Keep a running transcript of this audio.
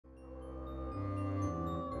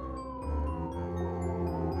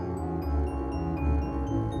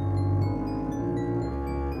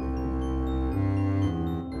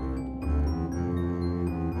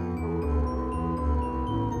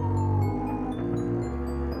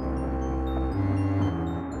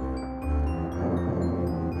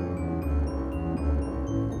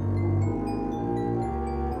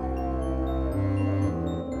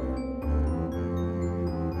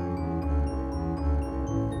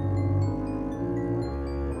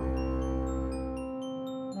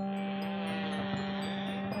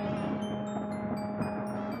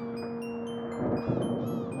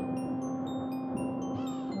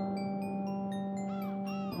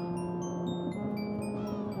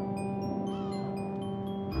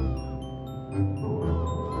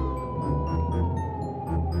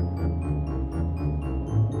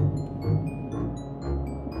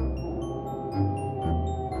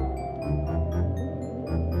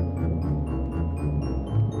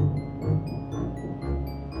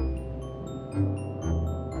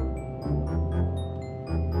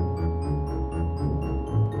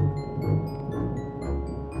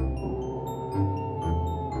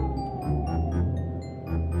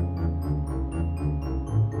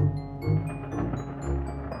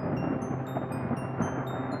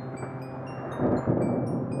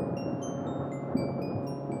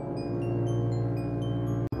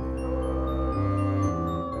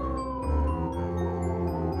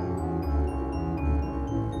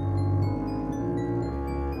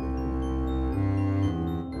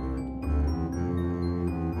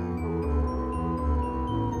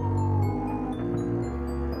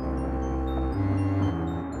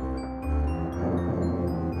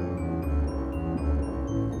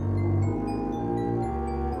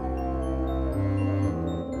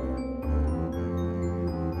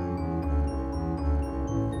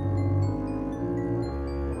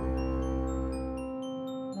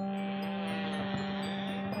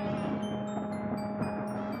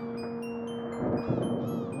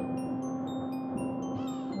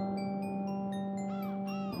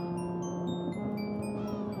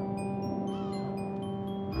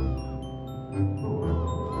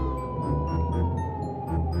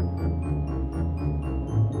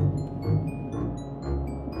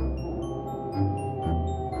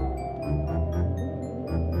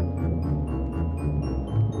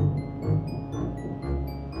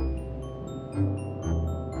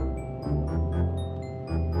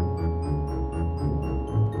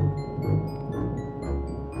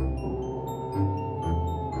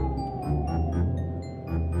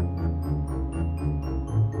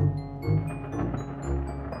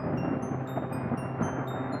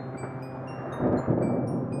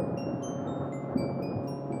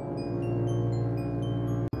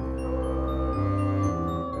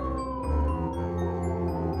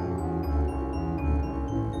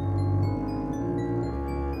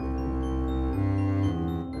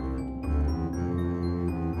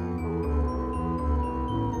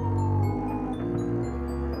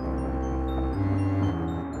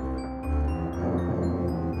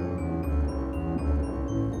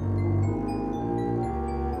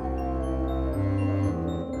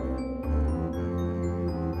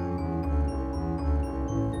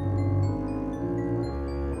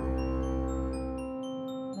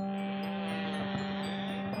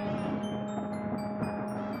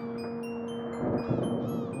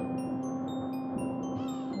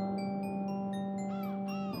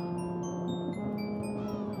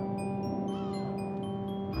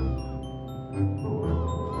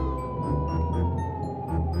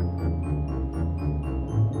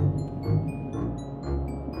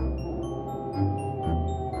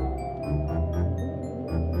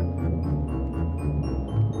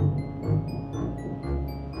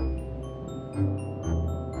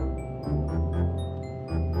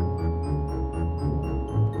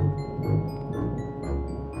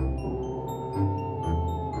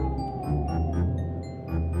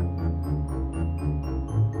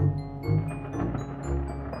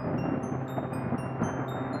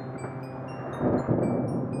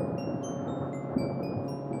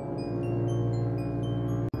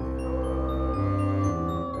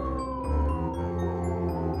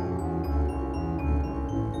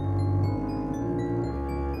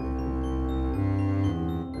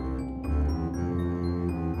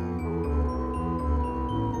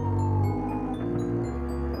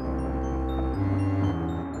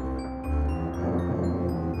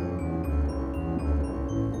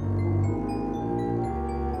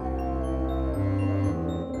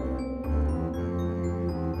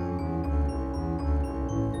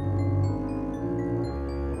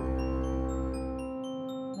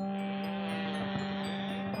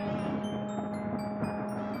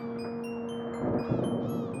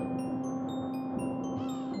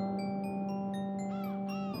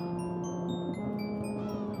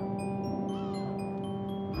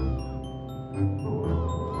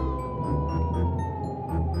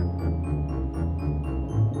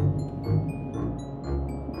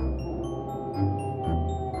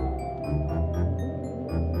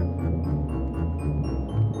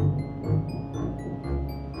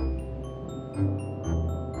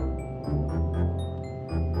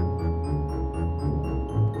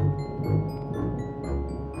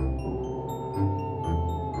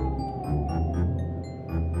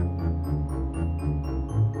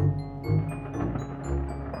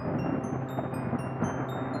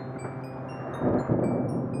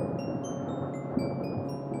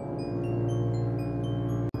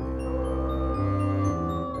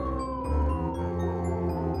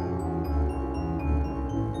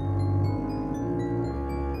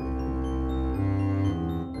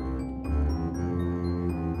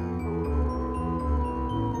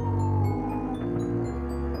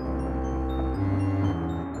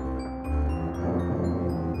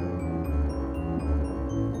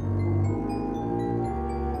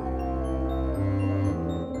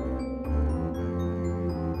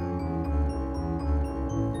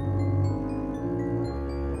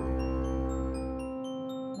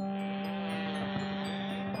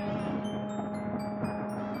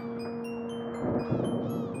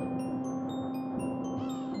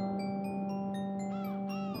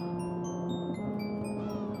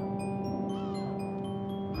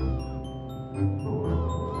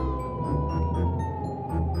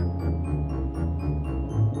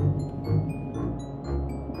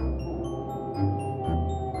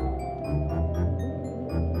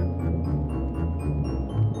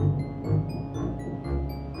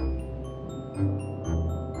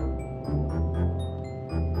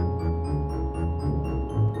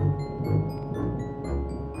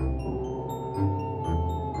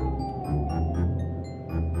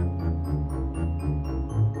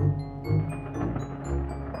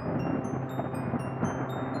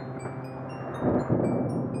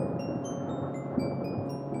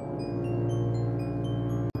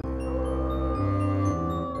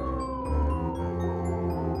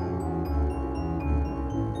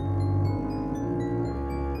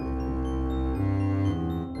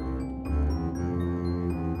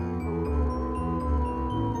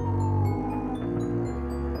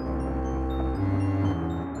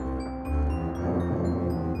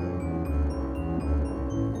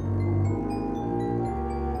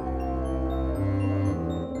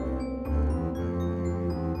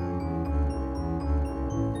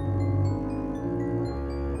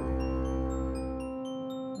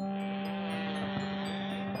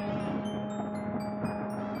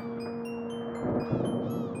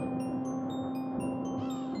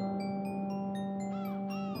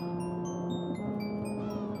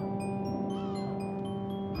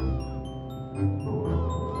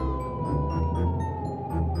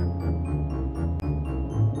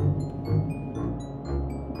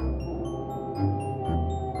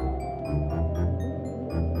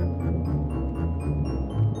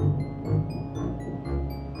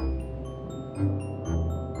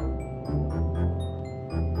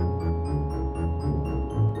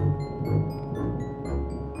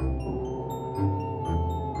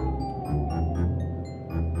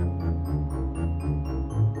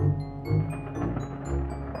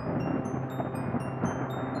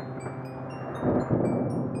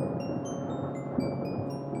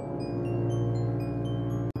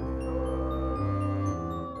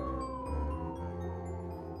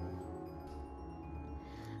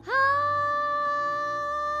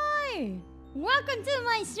welcome to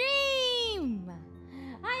my stream!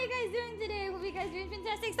 How you guys doing today? Hope you guys doing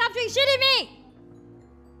fantastic. Stop doing shit at me!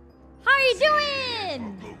 How are you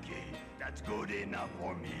doing? Okay, that's good enough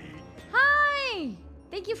for me. Hi!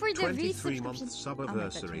 Thank you for the 23-month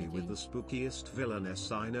sub-anniversary with the spookiest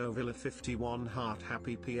Villainess I know. Villa 51 heart.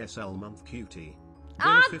 Happy PSL month cutie.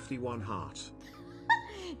 Villa 51 heart.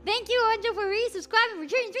 Thank you, Anjo, for resubscribing for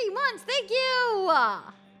 3 months. Thank you!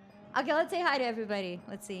 Okay, let's say hi to everybody.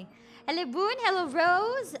 Let's see. Hello, Boone. Hello,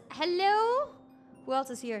 Rose. Hello. Who else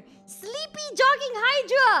is here? Sleepy Jogging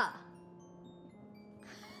Hydra!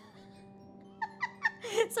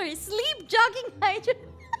 Sorry, Sleep Jogging Hydra.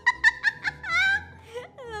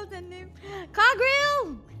 I love that name.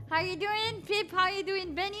 Cogrill! How you doing? Pip, how you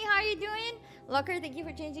doing? Benny, how you doing? Locker, thank you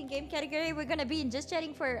for changing game category. We're gonna be in just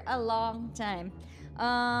chatting for a long time.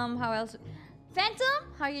 How else?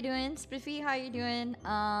 Phantom, how you doing? Spiffy, how you doing?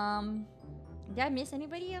 Did I miss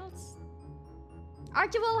anybody else?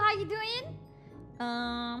 Archibald, how you doing?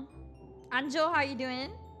 Anjo, how you doing?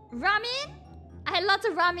 Ramen? I had lots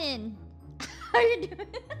of ramen. How you doing?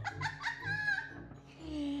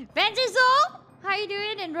 Venturesoul, how you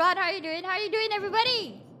doing? And Rod, how you doing? How you doing,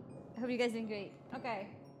 everybody? I hope you guys doing great. Okay.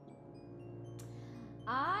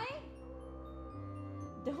 I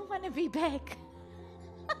don't want to be back.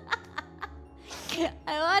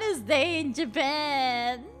 I want to stay in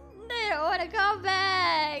Japan. I don't want to come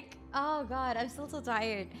back. Oh god, I'm still so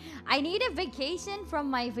tired. I need a vacation from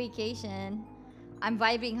my vacation. I'm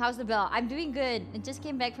vibing. How's the Belle? I'm doing good. I just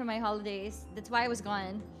came back from my holidays. That's why I was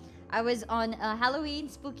gone. I was on a Halloween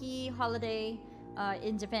spooky holiday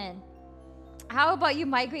in Japan. How about you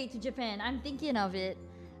migrate to Japan? I'm thinking of it.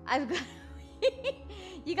 I've got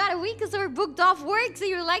you got a week because we're booked off work, so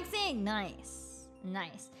you're relaxing. Nice.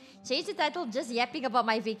 Nice. Change the title, just yapping about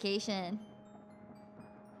my vacation.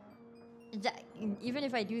 Even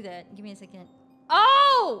if I do that, give me a second.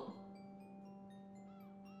 Oh!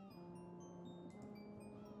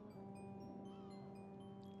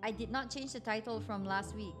 I did not change the title from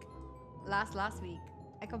last week. Last week.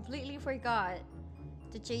 I completely forgot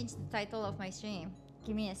to change the title of my stream.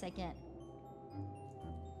 Give me a second.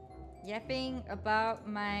 Yapping about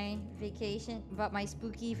my vacation, about my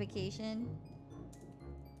spooky vacation.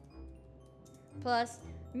 Plus,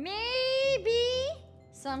 maybe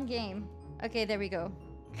some game. Okay, there we go.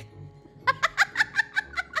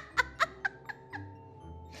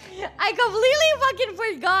 I completely fucking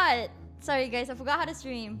forgot. Sorry guys, I forgot how to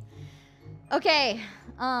stream. Okay,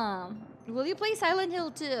 will you play Silent Hill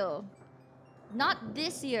 2? Not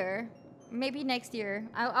this year, maybe next year.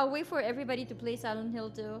 I'll wait for everybody to play Silent Hill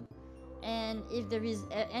 2. And if the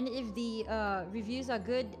reviews are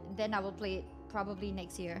good, then I will play it probably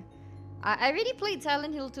next year. I already played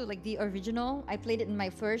Silent Hill 2, like the original. I played it in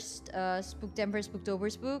my first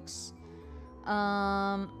Spooktober Spooks.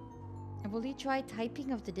 Will you try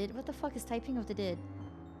Typing of the Dead? What the fuck is Typing of the Dead?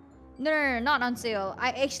 No, not on sale.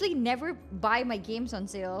 I actually never buy my games on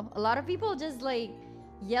sale. A lot of people just like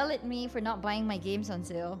yell at me for not buying my games on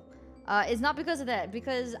sale. It's not because of that,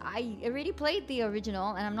 because I already played the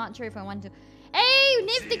original and I'm not sure if I want to. Hey,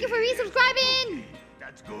 Nip, thank you for resubscribing!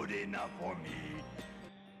 That's good enough for me.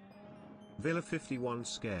 Villa 51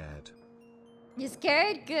 scared. You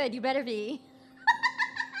scared? Good, you better be.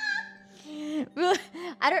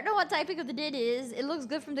 I don't know what Typing of the Dead is. It looks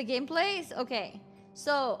good from the gameplay. Okay.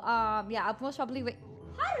 So, yeah, I'll most probably wait.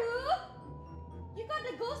 Haru! You got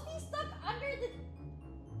the ghostie stuck under the...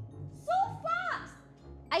 So fast!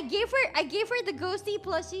 I gave her the ghosty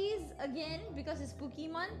plushies again because it's spooky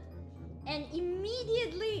month. And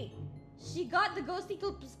immediately, she got the ghosty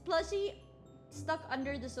plushie stuck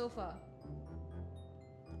under the sofa.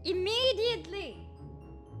 Immediately!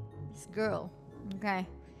 This girl. Okay.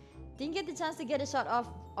 Didn't get the chance to get a shot off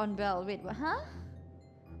on Belle. Wait, what? Huh?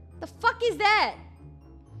 The fuck is that?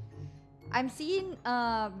 I'm seeing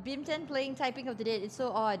Bim10 playing Typing of the Dead. It's so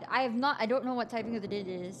odd. I don't know what Typing of the Dead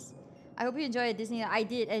is. I hope you enjoyed Disney. I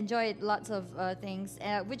did enjoy lots of things.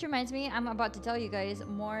 Which reminds me, I'm about to tell you guys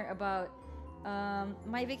more about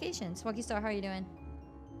my vacation. Swaggy Star, how are you doing?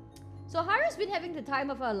 So Haru's been having the time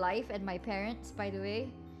of her life at my parents', by the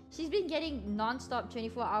way. She's been getting non-stop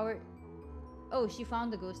 24-hour... Oh, she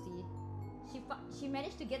found the ghostie. She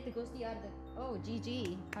managed to get the ghostie out of the... Oh,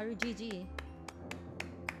 GG. Haru, GG.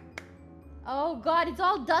 Oh god, it's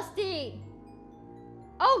all dusty.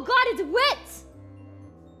 Oh god, it's wet.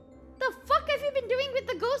 The fuck have you been doing with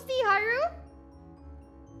the ghostie, Haru?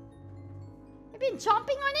 Have you been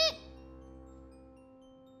chomping on it?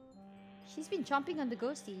 She's been chomping on the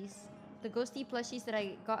ghosties. The ghostie plushies that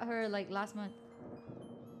I got her like last month.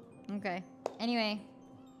 Okay. Anyway.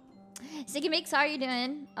 Sticky Mix, how are you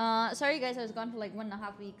doing? Sorry guys, I was gone for like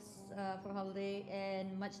 1.5 weeks for holiday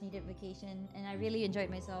and much needed vacation, and I really enjoyed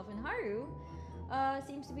myself. And Haru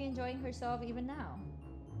seems to be enjoying herself even now.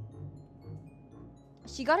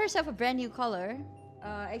 She got herself a brand new collar.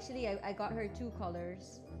 Actually, I got her 2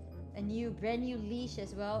 collars, a brand new leash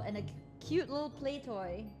as well, and a cute little play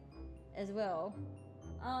toy as well.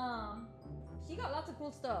 She got lots of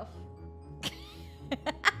cool stuff.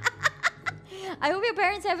 I hope your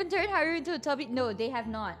parents haven't turned Haru into a tubby. No, they have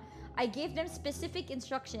not. I gave them specific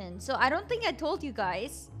instructions. So I don't think I told you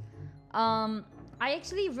guys. I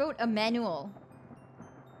actually wrote a manual.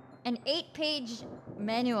 An 8-page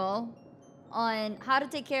manual on how to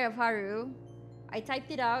take care of Haru. I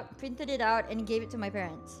typed it out, printed it out, and gave it to my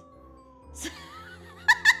parents. So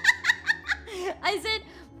I said,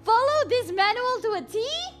 follow this manual to a T.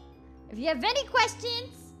 If you have any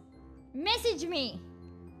questions, message me.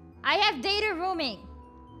 I have data roaming.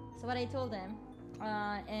 That's what I told them.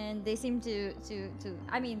 And they seem to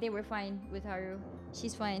I mean, they were fine with Haru.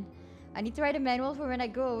 She's fine. I need to write a manual for when I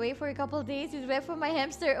go away for a couple of days with web for my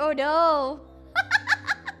hamster. Oh no!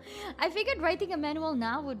 I figured writing a manual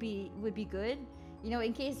now would be good. You know,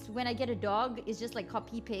 in case when I get a dog, it's just like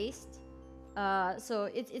copy paste. So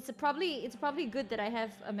it's probably good that I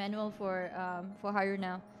have a manual for Haru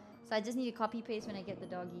now. So I just need to copy paste when I get the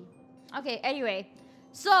doggy. Okay. Anyway,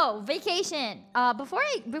 so vacation. Before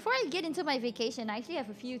I get into my vacation, I actually have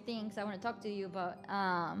a few things I want to talk to you about.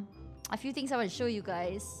 A few things I want to show you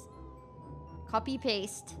guys. Copy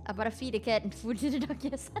paste. I'm about to feed a cat and food to the dog.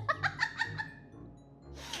 Yes.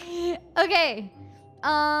 Okay.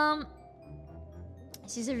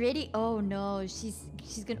 She's already. Oh no. She's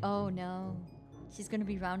gonna. Oh no. She's gonna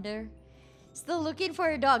be rounder. Still looking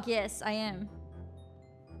for a dog. Yes, I am.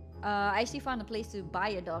 I actually found a place to buy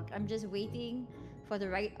a dog. I'm just waiting for the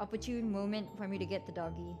right opportune moment for me to get the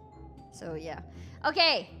doggy. So yeah.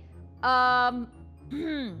 Okay.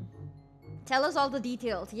 Tell us all the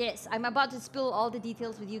details. Yes, I'm about to spill all the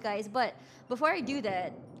details with you guys. But before I do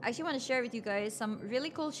that, I actually want to share with you guys some really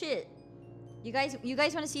cool shit. You guys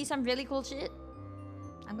want to see some really cool shit?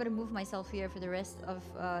 I'm gonna move myself here for the rest of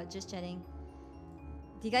just chatting.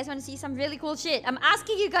 Do you guys want to see some really cool shit? I'm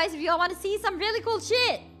asking you guys if you all want to see some really cool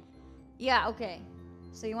shit. Yeah, okay.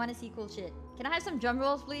 So you want to see cool shit. Can I have some drum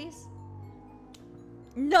rolls, please?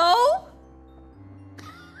 No?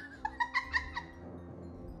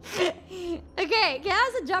 Okay, can I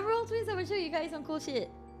have some drum rolls, please? I'm gonna show you guys some cool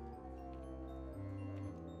shit.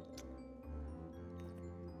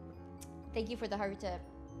 Thank you for the heart tap.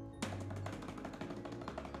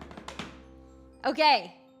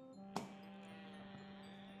 Okay.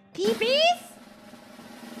 Peepees?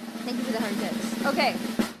 Thank you for the heart taps. Okay.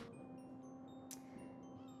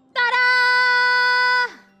 Ta-da!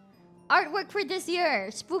 Artwork for this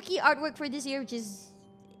year. Spooky artwork for this year, which is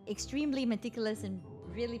extremely meticulous and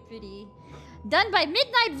really pretty. Done by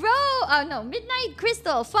Midnight Oh no, Midnight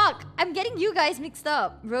Crystal. Fuck, I'm getting you guys mixed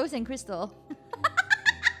up. Rose and Crystal.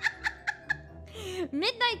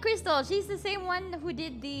 Midnight Crystal. She's the same one who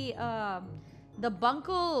did the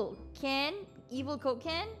Bunkle can, evil Coke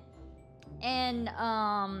can. And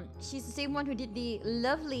she's the same one who did the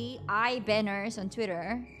lovely eye banners on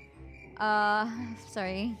Twitter.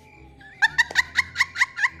 Sorry.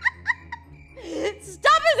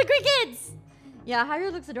 Stop it, the crickets! Yeah, Haru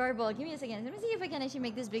looks adorable. Give me a second. Let me see if I can actually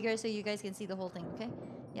make this bigger so you guys can see the whole thing, okay?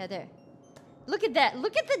 Yeah, there. Look at that.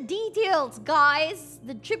 Look at the details, guys.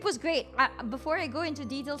 The trip was great. Before I go into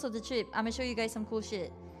details of the trip, I'm gonna show you guys some cool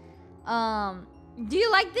shit. Do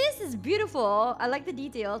you like this? It's beautiful. I like the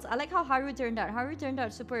details. I like how Haru turned out. Haru turned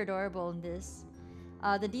out super adorable in this.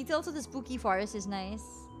 The details of the spooky forest is nice.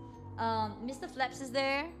 Mr. Flaps is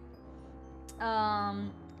there.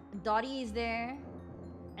 Dottie is there.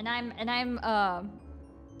 And I'm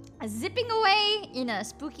zipping away in a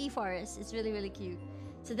spooky forest. It's really, really cute.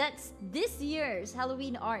 So that's this year's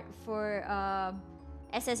Halloween art for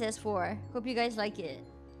SSS 4. Hope you guys like it.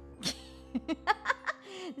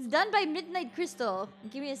 It's done by Midnight Crystal.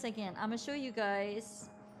 Give me a second. I'm gonna show you guys.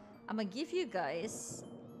 I'm gonna give you guys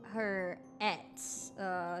her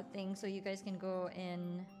thing so you guys can go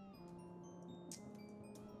and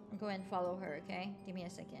follow her, okay? Give me a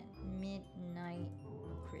second. Midnight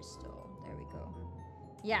Crystal. There we go.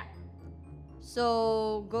 Yeah.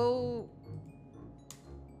 So go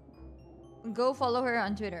follow her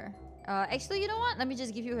on Twitter. Actually, you know what? Let me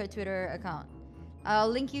just give you her Twitter account. I'll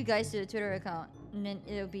link you guys to the Twitter account, and then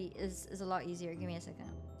it'll be is a lot easier. Give me a second.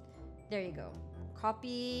 There you go.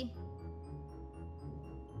 Copy.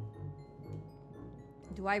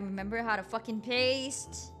 Do I remember how to fucking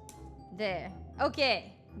paste? There.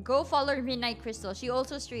 Okay. Go follow Midnight Crystal. She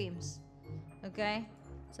also streams. Okay?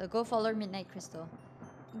 So go follow Midnight Crystal.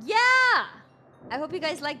 Yeah! I hope you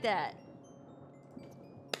guys like that.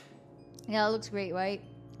 Yeah, it looks great, right?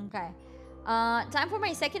 Okay. Time for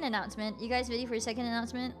my second announcement. You guys ready for your second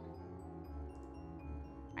announcement?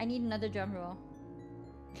 I need another drum roll.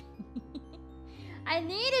 I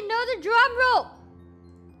need another drum roll!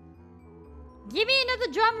 Give me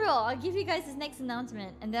another drum roll. I'll give you guys this next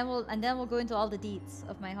announcement, and then we'll go into all the deets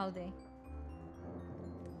of my holiday.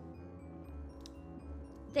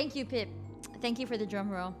 Thank you, Pip. Thank you for the drum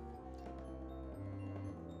roll.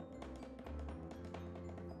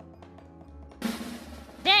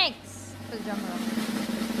 Thanks for the drum roll.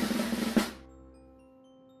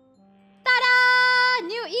 Ta-da!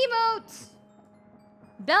 New emote!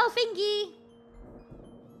 Belle Fingy!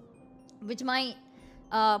 Which might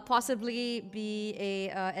possibly be a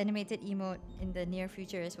animated emote in the near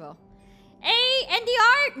future as well. Hey,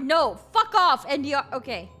 NDR? No, fuck off, NDR.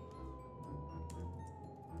 Okay.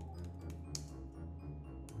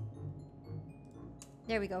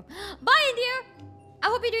 There we go. Bye, NDR! I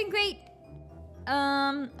hope you're doing great.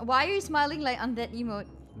 Why are you smiling like on that emote?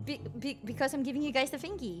 Because I'm giving you guys the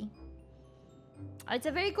fingy. It's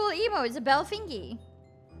a very cool emote. It's a Belle Fingy.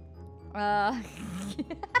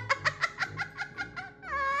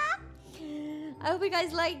 I hope you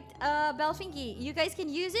guys liked Belle Fingy. You guys can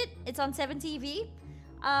use it. It's on 7TV.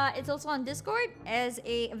 It's also on Discord as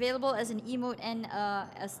available as an emote and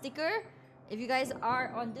a sticker. If you guys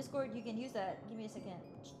are on Discord, you can use that. Give me a second.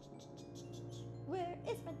 Where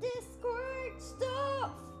is my Discord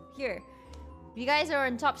stuff? Here. If you guys are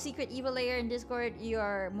on top secret evil layer in Discord, you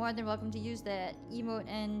are more than welcome to use that emote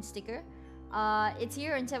and sticker. It's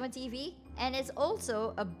here on 7TV, and it's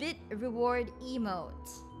also a bit reward emote.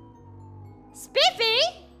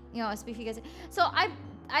 Spiffy? You know, Spiffy guys. So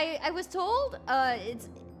I was told I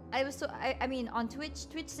mean on Twitch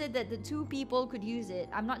said that the 2 people could use it.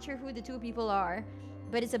 I'm not sure who the 2 people are,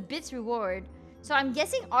 but it's a bits reward. So I'm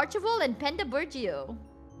guessing Archibald and Penda Bergio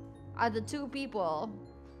are the 2 people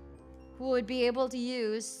who would be able to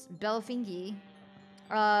use Belle Fingy.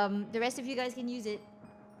 The rest of you guys can use it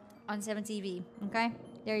on 7TV. Okay?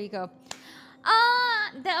 There you go.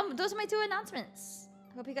 Those are my 2 announcements.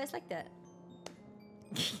 Hope you guys like that.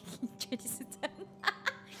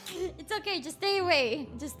 It's okay, just stay away.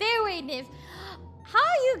 Just stay away, Niv. How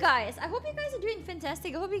are you guys? I hope you guys are doing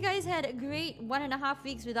fantastic. I hope you guys had a great 1.5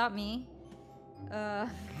 weeks without me. I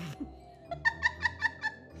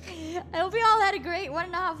hope you all had a great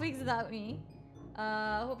 1.5 weeks without me.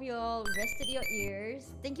 I hope you all rested your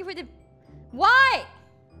ears. Thank you for the... Why?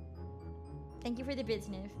 Thank you for the bits,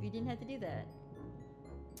 Niv. You didn't have to do that.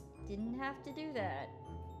 Didn't have to do that.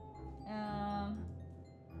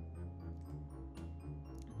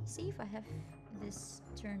 See if I have this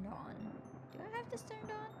turned on. Do I have this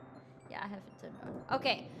turned on? Yeah, I have it turned on.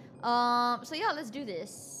 Okay. So yeah, let's do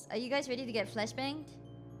this. Are you guys ready to get flashbanged?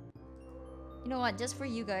 You know what? Just for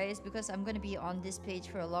you guys, because I'm gonna be on this page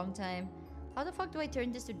for a long time. How the fuck do I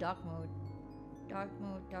turn this to dark mode? Dark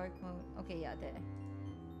mode, dark mode. Okay, yeah, there.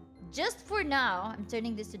 Just for now, I'm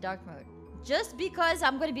turning this to dark mode. Just because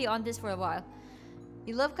I'm gonna be on this for a while.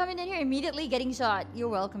 You love coming in here immediately getting shot. You're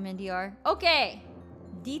welcome, NDR. Okay.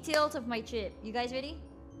 Details of my trip. You guys ready?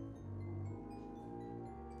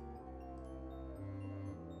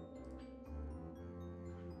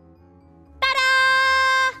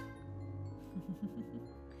 Ta-da!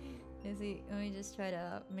 Let me just try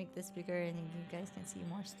to make this bigger and you guys can see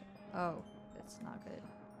more stuff. Oh, that's not good.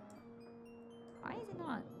 Why is it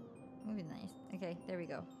not? Moving nice. Okay, there we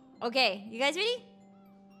go. Okay, you guys ready?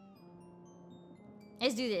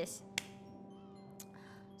 Let's do this.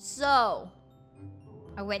 So,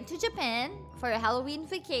 I went to Japan for a Halloween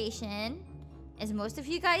vacation, as most of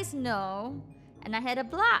you guys know, and I had a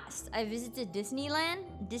blast. I visited Disneyland,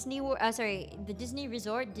 the Disney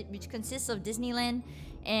Resort, which consists of Disneyland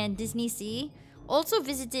and Disney Sea. Also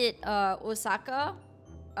visited Osaka,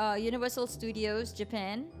 Universal Studios,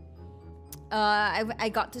 Japan. I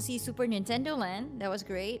got to see Super Nintendo Land. That was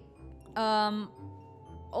great.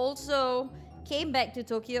 Also came back to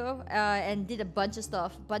Tokyo and did a bunch of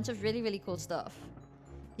stuff. Bunch of really, really cool stuff.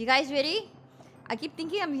 You guys ready? I keep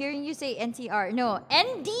thinking I'm hearing you say NTR. No,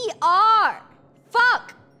 NDR!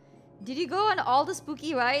 Fuck! Did you go on all the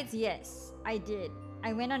spooky rides? Yes, I did.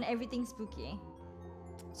 I went on everything spooky.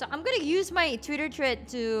 So I'm gonna use my Twitter thread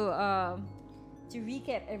to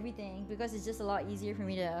recap everything because it's just a lot easier for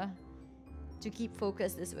me to keep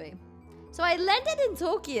focused this way. So I landed in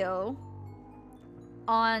Tokyo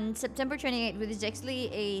on September 28th, which is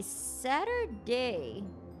actually a Saturday,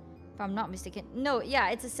 if I'm not mistaken. No, yeah,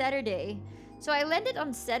 it's a Saturday. So I landed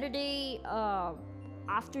on Saturday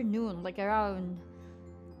afternoon, like around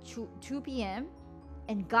 2 p.m.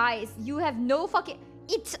 And guys, you have no fucking...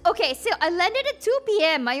 It's okay, so I landed at 2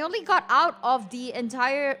 p.m. I only got out of the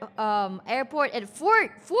entire airport at 4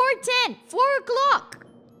 o'clock.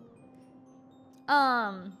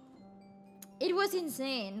 It was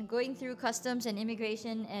insane going through customs and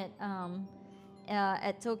immigration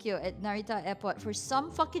at Tokyo at Narita Airport. For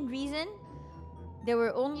some fucking reason, there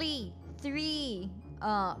were only 3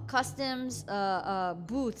 customs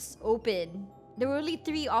booths open. There were only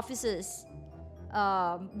 3 offices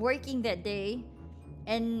working that day,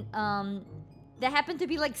 and there happened to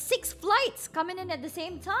be like 6 flights coming in at the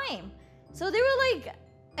same time. So there were like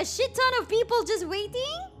a shit ton of people just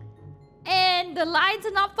waiting, and the lines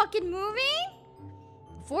are not fucking moving.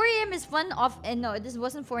 4 a.m. is fun off, and no, this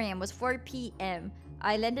wasn't 4 a.m. It was 4 p.m.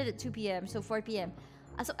 I landed at 2 p.m. So 4 p.m.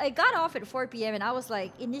 So I got off at 4 p.m. and I was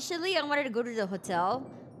like, initially I wanted to go to the hotel,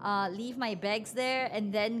 leave my bags there,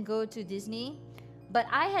 and then go to Disney. But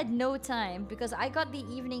I had no time because I got the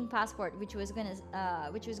evening passport, which was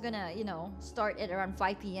gonna, you know, start at around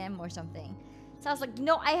 5 p.m. or something. So I was like,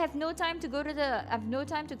 no, I have no time to go to the, I have no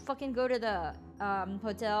time to fucking go to the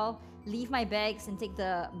hotel, leave my bags, and take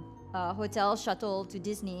the hotel shuttle to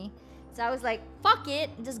Disney. So I was like, fuck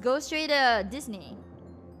it, just go straight to Disney.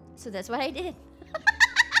 So that's what I did.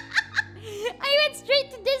 I went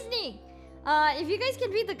straight to Disney. If you guys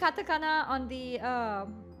can read the katakana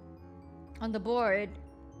on the board,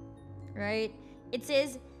 right? It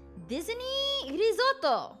says Disney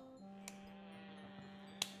Risotto.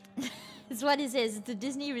 That's what it says. It's the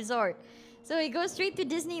Disney Resort. So it goes straight to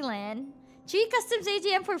Disneyland. 3 customs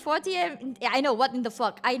AGM for 40 M. I know, what in the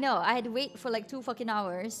fuck? I know. I had to wait for like 2 fucking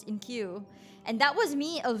hours in queue. And that was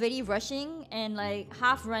me already rushing and like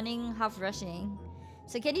half running, half rushing.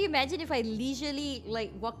 So can you imagine if I leisurely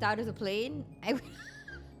like walked out of the plane?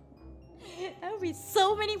 There would be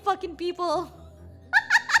so many fucking people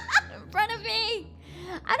in front of me.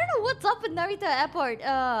 I don't know what's up with Narita Airport.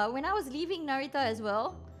 When I was leaving Narita as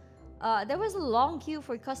well, there was a long queue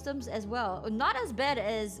for customs as well. Not as bad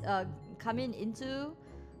as coming into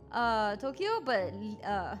Tokyo, but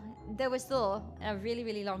there was still a really,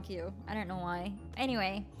 really long queue. I don't know why.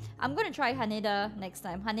 Anyway, I'm gonna try Haneda next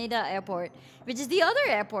time. Haneda Airport, which is the other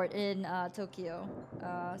airport in Tokyo.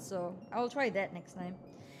 So I'll try that next time.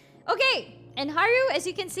 Okay, and Haru, as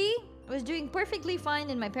you can see, was doing perfectly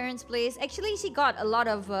fine in my parents' place. Actually, she got a lot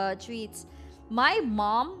of treats. My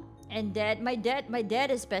mom and dad, my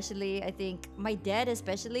dad especially, I think, my dad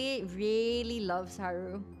especially really loves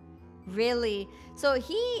Haru. Really. So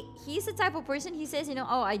he's the type of person, he says, you know,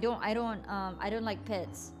 oh, I don't like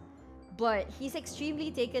pets. But he's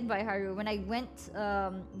extremely taken by Haru. When I went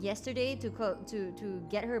yesterday to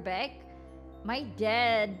get her back, my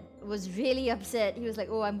dad was really upset. He was like,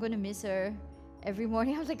 oh, I'm gonna miss her every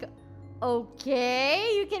morning. I was like,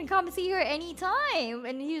 okay, you can come see her anytime.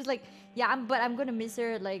 And he was like, yeah, I'm gonna miss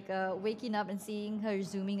her, like waking up and seeing her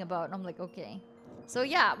zooming about. And I'm like, okay. So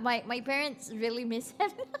yeah, my parents really miss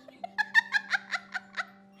him.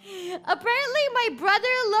 Apparently my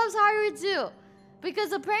brother loves Haru too,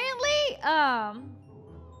 because apparently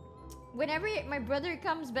whenever my brother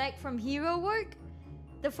comes back from hero work,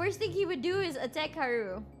 the first thing he would do is attack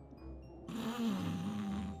Haru.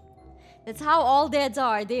 That's how all dads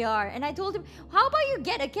are. They are. And I told him, how about you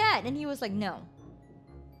get a cat? And he was like, no.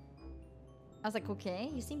 I was like,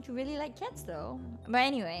 okay, you seem to really like cats though. But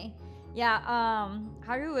anyway, yeah,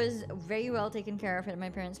 Haru was very well taken care of at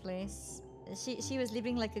my parents' place. She was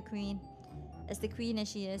living like a queen, as the queen as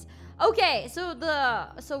she is. Okay, so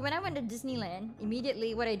when I went to Disneyland,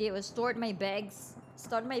 immediately what I did was stored my bags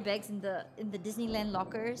in the Disneyland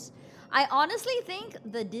lockers. I honestly think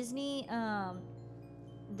the Disney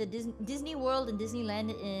World and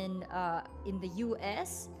Disneyland in the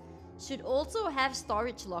US should also have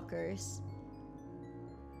storage lockers.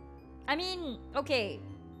 I mean, okay,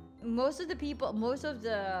 most of the people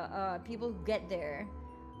who get there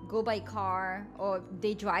go by car, or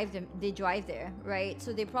they drive there, right?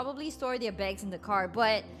 So they probably store their bags in the car.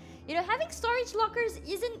 But you know, having storage lockers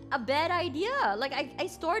isn't a bad idea. Like I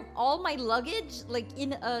stored all my luggage like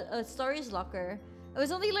in a storage locker. It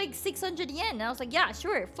was only like 600 yen. And I was like, yeah,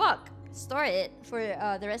 sure, fuck, store it for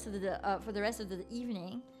the rest of the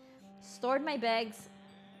evening. Stored my bags,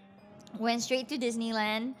 went straight to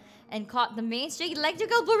Disneyland, and caught the Main Street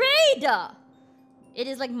Electrical Parade. It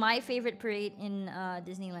is like my favorite parade in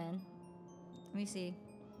Disneyland. Let me see.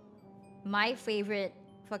 My favorite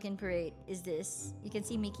fucking parade is this. You can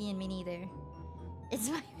see Mickey and Minnie there. It's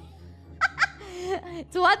my...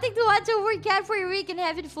 It's one thing to watch over cat for a week and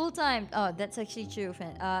have it full time. Oh, that's actually true,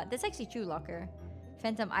 that's actually true, Locker.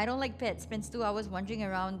 Phantom, I don't like pets. Spends 2 hours wandering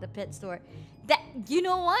around the pet store. That, you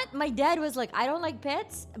know what? My dad was like, I don't like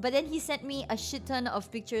pets, but then he sent me a shit ton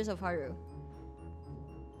of pictures of Haru.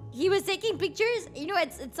 He was taking pictures. You know,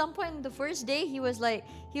 at some point the first day, he was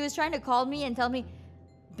trying to call me and tell me,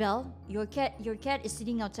 Belle, your cat is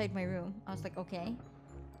sitting outside my room. I was like, okay.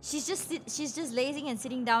 She's just lazing and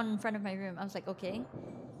sitting down in front of my room. I was like, okay.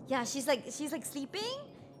 Yeah, she's like sleeping,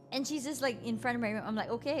 and she's just like in front of my room. I'm like,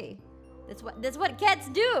 okay. That's what cats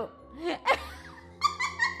do.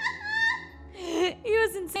 It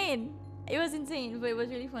was insane. It was insane, but it was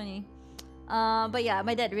really funny. But yeah,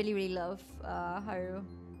 my dad really loved Haru.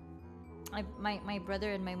 My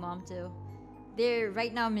brother and my mom too. They're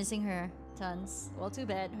right now missing her tons. Well, too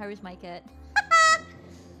bad. Haru's my cat.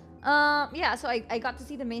 Yeah, so I got to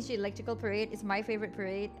see the Main Street Electrical Parade. It's my favorite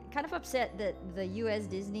parade. Kind of upset that the US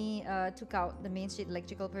Disney took out the Main Street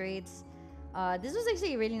Electrical Parades. This was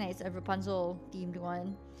actually really nice, a Rapunzel themed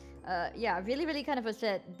one. Yeah, really kind of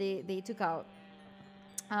upset they took out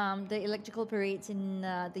the electrical parades in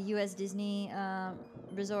the US Disney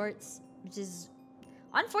resorts, which is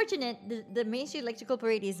unfortunate. The Main Street Electrical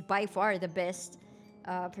Parade is by far the best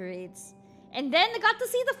parades. And then I got to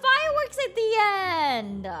see the fireworks at the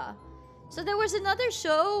end. So there was another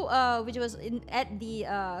show which was at the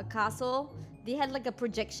castle. They had like a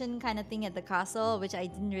projection kind of thing at the castle, which I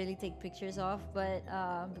didn't really take pictures of, but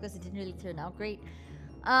because it didn't really turn out great.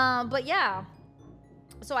 But yeah,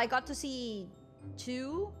 so I got to see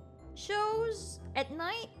 2 shows at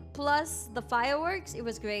night plus the fireworks. It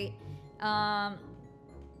was great. And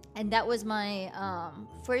that was my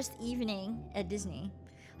first evening at Disney.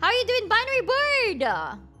 How are you doing, Binary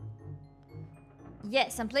Bird?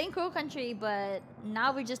 Yes, I'm playing Crow Country, but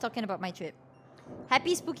now we're just talking about my trip.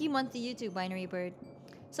 Happy spooky month to you too, Binary Bird.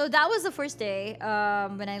 So that was the first day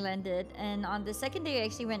when I landed, and on the second day I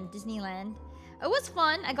actually went to Disneyland. It was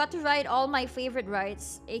fun. I got to ride all my favorite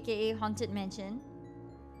rides, aka Haunted Mansion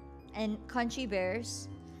and Country Bears.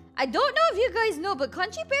 I don't know if you guys know, but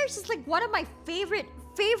Country Bears is like one of my favorite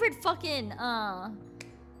fucking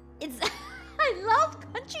it's I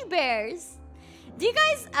love Country Bears. Do you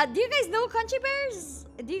guys know Country Bears?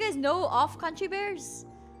 Do you guys know of Country Bears?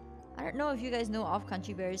 I don't know if you guys know of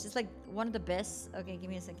Country Bears. It's like one of the best. Okay,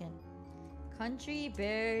 give me a second. Country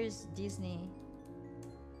Bears Disney.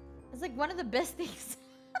 It's like one of the best things.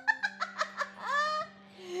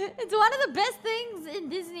 It's one of the best things in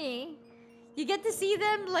Disney. You get to see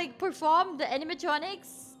them like perform the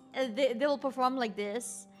animatronics. They'll perform like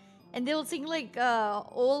this, and they'll sing like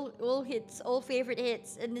old hits, old favorite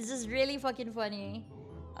hits, and it's just really fucking funny.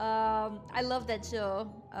 I love that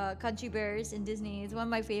show, Country Bears in Disney. It's one of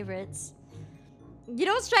my favorites. You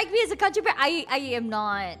don't strike me as a country bear. I am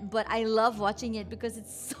not, but I love watching it because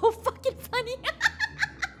it's so fucking funny.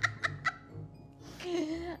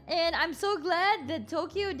 And I'm so glad that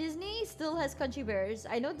Tokyo Disney still has Country Bears.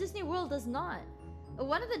 I know Disney World does not.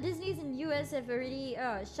 One of the Disneys in the US have already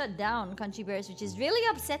shut down Country Bears, which is really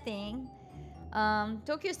upsetting.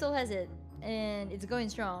 Tokyo still has it, and it's going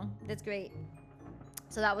strong. That's great.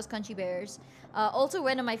 So that was Country Bears. Also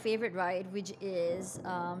went on my favorite ride, which is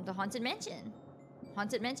the Haunted Mansion.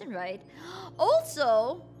 Haunted Mansion ride.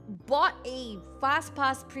 Also bought a Fast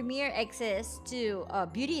Pass Premier Access to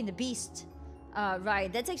Beauty and the Beast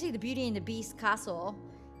ride. That's actually the Beauty and the Beast castle.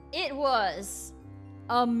 It was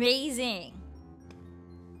amazing.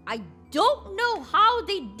 I don't know how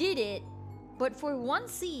they did it, but for one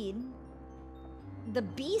scene, the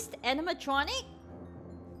Beast animatronic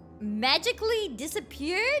magically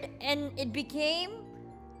disappeared and it became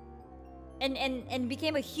and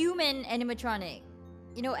became a human animatronic.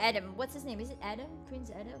 You know, Adam. What's his name? Is it Adam?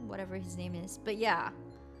 Prince Adam? Whatever his name is. But yeah.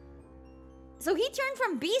 So he turned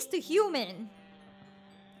from beast to human.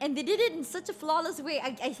 And they did it in such a flawless way.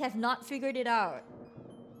 I have not figured it out.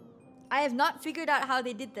 I have not figured out how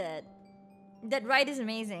they did that. That ride is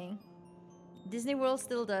amazing. Disney World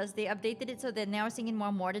still does. They updated it so they're now singing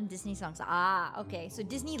more modern Disney songs. Ah, okay. So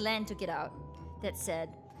Disneyland took it out. That's sad.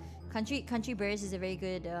 Country Bears is a very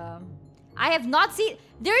good... I have not seen...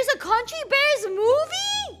 There's a Country Bears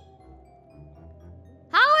movie?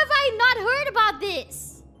 How have I not heard about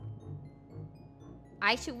this?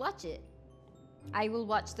 I should watch it. I will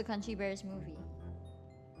watch the Country Bears movie.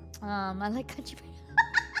 I like Country Bears.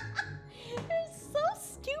 They're so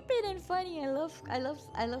stupid and funny. I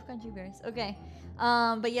love Country Bears. Okay.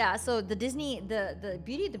 But yeah, so the Disney, the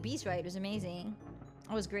Beauty and the Beast ride was amazing.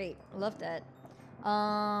 It was great. I loved that.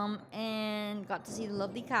 And got to see the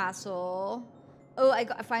lovely castle. Oh, I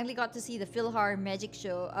finally got to see the Philhar Magic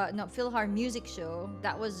Show. No, Philhar Music Show.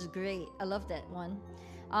 That was great. I love that one.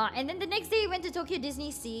 And then the next day, we went to Tokyo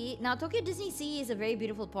Disney Sea. Now, Tokyo Disney Sea is a very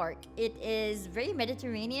beautiful park. It is very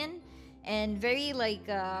Mediterranean and very like.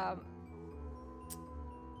 How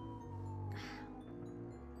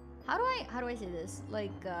do I say this?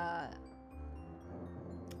 Like,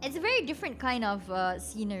 it's a very different kind of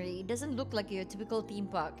scenery. It doesn't look like your typical theme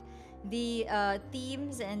park. The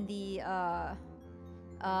themes and the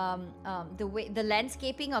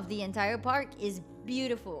landscaping of the entire park is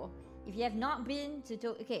beautiful. If you have not been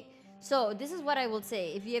to okay, so this is what I will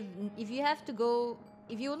say. If you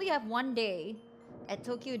only have one day at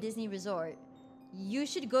Tokyo Disney Resort, you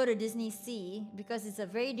should go to Disney Sea because it's a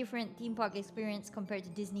very different theme park experience compared to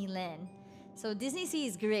Disneyland. So Disney Sea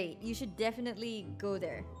is great. You should definitely go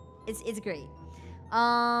there. It's great.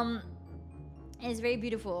 And it's very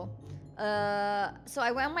beautiful. So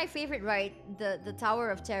I went on my favorite ride, the Tower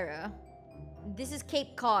of Terror. This is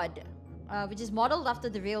Cape Cod, which is modeled after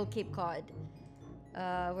the real Cape Cod.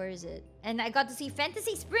 Where is it? And I got to see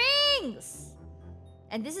Fantasy Springs.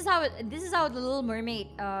 And this is how the Little Mermaid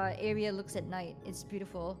area looks at night. It's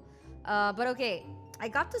beautiful. But okay, I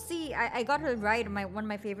got to see. I got to ride one of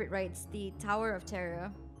my favorite rides, the Tower of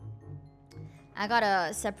Terror. I got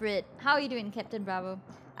a separate. How are you doing, Captain Bravo?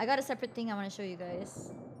 I got a separate thing I want to show you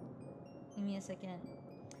guys. Give me a second.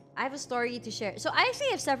 I have a story to share. So I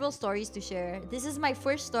actually have several stories to share. This is my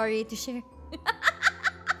first story to share.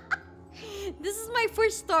 This is my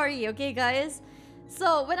first story, okay, guys?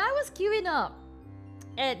 So when I was queuing up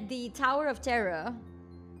at the Tower of Terror,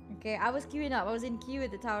 okay, I was queuing up. I was in queue at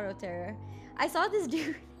the Tower of Terror. I saw this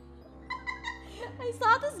dude. I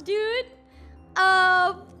saw this dude.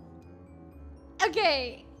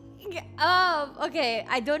 Okay. Okay.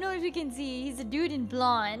 I don't know if you can see. He's a dude in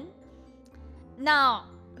blonde. Now,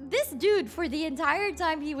 this dude, for the entire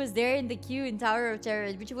time he was there in the queue in Tower of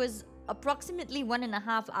Terror, which was approximately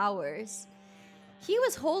 1.5 hours, he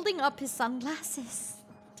was holding up his sunglasses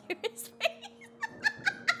to his face.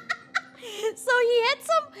 So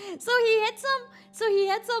he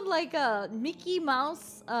had some like Mickey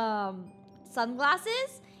Mouse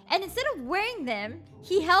sunglasses, and instead of wearing them,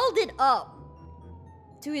 he held it up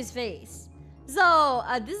to his face. So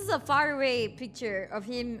this is a faraway picture of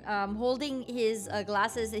him holding his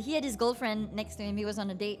glasses. He had his girlfriend next to him. He was on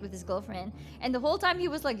a date with his girlfriend, and the whole time he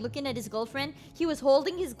was like looking at his girlfriend, he was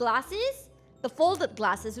holding his glasses, the folded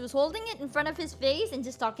glasses. He was holding it in front of his face and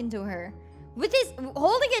just talking to her. With his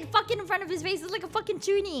holding it fucking in front of his face. It's like a fucking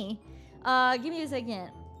toonie. Give me a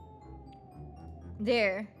second.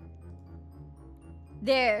 There.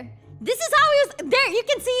 This is how he was. There, you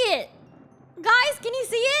can see it. Guys, can you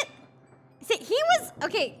see it? See, he was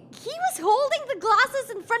holding the glasses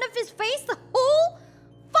in front of his face the whole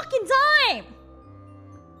fucking time.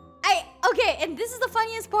 Okay, and this is the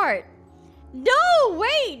funniest part. No,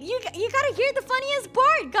 wait, you gotta hear the funniest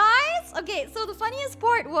part, guys. Okay, so the funniest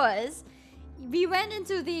part was, we went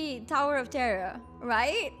into the Tower of Terror,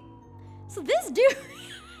 right? So this dude,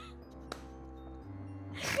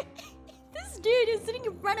 this dude is sitting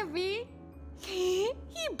in front of me. He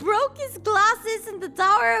broke his glasses in the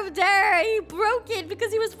Tower of Terror. He broke it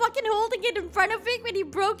because he was fucking holding it in front of him. When he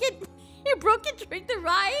broke it during the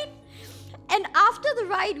ride. And after the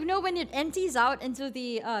ride, you know, when it empties out into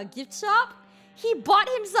the gift shop, he bought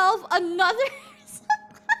himself another.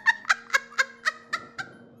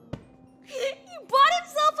 He bought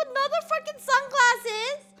himself another fucking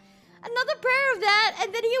sunglasses. Another pair of that,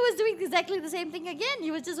 and then he was doing exactly the same thing again. He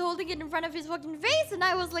was just holding it in front of his fucking face, and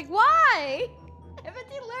I was like, why?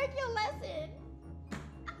 Haven't you learned your lesson?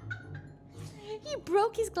 He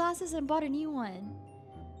broke his glasses and bought a new one.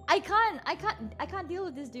 I can't deal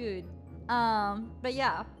with this dude. But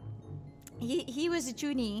yeah. He was a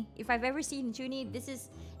Chuny. If I've ever seen Chuny, this is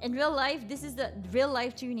in real life, this is the real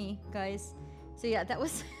life Chuny, guys. So yeah, that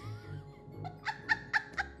was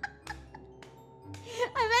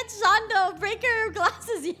I met Shando, breaker of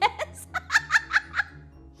glasses, yes.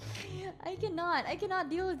 I cannot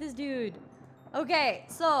deal with this dude. Okay,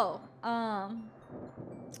 so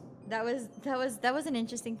that was an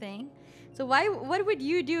interesting thing. So what would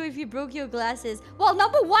you do if you broke your glasses? Well,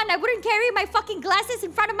 number one, I wouldn't carry my fucking glasses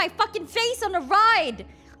in front of my fucking face on a ride.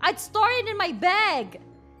 I'd store it in my bag.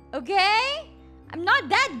 Okay? I'm not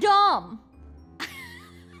that dumb.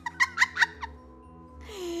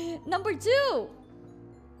 Number two,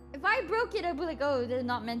 if I broke it, I'd be like, oh, they're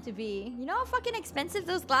not meant to be. You know how fucking expensive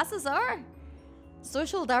those glasses are?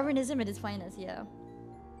 Social Darwinism at its finest, yeah.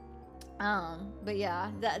 But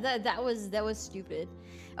yeah, that was stupid.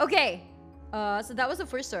 Okay, so that was the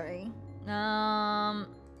first story.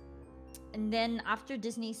 And then after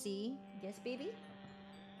Disney Sea, yes, baby?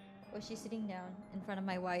 Oh, she's sitting down in front of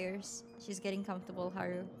my wires. She's getting comfortable,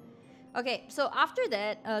 Haru. Okay, so after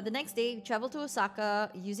that, the next day, we traveled to Osaka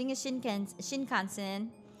using a Shinkansen.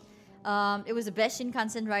 It was the best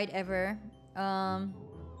Shinkansen ride ever.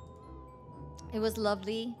 It was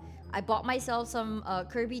lovely. I bought myself some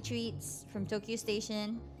Kirby treats from Tokyo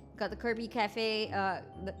Station. Got the Kirby Cafe,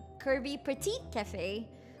 the Kirby Petite Cafe,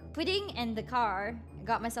 pudding in the car.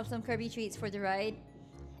 Got myself some Kirby treats for the ride.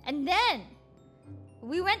 And then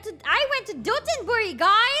I went to Dotonbori,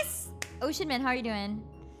 guys! Ocean Man, how are you doing?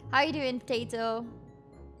 How are you doing, Potato?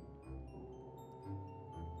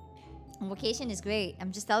 Vacation is great.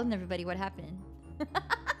 I'm just telling everybody what happened.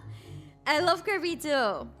 I love Kirby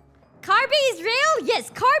too. Kirby is real? Yes,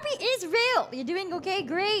 Kirby is real. You're doing okay?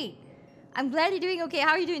 Great. I'm glad you're doing okay. How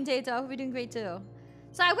are you doing, Tato? I hope you're doing great too.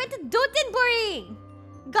 So I went to Dotonbori.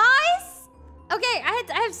 Guys! Okay, I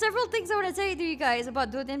have several things I want to say to you guys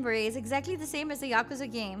about Dotonbori. It's exactly the same as the Yakuza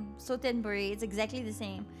game. Sotenbori, it's exactly the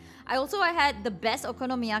same. I had the best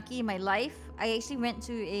okonomiyaki in my life. I actually went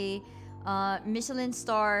to a Michelin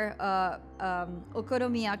star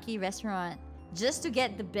okonomiyaki restaurant just to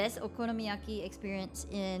get the best okonomiyaki experience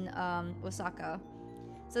in Osaka.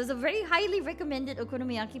 So it's a very highly recommended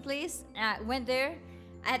okonomiyaki place. I went there.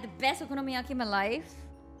 I had the best okonomiyaki in my life.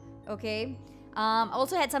 Okay.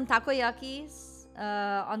 Also had some takoyakis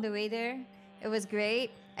on the way there. It was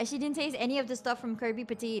great. I actually didn't taste any of the stuff from Kirby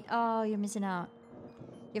Petite. Oh, you're missing out.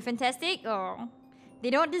 You're fantastic. Oh. They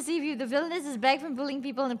don't deceive you. The Villainess is back from bullying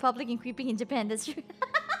people in public and creeping in Japan. That's true.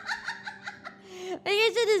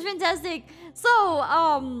 Vacation is fantastic. So,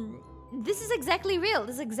 this is exactly real.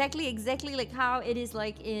 This is exactly like how it is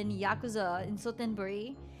like in Yakuza, in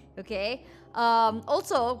Sotenbori. Okay?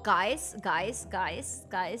 Also, guys.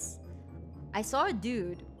 I saw a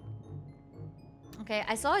dude. Okay,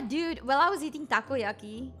 I saw a dude while I was eating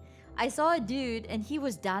takoyaki. I saw a dude and he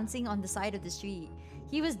was dancing on the side of the street.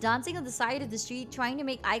 He was dancing on the side of the street, trying to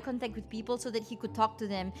make eye contact with people so that he could talk to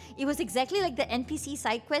them. It was exactly like the NPC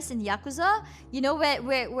side quest in Yakuza. You know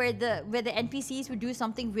where the NPCs would do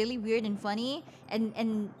something really weird and funny, and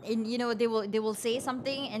you know they will say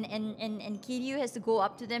something, and Kiryu has to go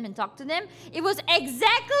up to them and talk to them. It was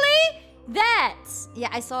exactly that. Yeah,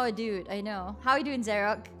 I saw a dude. I know. How are you doing,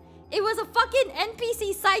 Zerok? It was a fucking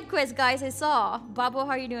NPC side quest, guys. I saw. Babo,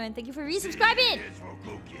 how are you doing? Thank you for resubscribing.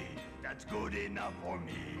 That's good enough for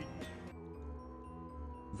me.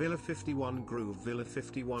 Villa 51 Groove, Villa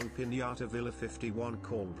 51 Pinata, Villa 51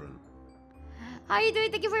 Cauldron. How are you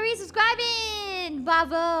doing? Thank you for resubscribing,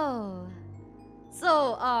 Babo.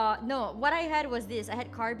 So, no, what I had was this. I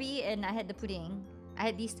had Carby and I had the pudding. I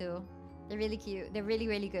had these two. They're really cute. They're really,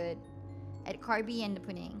 really good. I had Carby and the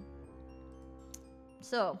pudding.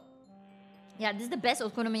 So, yeah, this is the best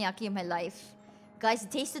okonomiyaki of my life. Guys,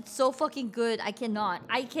 it tasted so fucking good. I cannot.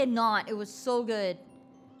 It was so good.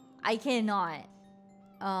 I cannot.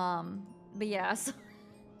 But yeah, so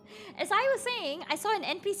as I was saying, I saw an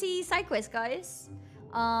NPC side quest, guys.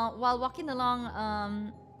 While walking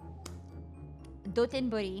along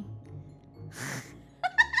Dotonbori.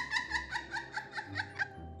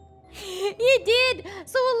 He did.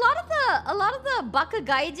 So a lot of the baka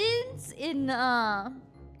gaijins in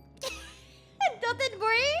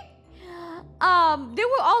Dotonbori, they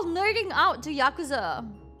were all nerding out to Yakuza.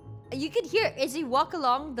 You could hear as you walk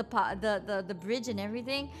along the bridge and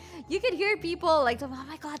everything. You could hear people like, "Oh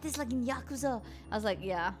my god, this is like in Yakuza." I was like,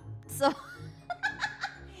 "Yeah." So,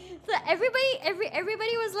 so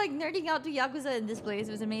everybody was like nerding out to Yakuza in this place.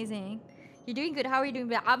 It was amazing. You're doing good. How are you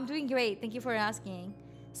doing? I'm doing great. Thank you for asking.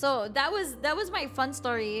 So that was my fun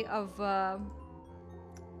story of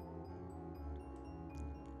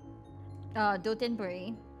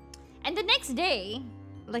Dotonbori. And the next day,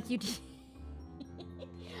 like you did,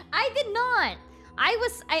 I did not.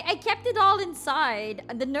 I kept it all inside.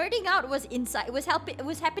 The nerding out was inside. It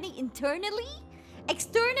was happening internally.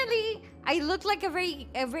 Externally, I looked like a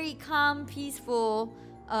very calm, peaceful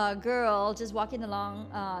girl just walking along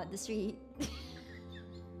the street.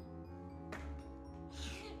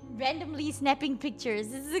 Randomly snapping pictures.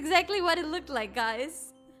 This is exactly what it looked like,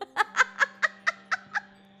 guys.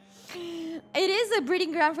 It is a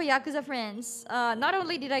breeding ground for Yakuza friends. Not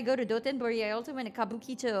only did I go to Dotonbori, I also went to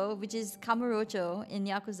Kabukicho, which is Kamurocho in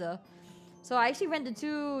Yakuza. So I actually went to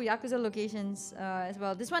 2 Yakuza locations as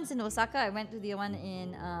well. This one's in Osaka. I went to the one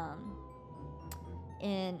in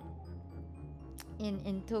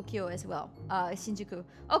Tokyo as well, Shinjuku.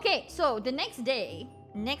 Okay, so the next day,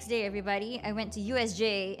 everybody, I went to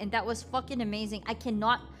USJ, and that was fucking amazing. I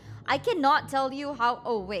cannot tell you how.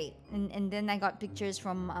 Oh wait, and then I got pictures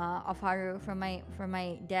from of Haru from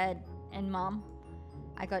my dad and mom.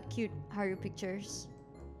 I got cute Haru pictures.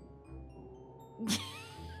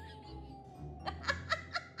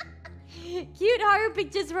 Cute Haru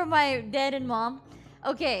pictures from my dad and mom.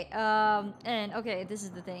 Okay, and okay, this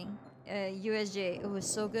is the thing. USJ, it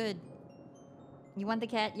was so good. You want the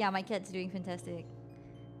cat? Yeah, my cat's doing fantastic.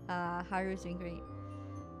 Haru's doing great.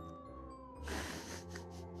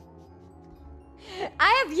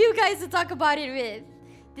 I have you guys to talk about it with.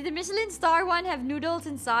 Did the Michelin star one have noodles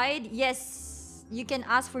inside? Yes, you can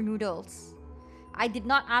ask for noodles. I did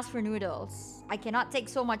not ask for noodles. I cannot take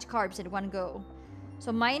so much carbs at one go.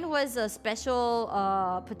 So mine was a special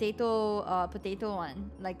potato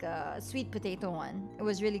one, like a sweet potato one. It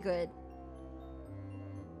was really good.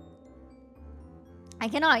 I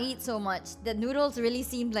cannot eat so much. The noodles really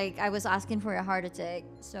seemed like I was asking for a heart attack.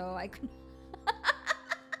 So I couldn't.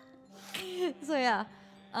 So yeah,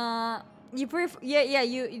 so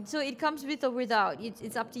it comes with or without.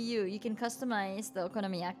 It's up to you. You can customize the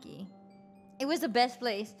okonomiyaki. It was the best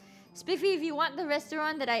place. Spiffy, if you want the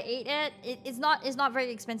restaurant that I ate at, it's not very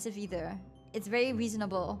expensive either. It's very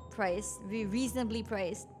reasonable price, reasonably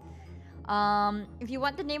priced. If you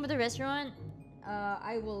want the name of the restaurant,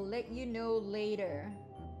 I will let you know later.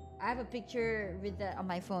 I have a picture with that on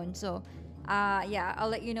my phone, so yeah, I'll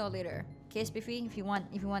let you know later. Okay, Spiffy, if you want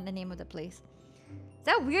the name of the place. Is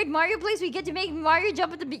that weird Mario place? We get to make Mario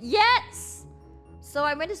jump at the yes! So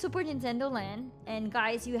I went to Super Nintendo Land, and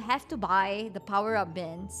guys, you have to buy the power-up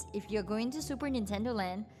bins. If you're going to Super Nintendo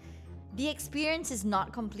Land, the experience is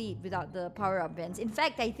not complete without the power-up bins. In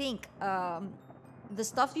fact, I think the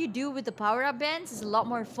stuff you do with the power-up bins is a lot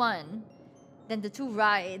more fun than the two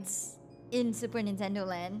rides in Super Nintendo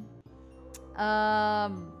Land.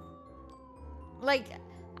 Like,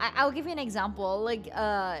 I'll give you an example. Like,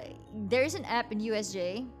 there's an app in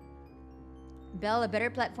USJ. Belle, a better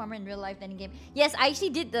platformer in real life than in game. Yes, I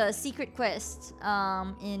actually did the secret quest.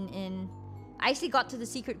 I actually got to the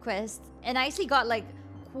secret quest, and I actually got like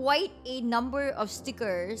quite a number of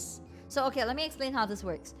stickers. So okay, let me explain how this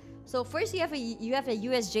works. So first you have a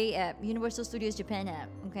USJ app, Universal Studios Japan app,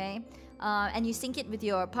 okay? And you sync it with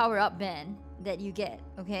your power-up band that you get,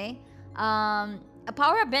 okay? A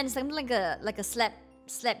power-up band is something like a slap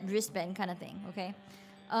wristband kind of thing, okay?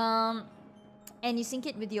 And you sync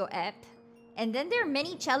it with your app. And then there are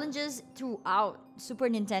many challenges throughout Super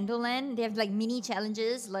Nintendo Land. They have like mini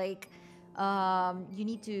challenges, like you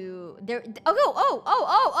need to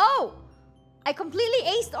I completely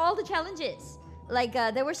aced all the challenges. Like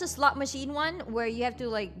there was a slot machine one where you have to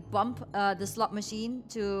like bump the slot machine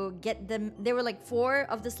to get them. There were like 4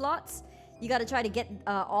 of the slots. You got to try to get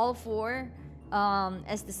all 4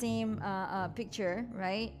 as the same picture,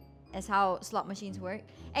 right? As how slot machines work.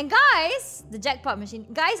 And guys, the jackpot machine.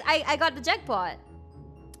 Guys, I got the jackpot.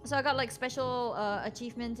 So I got like special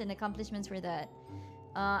achievements and accomplishments for that.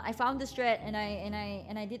 I found the strat and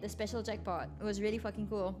I did the special jackpot. It was really fucking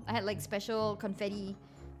cool. I had like special confetti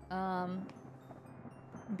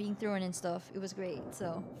being thrown and stuff. It was great.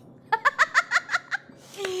 So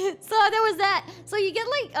so there was that. So you get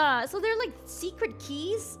like so there are like secret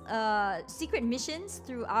keys, secret missions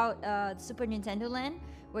throughout Super Nintendo Land,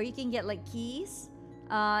 where you can get like keys,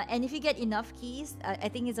 and if you get enough keys, I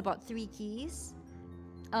think it's about 3 keys,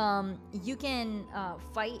 you can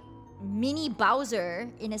fight Mini Bowser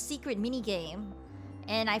in a secret mini game.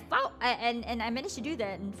 And I managed to do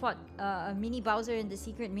that and fought Mini Bowser in the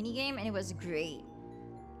secret mini game, and it was great.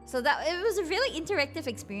 So it was a really interactive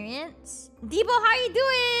experience. Debo, how are you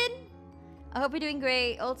doing? I hope you're doing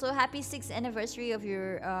great. Also, happy 6th anniversary of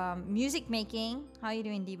your music making. How are you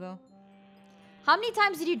doing, Debo? How many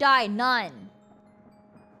times did you die? None.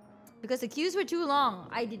 Because the queues were too long.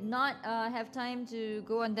 I did not have time to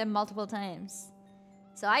go on them multiple times.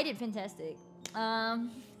 So I did fantastic. Proof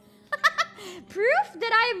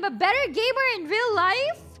that I'm a better gamer in real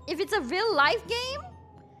life? If it's a real life game,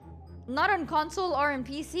 not on console or on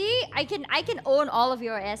PC, I can own all of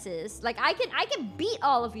your asses. Like I can beat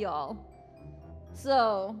all of y'all.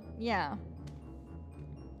 So yeah.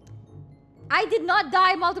 I did not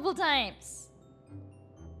die multiple times.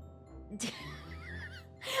 I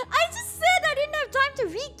just said I didn't have time to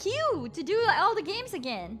re-queue to do like, all the games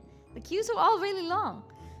again. The queues were all really long.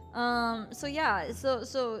 So yeah,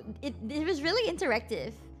 so it was really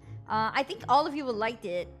interactive. I think all of you will like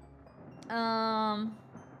it.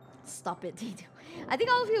 Stop it. I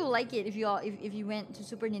think all of you will like it if you went to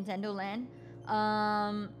Super Nintendo Land.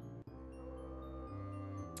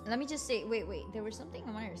 Let me just say, wait, there was something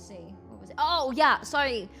I wanted to say. What was it? Oh yeah,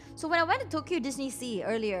 sorry. So when I went to Tokyo Disney Sea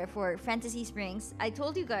earlier for Fantasy Springs, I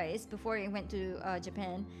told you guys before I went to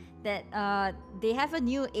Japan that they have a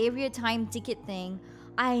new area time ticket thing.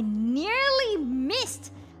 I nearly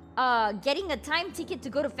missed getting a time ticket to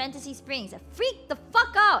go to Fantasy Springs. I freaked the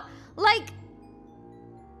fuck out. Like,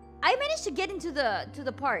 I managed to get into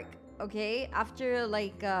the park, okay, after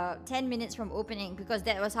like 10 minutes from opening, because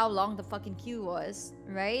that was how long the fucking queue was,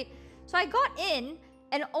 right? So I got in,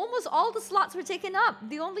 and almost all the slots were taken up.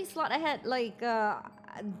 The only slot I had, like,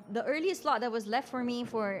 the earliest slot that was left for me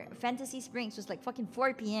for Fantasy Springs was like fucking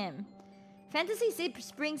 4 p.m. Fantasy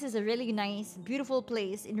Springs is a really nice, beautiful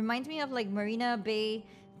place. It reminds me of like Marina Bay,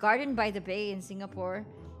 Garden by the Bay in Singapore.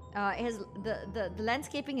 It has the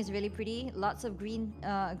landscaping is really pretty. Lots of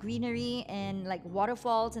greenery and like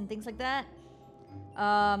waterfalls and things like that.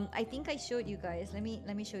 I think I showed you guys. Let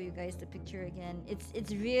me show you guys the picture again.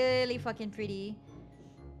 It's really fucking pretty.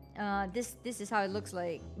 This is how it looks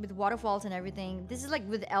like with waterfalls and everything. This is like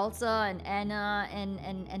with Elsa and Anna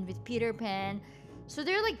and with Peter Pan. So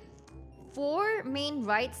there are like 4 main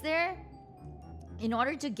rides there. In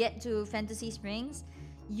order to get to Fantasy Springs,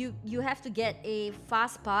 you have to get a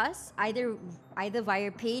fast pass, either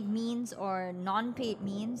via paid means or non-paid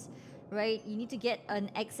means, right? You need to get an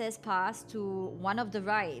access pass to one of the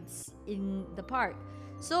rides in the park.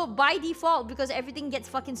 So by default, because everything gets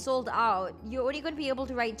fucking sold out, you're only going to be able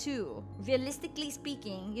to ride 2. Realistically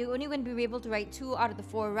speaking, you're only going to be able to ride 2 out of the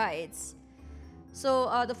 4 rides.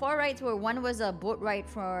 So the 4 rides were, one was a boat ride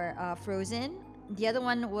for Frozen. The other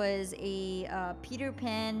one was a Peter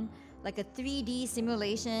Pan, like a 3D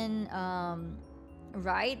simulation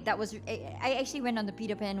ride. That was, I actually went on the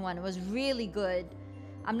Peter Pan one. It was really good.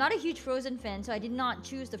 I'm not a huge Frozen fan, so I did not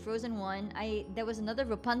choose the Frozen one. There was another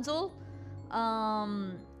Rapunzel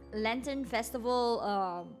Lantern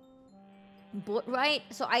Festival boat ride.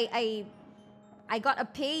 So I got a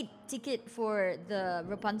paid ticket for the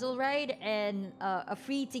Rapunzel ride and a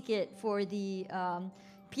free ticket for the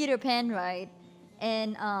Peter Pan ride.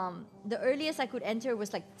 And the earliest I could enter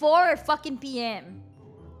was like 4 fucking p.m.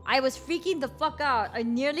 I was freaking the fuck out. I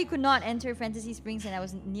nearly could not enter Fantasy Springs, and I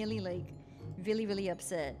was nearly like really, really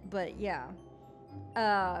upset. But yeah.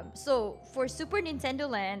 So for Super Nintendo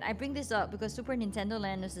Land, I bring this up because Super Nintendo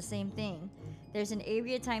Land is the same thing. There's an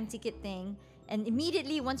area time ticket thing, and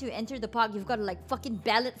immediately once you enter the park, you've got to like fucking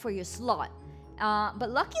ballot for your slot.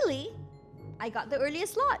 But luckily, I got the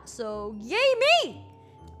earliest slot, so yay me!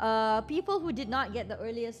 People who did not get the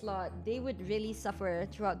earliest slot, they would really suffer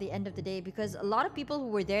throughout the end of the day, because a lot of people who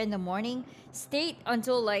were there in the morning stayed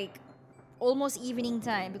until like almost evening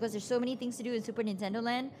time, because there's so many things to do in Super Nintendo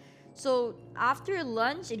Land. So after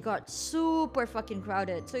lunch, it got super fucking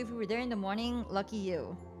crowded. So if you were there in the morning, lucky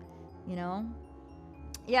you. You know?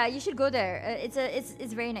 Yeah, you should go there. It's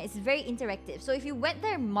very nice. It's very interactive. So if you went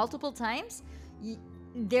there multiple times,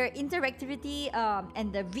 their interactivity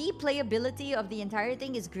and the replayability of the entire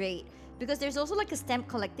thing is great, because there's also like a stamp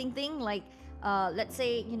collecting thing. Like let's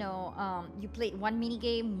say, you know, you played one mini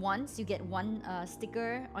game once, you get one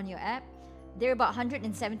sticker on your app. There are about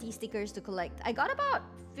 170 stickers to collect. I got about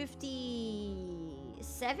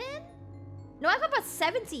 57? No, I got about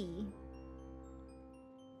 70.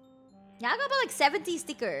 Yeah, I got about like 70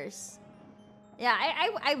 stickers. Yeah,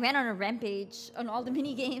 I went on a rampage on all the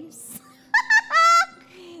mini games.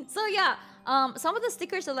 So yeah, some of the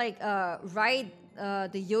stickers are like ride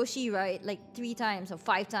the Yoshi ride like 3 times or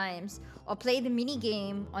 5 times, or play the mini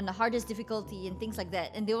game on the hardest difficulty and things like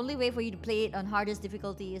that. And the only way for you to play it on hardest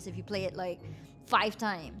difficulty is if you play it like 5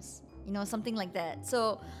 times, you know, something like that.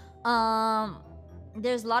 So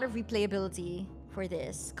there's a lot of replayability for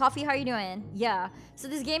this. Coffee, how are you doing? Yeah, so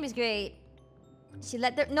this game is great. She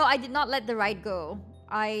let the, no, I did not let the ride go.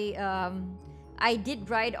 I did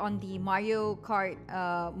ride on the Mario Kart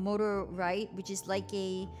motor ride, which is like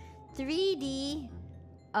a 3D,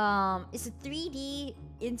 it's a 3D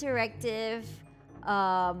interactive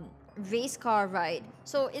race car ride.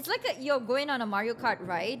 So it's like you're going on a Mario Kart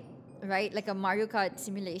ride, right? Like a Mario Kart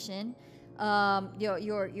simulation.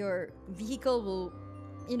 Your vehicle will,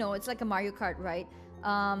 you know, it's like a Mario Kart ride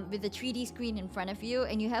with a 3D screen in front of you,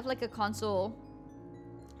 and you have like a console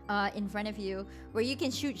in front of you where you can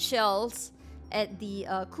shoot shells at the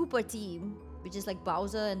Koopa team, which is like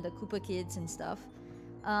Bowser and the Koopa kids and stuff.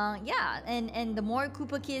 Yeah, and the more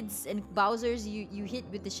Koopa kids and Bowsers you hit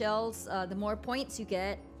with the shells, the more points you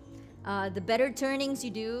get. The better turnings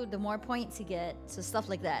you do, the more points you get. So stuff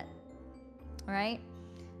like that. Alright?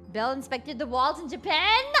 Belle inspected the walls in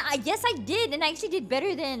Japan? Yes, I did, and I actually did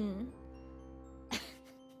better than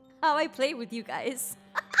how I play with you guys.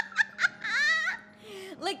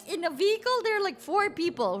 Like, in a vehicle, there are like 4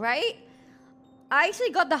 people, right? I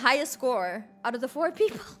actually got the highest score out of the 4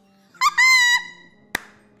 people.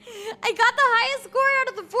 I got the highest score out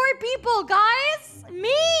of the 4 people, guys!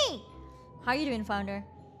 Me! How you doing, founder?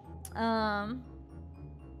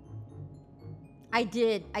 I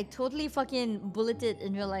did. I totally fucking bulleted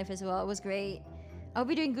in real life as well. It was great. I'll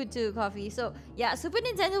be doing good too, Coffee. So yeah, Super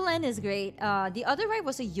Nintendo Land is great. The other ride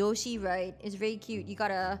was a Yoshi ride. It's very cute. You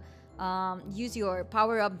gotta use your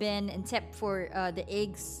power-up bin and tap for the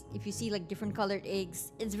eggs. If you see like different colored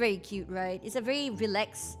eggs, it's very cute, right? It's a very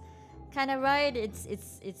relaxed kind of ride.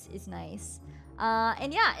 It's nice.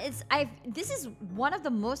 And yeah, this is one of the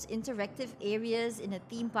most interactive areas in a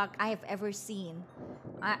theme park I have ever seen.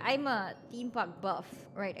 I'm a theme park buff,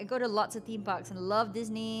 right? I go to lots of theme parks and love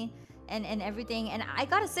Disney and everything. And I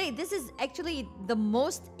gotta say, this is actually the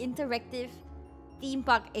most interactive theme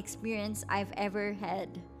park experience I've ever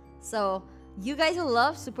had. So you guys will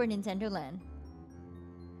love Super Nintendo Land.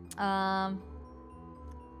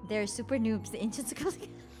 They're super noobs, the ancients.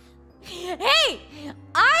 Hey!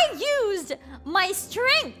 I used my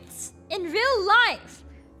strengths in real life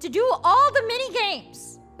to do all the mini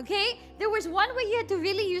games. Okay? There was one where you had to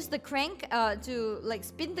really use the crank to like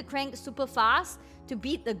spin the crank super fast to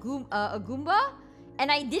beat the a Goomba.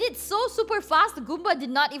 And I did it so super fast, the Goomba did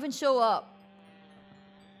not even show up.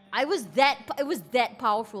 It was that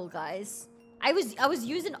powerful, guys. I was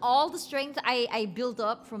using all the strength I built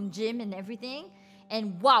up from gym and everything.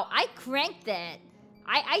 And wow, I cranked that.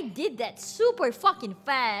 I did that super fucking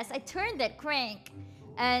fast. I turned that crank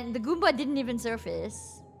and the Goomba didn't even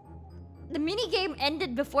surface. The mini game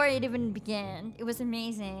ended before it even began. It was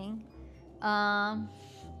amazing.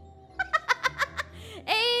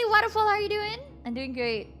 Hey, Waterfall, how are you doing? I'm doing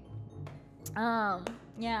great.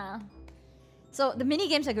 Yeah. So the mini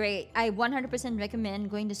games are great. I 100% recommend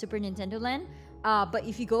going to Super Nintendo Land. But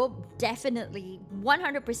if you go, definitely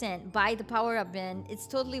 100% buy the power-up bin. It's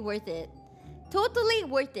totally worth it. Totally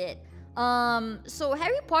worth it. So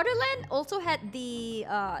Harry Potter Land also had the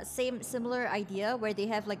similar idea where they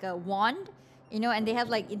have like a wand, you know, and they have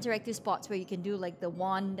like interactive spots where you can do like the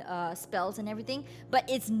wand spells and everything. But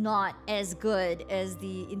it's not as good as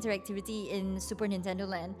the interactivity in Super Nintendo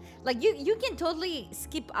Land. Like you can totally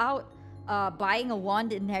skip out buying a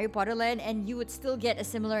wand in Harry Potter Land and you would still get a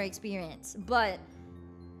similar experience. But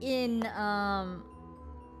in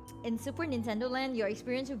Super Nintendo Land, your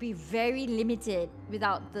experience would be very limited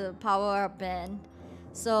without the power-up band.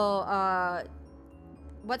 So,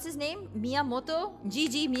 what's his name? Miyamoto?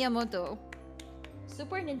 GG Miyamoto.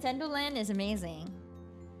 Super Nintendo Land is amazing.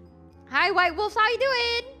 Hi, White Wolf, how you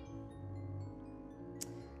doing?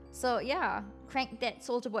 So, yeah. Crank that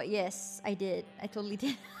Soldier Boy. Yes, I did. I totally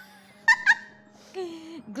did.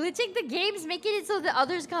 Glitching the games, making it so the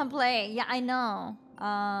others can't play. Yeah, I know.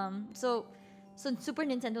 So Super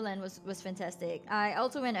Nintendo Land was fantastic. I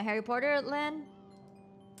also went to Harry Potter Land.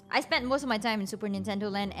 I spent most of my time in Super Nintendo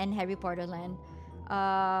Land and Harry Potter Land.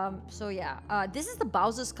 So yeah, this is the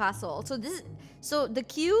Bowser's Castle. So the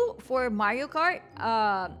queue for Mario Kart,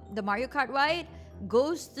 the Mario Kart ride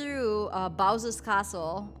goes through Bowser's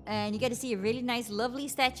Castle, and you get to see a really nice, lovely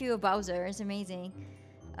statue of Bowser. It's amazing.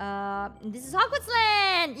 This is Hogwarts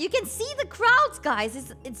Land. You can see the crowds,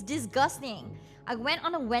 guys. It's disgusting. I went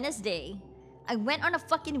on a Wednesday. I went on a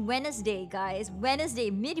fucking Wednesday, guys. Wednesday,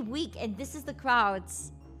 midweek, and this is the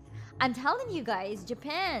crowds. I'm telling you guys,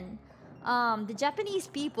 Japan, the Japanese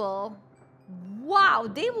people, wow,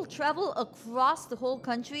 they will travel across the whole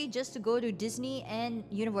country just to go to Disney and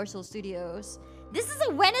Universal Studios. This is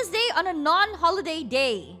a Wednesday on a non-holiday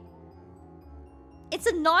day. It's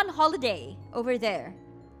a non-holiday over there.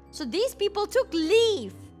 So these people took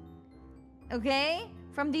leave, okay,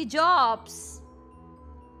 from their jobs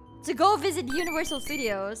to go visit Universal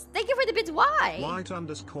Studios. Thank you for the bits. Why?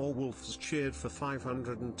 White_wolves cheered for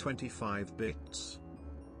 525 bits.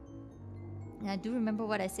 I do remember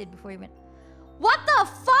what I said before you went. What the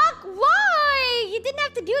fuck? Why? You didn't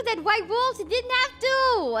have to do that, White Wolves. You didn't have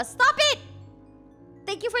to. Stop it.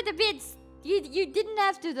 Thank you for the bits. You didn't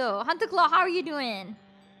have to though. Hunter Claw, how are you doing?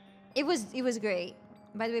 It was great.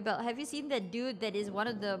 By the way, Belle, have you seen that dude that is one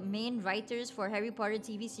of the main writers for Harry Potter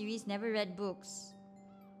TV series never read books?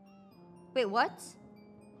 Wait, what?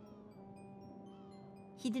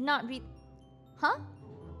 He did not read... Huh?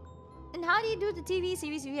 And how do you do the TV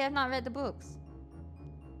series if you have not read the books?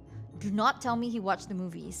 Do not tell me he watched the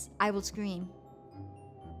movies. I will scream.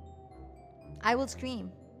 I will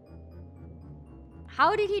scream.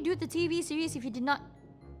 How did he do the TV series if he did not...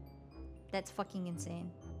 That's fucking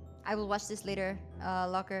insane. I will watch this later,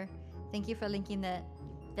 Locker. Thank you for linking that.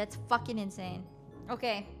 That's fucking insane.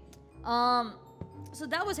 Okay. So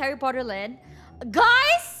that was Harry Potter Land.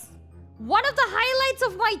 Guys! One of the highlights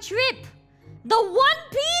of my trip! The One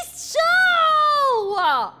Piece show!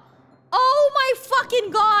 Oh my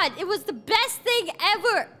fucking god! It was the best thing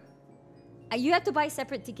ever! You have to buy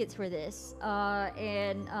separate tickets for this.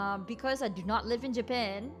 And because I do not live in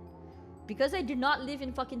Japan, because I do not live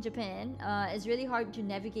in fucking Japan, it's really hard to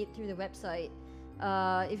navigate through the website.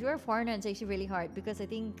 If you're a foreigner, it's actually really hard because I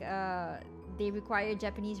think they require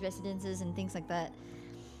Japanese residences and things like that.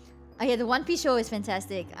 Yeah, the One Piece show is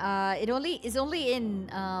fantastic. It's only in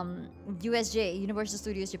USJ, Universal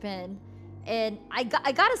Studios Japan. And I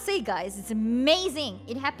gotta say, guys, it's amazing.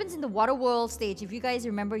 It happens in the Waterworld stage. If you guys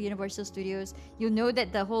remember Universal Studios, you'll know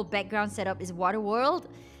that the whole background setup is Waterworld.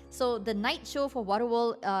 So the night show for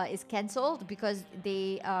Waterworld is cancelled because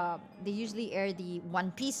they usually air the One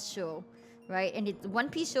Piece show, right? And the One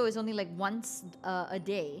Piece show is only like once a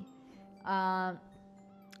day.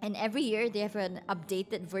 And every year they have an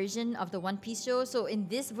updated version of the One Piece show. So in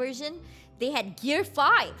this version, they had Gear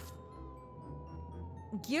 5.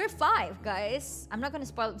 Gear 5, guys. I'm not gonna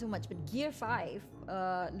spoil it too much, but Gear 5,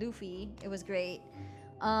 Luffy, it was great.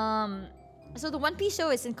 So the One Piece show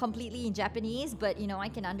is completely in Japanese, but you know, I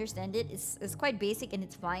can understand it. It's quite basic and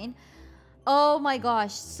it's fine. Oh my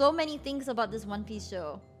gosh, so many things about this One Piece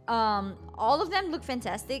show. All of them look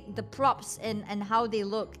fantastic. The props and how they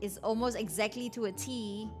look is almost exactly to a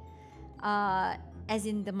T, as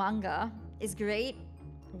in the manga. Is great.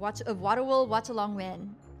 Watch a Waterworld watch along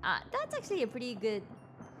when. That's actually a pretty good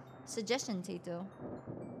suggestion, Tato.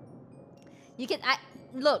 You can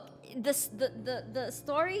look the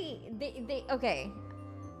story. They okay.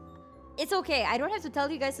 It's okay. I don't have to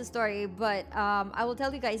tell you guys the story, but I will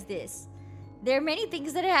tell you guys this. There are many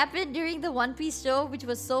things that happened during the One Piece show, which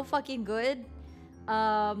was so fucking good.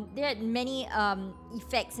 There had many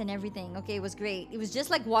effects and everything. Okay, it was great. It was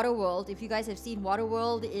just like Waterworld. If you guys have seen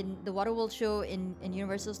Waterworld, in the Waterworld show in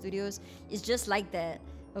Universal Studios, it's just like that.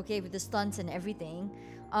 Okay, with the stunts and everything.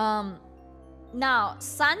 Now,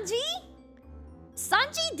 Sanji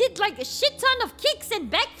did like a shit ton of kicks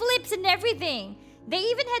and backflips and everything. They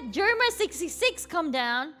even had Germa 66 come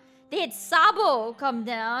down. They had Sabo come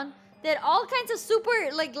down. They had all kinds of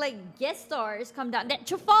super like guest stars come down. That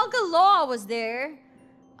Trafalgar Law was there.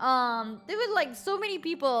 There were like so many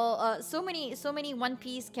people, so many One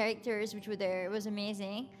Piece characters which were there. It was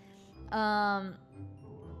amazing.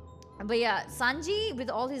 But yeah, Sanji with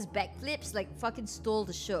all his backflips like fucking stole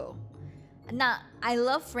the show. Now, I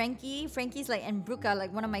love Frankie. Frankie's like, and Brooke are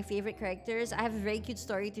like one of my favorite characters. I have a very cute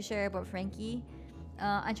story to share about Frankie.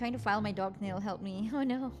 I'm trying to file my dog nail. Help me. Oh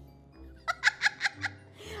no.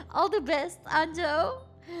 All the best, Anjo.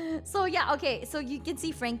 So yeah, okay. So you can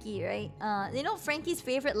see Frankie, right? You know Frankie's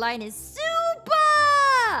favorite line is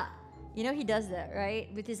 "Super." You know he does that,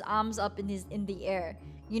 right? With his arms up in the air.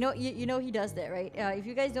 You know he does that, right? If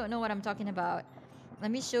you guys don't know what I'm talking about,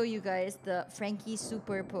 let me show you guys the Frankie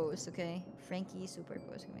super pose, okay? Frankie super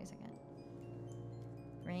pose. Give me a second.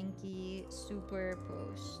 Frankie super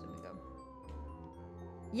pose. There we go.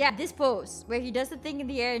 Yeah, this pose where he does the thing in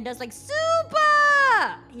the air and does like super.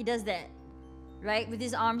 He does that, right? With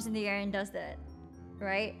his arms in the air and does that,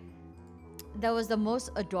 right? That was the most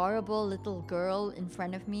adorable little girl in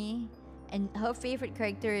front of me, and her favorite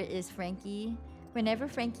character is Frankie. Whenever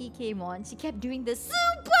Frankie came on, she kept doing the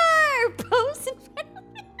super pose in front of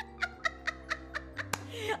me.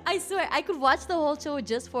 I swear, I could watch the whole show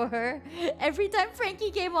just for her. Every time Frankie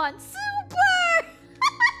came on, super!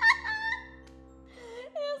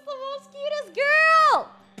 It was the most cutest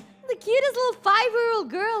girl! The cutest little 5-year-old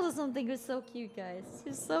girl or something. It was so cute, guys.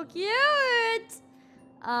 She's so cute!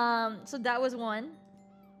 So that was one.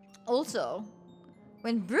 Also,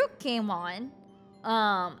 when Brooke came on,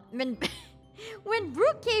 when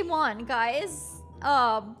Brooke came on, guys,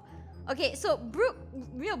 okay, so Brooke,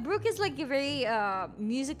 you know, Brooke is like a very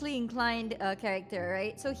musically inclined character,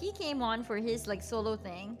 right? So he came on for his like solo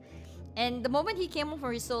thing, and the moment he came on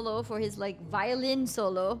for his solo, for his like violin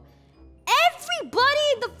solo,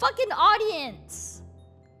 everybody in the fucking audience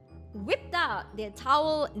whipped out their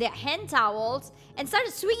hand towels, and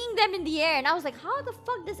started swinging them in the air. And I was like, how the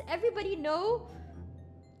fuck does everybody know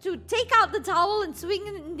to take out the towel and swing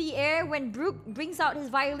it in the air when Brooke brings out his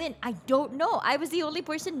violin? I don't know. I was the only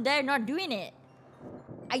person there not doing it.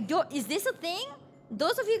 Is this a thing?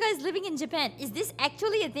 Those of you guys living in Japan, is this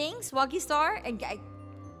actually a thing? Swaggy Star? And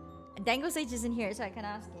Dango Sage isn't here, so I can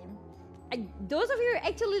ask him. Those of you who are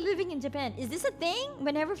actually living in Japan, is this a thing?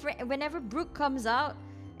 Whenever Brooke comes out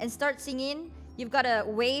and starts singing, you've got to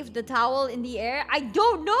wave the towel in the air? I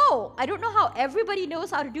don't know. I don't know how everybody knows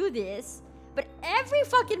how to do this. But every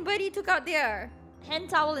fucking buddy took out their hand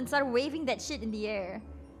towel and started waving that shit in the air.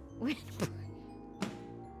 When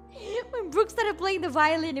Brooke started playing the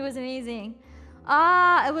violin, it was amazing.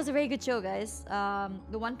 It was a very good show, guys.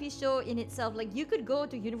 The One Piece show in itself, like you could go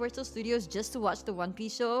to Universal Studios just to watch the One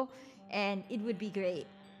Piece show, and it would be great.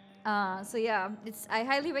 So yeah, I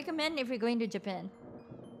highly recommend if you're going to Japan.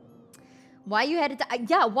 Why you had a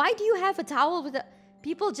yeah? Why do you have a towel with a?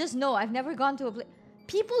 People just know. I've never gone to a place.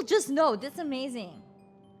 People just know. That's amazing.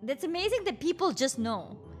 That's amazing that people just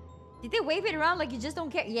know. Did they wave it around like you just don't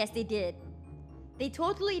care? Yes, they did. They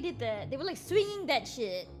totally did that. They were like swinging that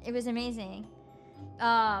shit. It was amazing.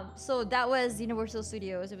 So that was Universal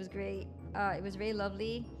Studios. It was great. It was very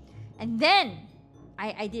lovely. And then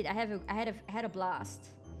I had a blast.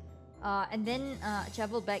 And then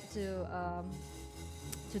traveled back to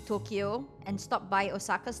Tokyo and stopped by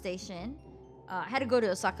Osaka Station. Had to go to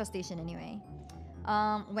Osaka Station anyway.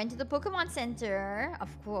 Went to the Pokemon Center, of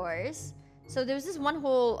course. So there was this one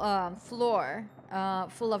whole floor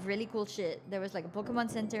full of really cool shit. There was like a Pokemon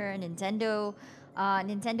Center, a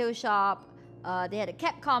Nintendo shop. They had a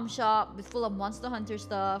Capcom shop with full of Monster Hunter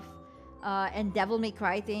stuff, and Devil May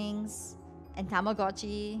Cry things, and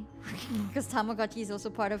Tamagotchi, because Tamagotchi is also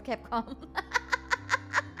part of Capcom.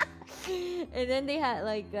 And then they had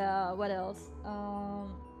like what else?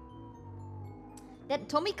 That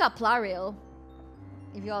Tomica Plarail.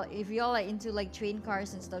 If y'all are into like train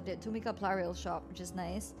cars and stuff, that Tomica Plarail shop, which is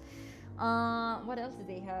nice. What else did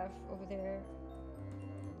they have over there?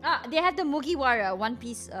 They have the Mugiwara One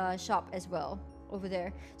Piece shop as well over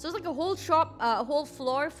there. So it's like a whole shop, a whole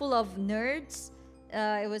floor full of nerds.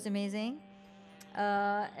 It was amazing.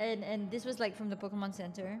 And this was like from the Pokemon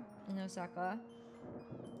Center in Osaka.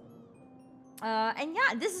 And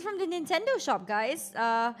yeah, this is from the Nintendo shop, guys.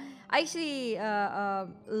 I actually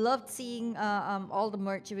loved seeing all the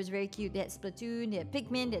merch. It was very cute. They had Splatoon, they had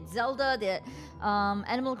Pikmin, they had Zelda, they had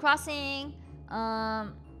Animal Crossing.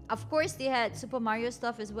 Of course, they had Super Mario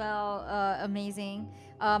stuff as well. Amazing.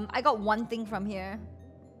 I got one thing from here.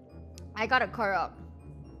 I got a Korok,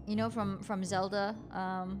 you know, from Zelda,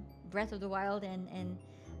 Breath of the Wild, and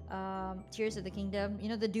Tears of the Kingdom. You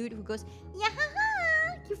know, the dude who goes, "Yeah,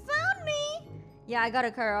 you found me." Yeah, I got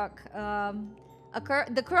a Korok.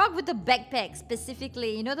 The Korok with the backpack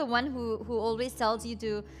specifically. You know, the one who always tells you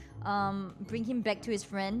to bring him back to his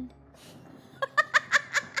friend.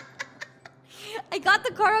 I got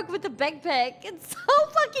the Korok with the backpack. It's so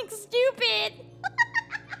fucking stupid.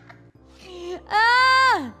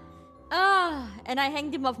 And I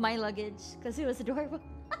hanged him off my luggage because it was adorable.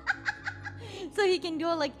 So he can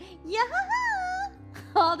go like, yeah,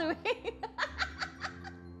 all the way.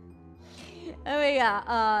 Oh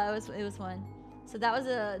yeah, it was fun. So that was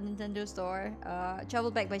a Nintendo store.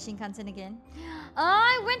 Traveled back by Shinkansen again.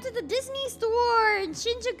 I went to the Disney store in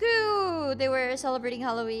Shinjuku. They were celebrating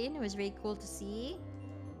Halloween. It was very cool to see.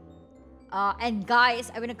 And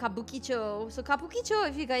guys, I went to Kabukicho. So Kabukicho,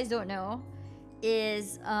 if you guys don't know,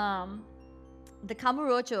 is the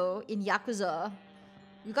Kamurocho in Yakuza.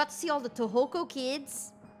 You got to see all the Tohoku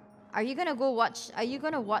kids. Are you gonna watch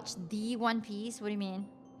the One Piece? What do you mean?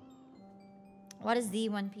 What is the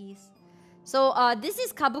One Piece? So this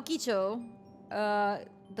is Kabukicho,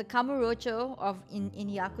 the Kamurocho in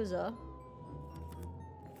Yakuza.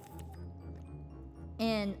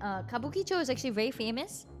 And Kabukicho is actually very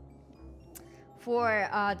famous for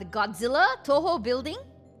the Godzilla Toho building.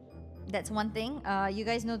 That's one thing. You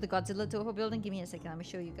guys know the Godzilla Toho building? Give me a second. Let me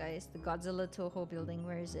show you guys the Godzilla Toho building.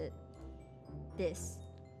 Where is it? This.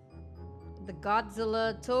 The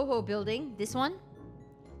Godzilla Toho building. This one.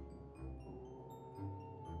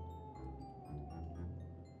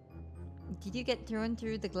 Did you get thrown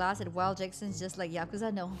through the glass at Wild Jackson's just like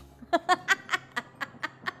Yakuza? No.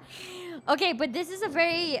 Okay, but this is a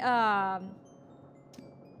very...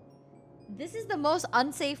 this is the most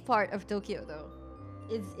unsafe part of Tokyo, though.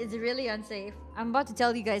 It's really unsafe. I'm about to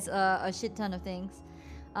tell you guys a shit ton of things.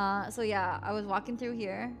 So yeah, I was walking through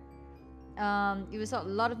here. It was a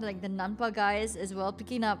lot of like the Nanpa guys as well,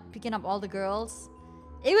 picking up all the girls.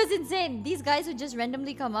 It was insane. These guys would just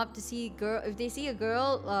randomly come up to see if they see a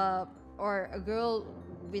girl or a girl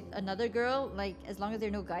with another girl, like as long as there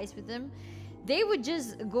are no guys with them, they would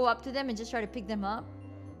just go up to them and just try to pick them up.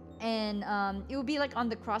 And it would be like on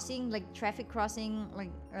the crossing, like traffic crossing,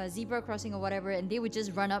 like zebra crossing or whatever, and they would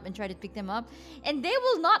just run up and try to pick them up. And they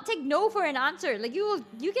will not take no for an answer. Like you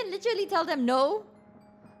can literally tell them no,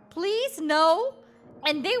 please, no,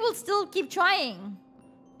 and they will still keep trying.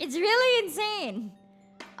 It's really insane.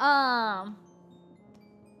 No,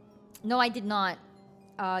 I did not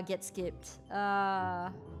get skipped.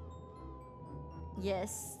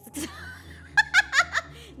 Yes.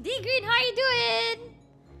 D Green, how you doing?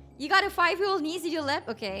 You got a 5-year-old niece in your lap?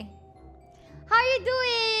 Okay. How you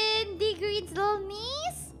doing, D Green's little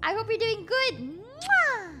niece? I hope you're doing good.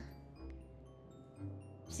 Mwah!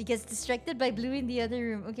 She gets distracted by Blue in the other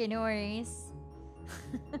room. Okay, no worries.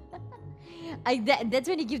 That's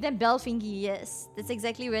when you give them Belle Fingy. Yes, that's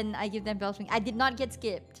exactly when I give them Belle Fingy. I did not get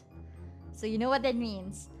skipped, so you know what that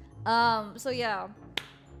means. So yeah.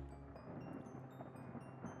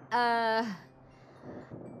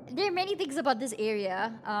 There are many things about this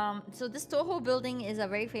area. So this Toho building is a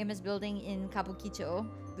very famous building in Kabukicho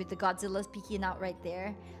with the Godzillas peeking out right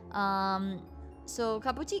there. So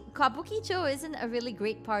Kabukicho isn't a really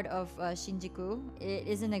great part of Shinjuku. It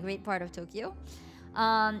isn't a great part of Tokyo.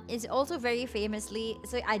 It's also very famously...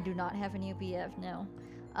 So I do not have a new PF, no.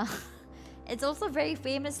 It's also very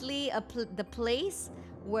famously the place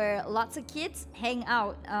where lots of kids hang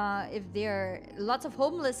out. If they're lots of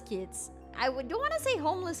homeless kids. I don't want to say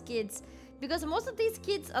homeless kids because most of these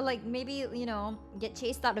kids are like maybe, you know, get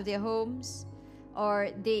chased out of their homes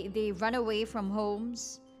or they run away from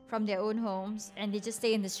homes, from their own homes, and they just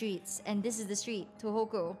stay in the streets. And this is the street,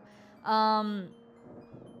 Tohoku.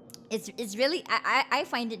 It's really I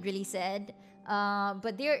find it really sad.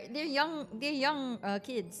 But they're young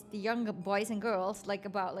kids, the young boys and girls, like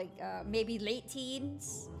about maybe late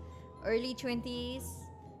teens, early 20s.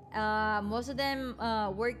 Most of them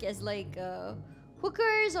work as like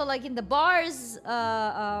hookers or like in the bars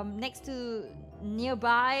next to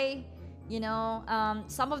nearby, you know.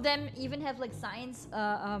 Some of them even have like signs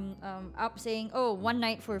up saying, oh, one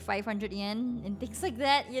night for 500 yen and things like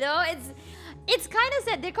that, you know. It's kind of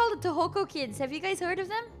sad. They're called the Tohoku kids. Have you guys heard of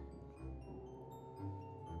them?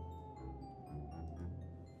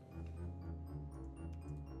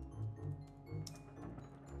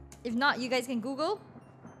 If not, you guys can Google.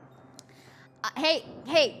 Hey,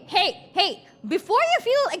 before you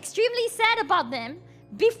feel extremely sad about them,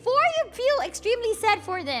 before you feel extremely sad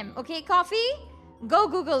for them, okay, Coffee? Go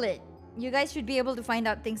Google it. You guys should be able to find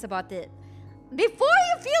out things about it. Before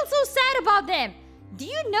you feel so sad about them, do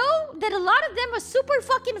you know that a lot of them are super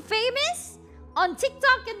fucking famous on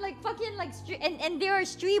TikTok and like fucking like, and they are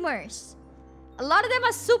streamers. A lot of them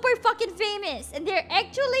are super fucking famous and they're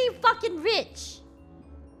actually fucking rich.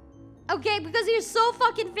 Okay, because they're so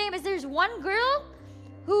fucking famous. There's one girl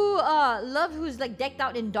who who's like decked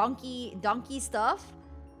out in donkey stuff,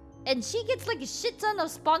 and she gets like a shit ton of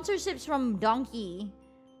sponsorships from Donkey.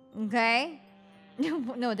 Okay,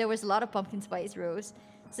 no, there was a lot of pumpkin spice Rose.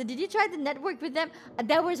 So did you try to network with them?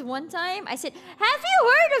 There was one time I said, "Have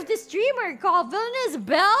you heard of this streamer called Villainess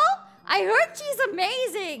Belle? I heard she's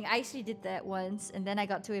amazing." I actually did that once, and then I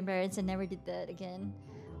got too embarrassed and never did that again.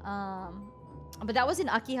 But that was in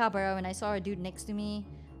Akihabara when I saw a dude next to me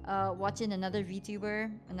watching another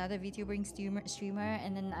VTubering streamer,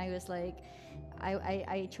 and then I was like,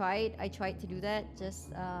 I tried to do that just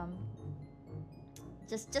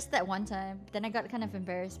that one time. Then I got kind of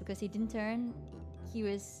embarrassed because he didn't turn.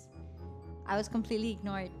 I was completely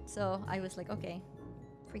ignored, so I was like, okay,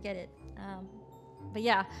 forget it. But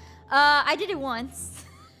yeah, I did it once.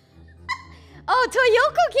 Oh,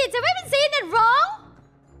 Toyoko kids, have I been saying it wrong?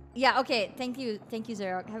 Yeah, okay. Thank you,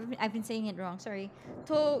 Zerok. I've been saying it wrong. Sorry.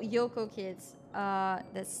 Toyoko kids.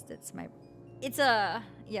 That's my. It's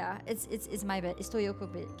my bad. It's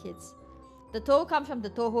Toyoko kids. The To comes from the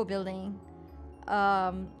Toho building,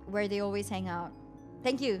 where they always hang out.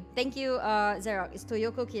 Thank you, Zerok. It's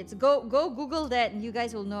Toyoko kids. Go Google that, and you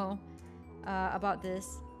guys will know about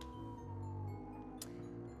this.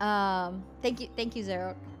 Thank you,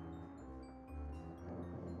 Zerok.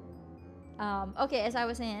 Okay, as I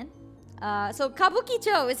was saying, so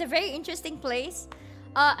Kabukicho is a very interesting place.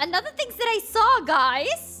 Another thing that I saw,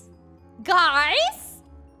 guys,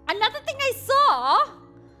 another thing I saw.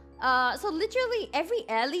 So literally every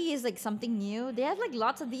alley is like something new. They have like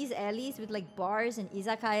lots of these alleys with like bars and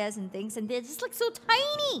izakayas and things, and they're just like so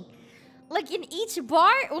tiny. Like in each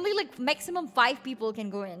bar, only like maximum 5 people can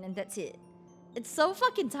go in, and that's it. It's so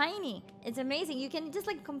fucking tiny. It's amazing. You can just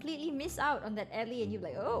like completely miss out on that alley and you're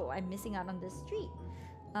like, oh, I'm missing out on this street.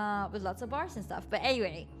 With lots of bars and stuff. But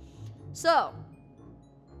anyway. So,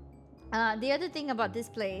 the other thing about this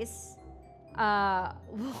place...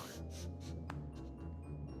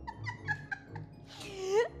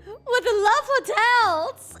 with the love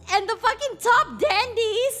hotels and the fucking top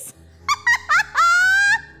dandies...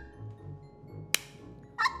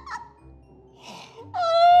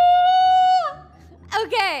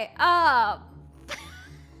 Okay,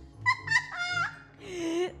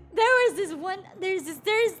 there's this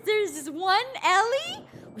one alley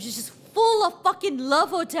which is just full of fucking love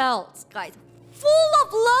hotels, guys. Full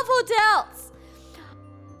of love hotels.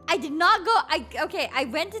 I did not go. I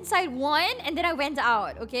went inside one and then I went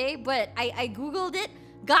out. Okay, but I googled it,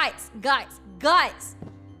 guys.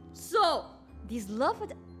 So these love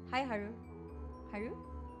hotels. Hi, Haru. You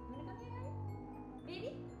wanna come here, Haru?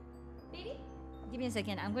 Baby. Give me a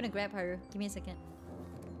second. I'm gonna grab her. Give me a second.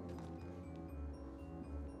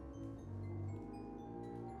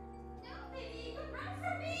 No, baby, don't run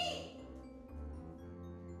from me!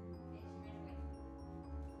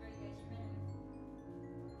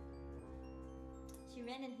 She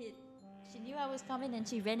ran and hid. She knew I was coming and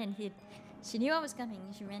she ran and hid. She knew I was coming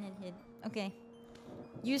and she ran and hid. Okay.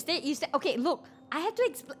 You stay. Okay, look. I have to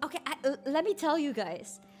explain. Okay, let me tell you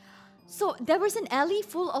guys. So there was an alley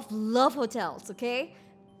full of love hotels, okay?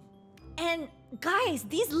 And guys,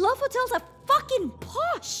 these love hotels are fucking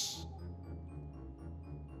posh.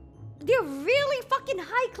 They're really fucking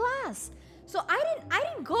high class. So I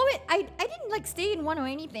didn't go it. I didn't like stay in one or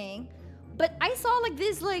anything. But I saw like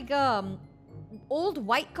this like old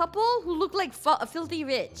white couple who looked like filthy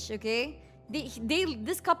rich, okay?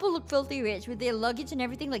 This couple looked filthy rich with their luggage and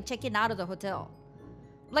everything, like checking out of the hotel.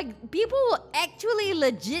 Like people were actually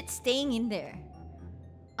legit staying in there.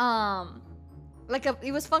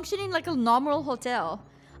 It was functioning like a normal hotel.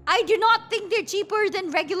 I do not think they're cheaper than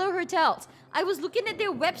regular hotels. I was looking at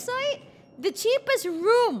their website. The cheapest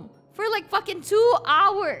room for like fucking 2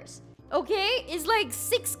 hours, okay, is like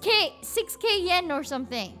 6k yen or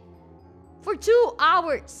something. For 2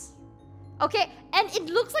 hours. Okay, and it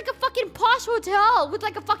looks like a fucking posh hotel with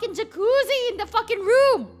like a fucking jacuzzi in the fucking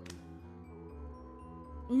room.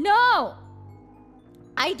 No,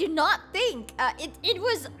 I do not think it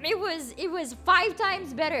was 5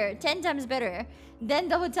 times better, 10 times better than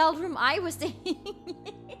the hotel room I was staying in.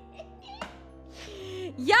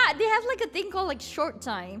 Yeah, they have like a thing called like short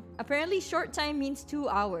time. Apparently short time means 2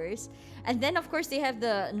 hours. And then of course they have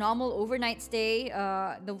the normal overnight stay,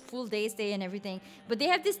 the full day stay and everything. But they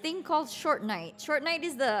have this thing called short night. Short night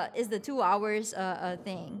is the 2 hours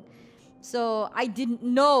thing. So I didn't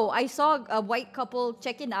know. I saw a white couple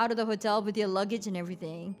checking out of the hotel with their luggage and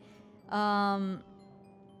everything. No,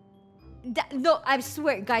 I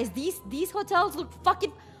swear, guys, these hotels look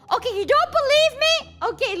fucking. Okay, you don't believe me?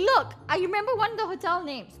 Okay, look, I remember one of the hotel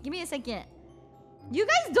names. Give me a second. You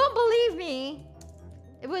guys don't believe me?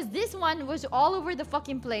 It was this one. Was all over the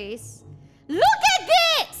fucking place. Look at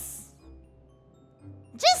this!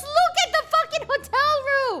 Just look at the fucking hotel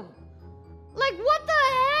room. Like what the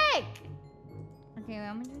heck? Okay,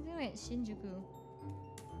 I'm gonna do it. Shinjuku.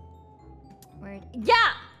 Word.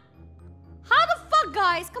 Yeah! How the fuck,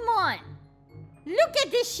 guys? Come on. Look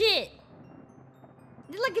at this shit.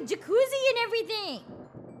 There's like a jacuzzi and everything.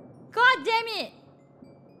 God damn it.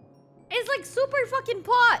 It's like super fucking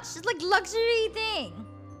posh. It's like luxury thing.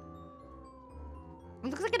 It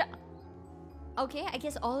looks like an... Okay, I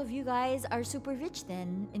guess all of you guys are super rich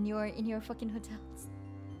then in your fucking hotels.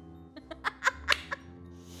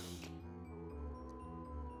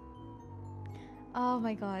 Oh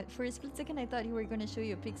my god. For a split second I thought you were gonna show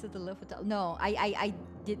you pics of the love hotel. No, I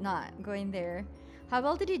did not go in there. How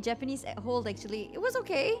well did your Japanese hold actually? It was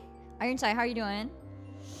okay. Ironside, how are you doing?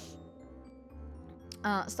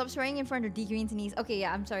 Stop swearing in front of D Green's niece. Okay,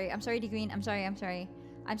 yeah, I'm sorry. I'm sorry, D Green. I'm sorry.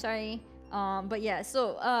 But yeah,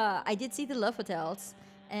 so I did see the love hotels.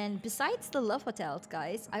 And besides the love hotels,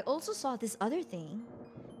 guys, I also saw this other thing.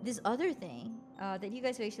 That you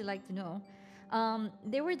guys would actually like to know.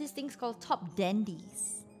 There were these things called top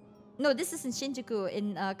dandies. No, this is in Shinjuku,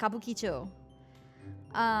 in Kabukicho.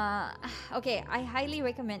 Okay, I highly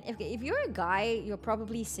recommend. Okay, if you're a guy, you're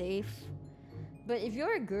probably safe. But if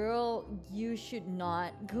you're a girl, you should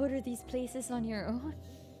not go to these places on your own.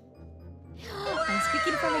 I'm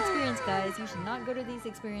speaking from experience, guys. You should not go to these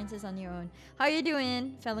experiences on your own. How you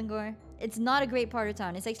doing, Felangor? It's not a great part of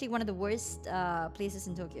town. It's actually one of the worst places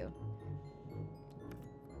in Tokyo.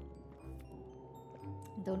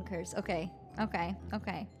 Don't curse. Okay. How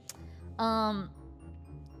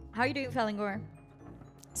are you doing, Felangor?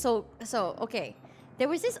 So, okay. There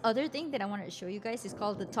was this other thing that I wanted to show you guys. It's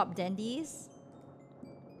called the top dandies.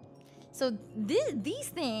 So these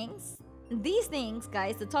things,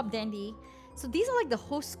 guys, the top dandy. So these are like the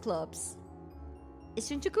host clubs. Is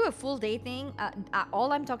Shinjuku a full day thing?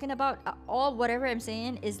 All I'm talking about, whatever I'm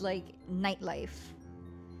saying is like nightlife.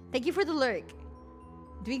 Thank you for the lurk.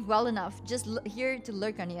 Doing well enough. Just here to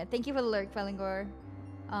lurk on you. Thank you for the lurk, Felangor.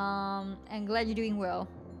 I'm glad you're doing well.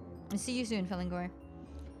 I'll see you soon, Felangor.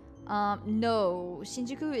 No,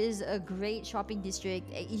 Shinjuku is a great shopping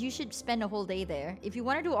district. You should spend a whole day there. If you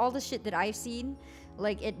want to do all the shit that I've seen,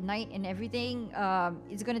 like at night and everything,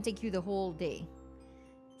 it's gonna take you the whole day.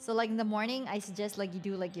 So like in the morning, I suggest like you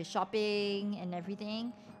do like your shopping and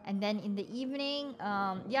everything. And then in the evening,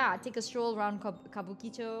 yeah, take a stroll around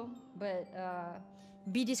Kabukicho. But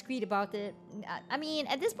be discreet about it. I mean,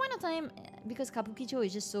 at this point of time, because Kabukicho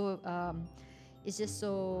is just so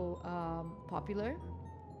popular,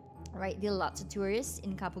 right? There are lots of tourists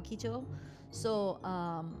in Kabukicho, so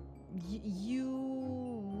you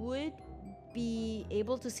would be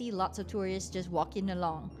able to see lots of tourists just walking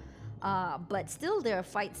along. But still, there are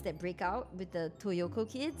fights that break out with the Toyoko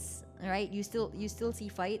kids, right? You still see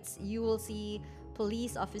fights. You will see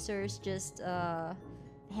police officers just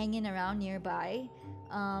hanging around nearby.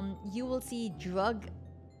 You will see drug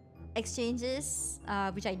exchanges,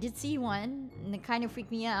 which I did see one, and it kind of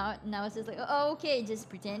freaked me out. And I was just like, oh, okay, just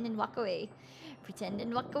pretend and walk away. Pretend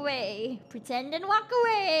and walk away. Pretend and walk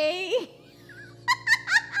away.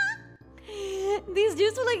 These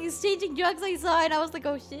dudes were like exchanging drugs I saw, and I was like,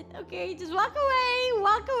 oh shit, okay, just walk away,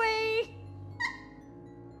 walk away.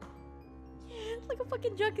 It's like a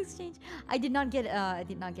fucking drug exchange. I did not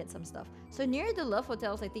get some stuff. So near the Love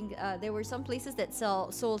Hotels, I think there were some places that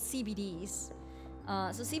sold CBDs.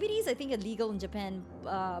 So CBDs, I think, are legal in Japan,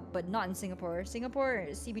 but not in Singapore. Singapore,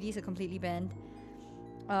 CBDs are completely banned.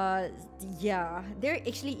 Yeah, they're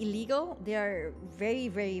actually illegal. They are very,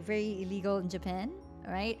 very, very illegal in Japan,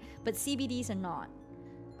 right? But CBDs are not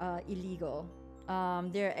illegal.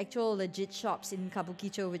 There are actual legit shops in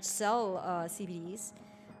Kabukicho which sell CBDs,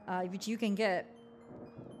 which you can get.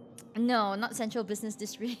 No, not Central Business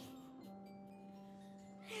District.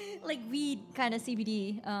 Like weed kind of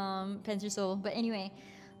CBD, Pensosol. But anyway,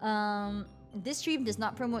 this stream does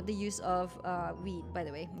not promote the use of weed, by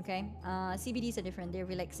the way. Okay, CBDs are different. They're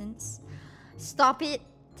relaxants. Stop it,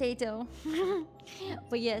 Tato.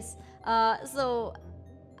 But yes, so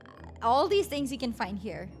all these things you can find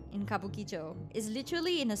here in Kabukicho is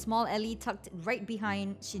literally in a small alley tucked right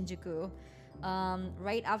behind Shinjuku.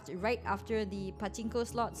 Right after the pachinko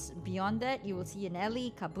slots. Beyond that, you will see an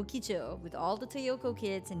alley, Kabukicho, with all the Toyoko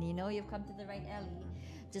kids, and you know you've come to the right alley.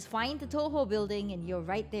 Just find the Toho building, and you're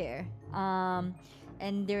right there. And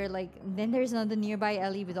then there's another nearby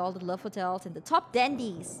alley with all the Love Hotels and the Top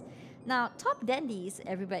Dandies. Now, Top Dandies,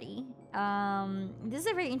 everybody. This is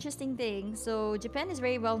a very interesting thing. So Japan is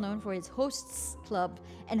very well known for its hosts club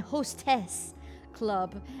and hostess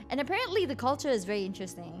club, and apparently the culture is very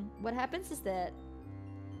interesting. What happens is that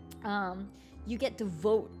you get to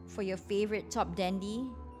vote for your favorite top dandy,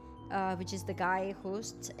 which is the guy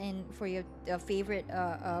host, and for your favorite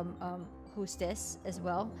hostess as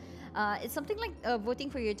well. It's something like voting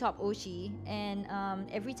for your top oshi, and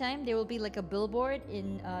every time there will be like a billboard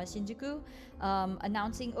in Shinjuku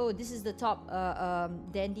announcing, oh, this is the top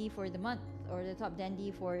dandy for the month, or the top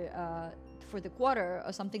dandy for the quarter,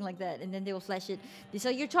 or something like that. And then they will flash it, these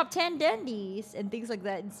are your top 10 dandies and things like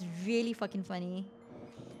that. It's really fucking funny.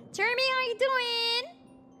 Jeremy, how you doing?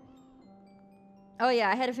 Oh yeah,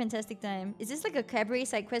 I had a fantastic time. Is this like a cabaret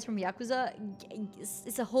side quest from Yakuza?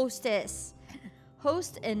 It's a hostess.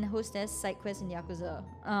 Host and hostess side quest in Yakuza.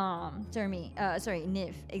 Jeremy, sorry,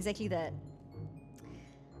 Niv, exactly that.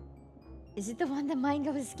 Is it the one that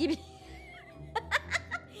Manga was skipping?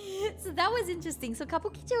 So that was interesting. So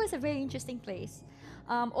Kabukicho is a very interesting place.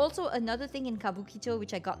 Also, another thing in Kabukicho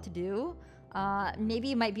which I got to do,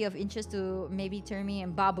 maybe it might be of interest to maybe Termi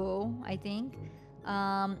and Babo, I think.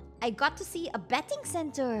 I got to see a betting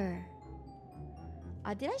center.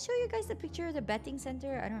 Did I show you guys the picture of the betting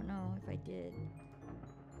center? I don't know if I did.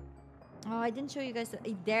 Oh, I didn't show you guys.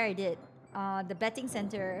 There I did. The betting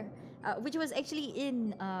center, which was actually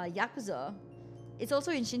in Yakuza. It's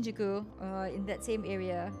also in Shinjuku, in that same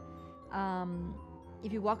area.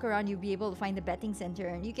 If you walk around, you'll be able to find the betting center,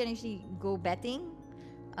 and you can actually go betting.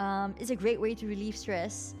 It's a great way to relieve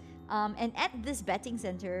stress. And at this betting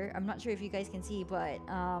center, I'm not sure if you guys can see, but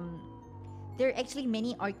there are actually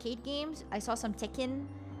many arcade games. I saw some Tekken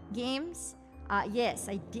games. Yes,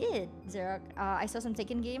 I did, Xerox. I saw some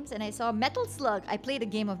Tekken games, and I saw Metal Slug. I played a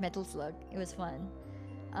game of Metal Slug. It was fun.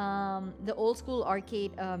 The old school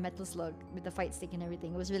arcade Metal Slug with the fight stick and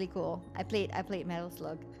everything. It was really cool. I played Metal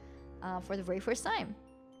Slug for the very first time.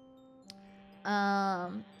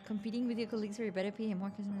 Competing with your colleagues for your better pay and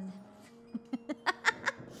more customers.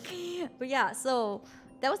 But yeah, so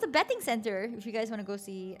that was the betting center. If you guys want to go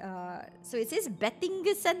see, so it says betting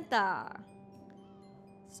center.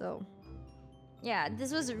 So yeah,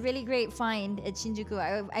 this was a really great find at Shinjuku.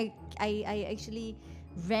 I actually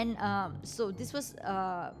ran. So this was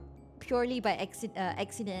purely by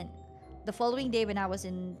accident. The following day when I was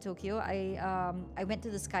in Tokyo, I went to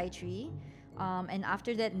the Sky Tree, and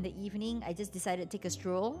after that in the evening, I just decided to take a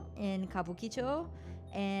stroll in Kabukicho,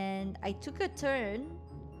 and I took a turn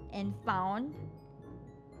and found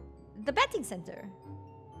the betting center.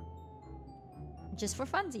 Just for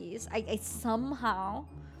funsies, I somehow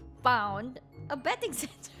found a betting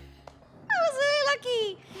center. I was really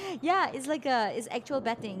lucky. Yeah, it's like it's actual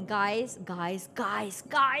betting, guys.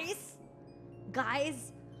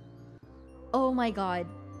 Oh my god.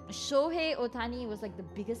 Shohei Otani was like the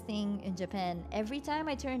biggest thing in Japan. Every time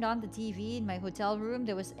I turned on the TV in my hotel room,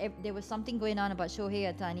 there was something going on about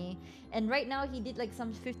Shohei Otani. And right now he did like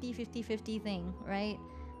some 50 thing, right?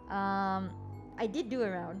 I did do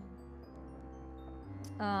around.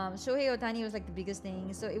 Shohei Otani was like the biggest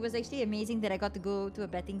thing. So it was actually amazing that I got to go to a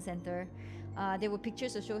betting center. There were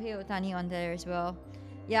pictures of Shohei Otani on there as well.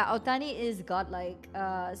 Yeah, Otani is godlike.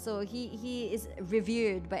 So he is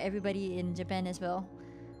revered by everybody in Japan as well.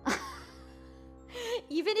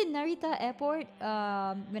 Even in Narita Airport,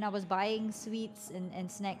 when I was buying sweets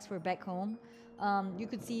and snacks for back home, you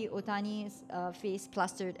could see Otani's face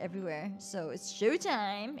plastered everywhere. So it's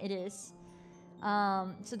showtime. It is.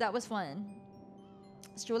 So that was fun.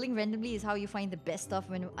 Strolling randomly is how you find the best stuff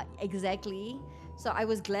when exactly. So I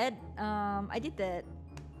was glad I did that.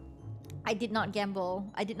 I did not gamble.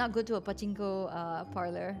 I did not go to a pachinko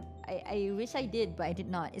parlor. I wish I did, but I did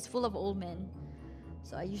not. It's full of old men.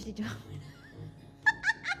 So I usually don't.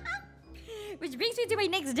 Which brings me to my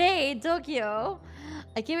next day in Tokyo.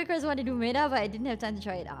 I came across one to do Meda, but I didn't have time to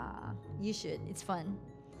try it. You should. It's fun.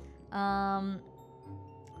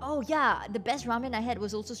 Oh yeah, the best ramen I had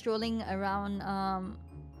was also strolling around.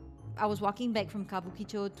 I was walking back from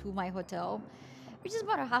Kabukicho to my hotel, which is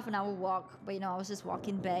about a half an hour walk. But you know, I was just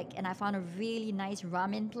walking back and I found a really nice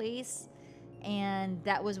ramen place. And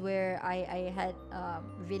that was where I had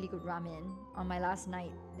really good ramen on my last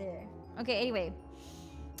night there. Okay, anyway.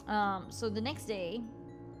 So the next day,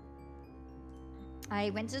 I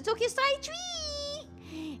went to the Tokyo Sky Tree!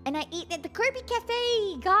 And I ate at the Kirby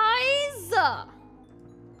Cafe, guys!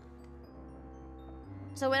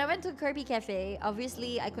 So when I went to Kirby Cafe,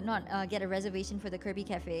 obviously I could not get a reservation for the Kirby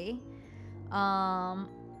Cafe.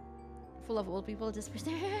 Full of old people just for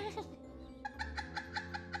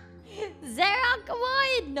Zara, come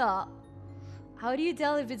on! How do you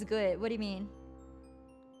tell if it's good? What do you mean?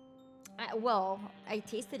 Well, I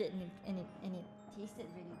tasted it and it tasted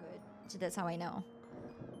really good. So that's how I know.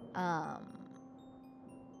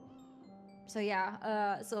 So yeah,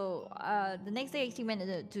 the next day I actually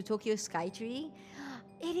went to Tokyo Skytree.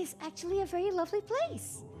 It is actually a very lovely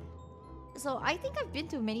place. So I think I've been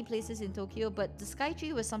to many places in Tokyo, but the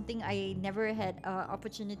Skytree was something I never had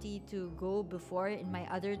opportunity to go before in my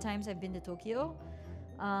other times I've been to Tokyo.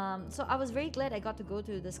 So I was very glad I got to go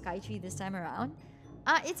to the Skytree this time around.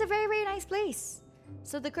 It's a very, very nice place.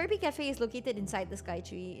 So the Kirby Cafe is located inside the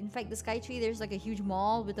Skytree. In fact, the Skytree, there's like a huge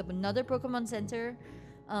mall with another Pokemon Center.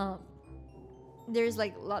 There's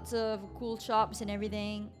like lots of cool shops and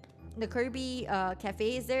everything. The Kirby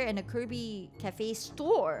Cafe is there, and the Kirby Cafe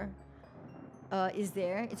store is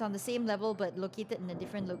there. It's on the same level but located in a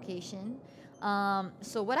different location.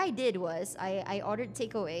 So what I did was I ordered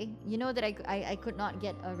takeaway. You know that I could not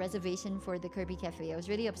get a reservation for the Kirby Cafe. I was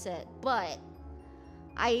really upset. But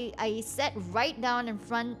I sat right down in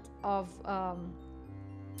front of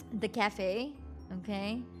the cafe.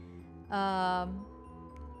 Okay.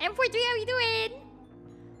 M43, how you doing?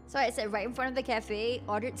 So I sat right in front of the cafe,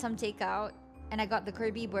 ordered some takeout, and I got the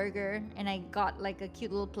Kirby burger, and I got like a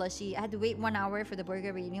cute little plushie. I had to wait 1 hour for the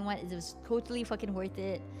burger, but you know what? It was totally fucking worth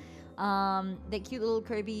it. The cute little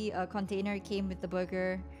Kirby container came with the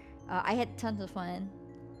burger. I had tons of fun.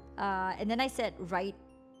 And then I sat right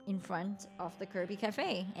in front of the Kirby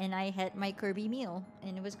Cafe, and I had my Kirby meal,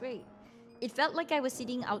 and it was great. It felt like I was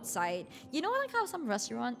sitting outside. You know, like how some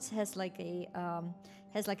restaurants has like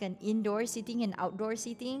an indoor seating and outdoor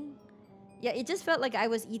seating. Yeah, it just felt like I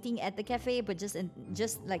was eating at the cafe, but just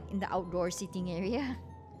like in the outdoor seating area.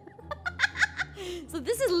 So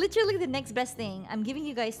this is literally the next best thing. I'm giving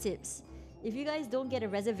you guys tips. If you guys don't get a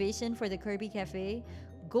reservation for the Kirby Cafe,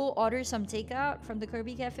 go order some takeout from the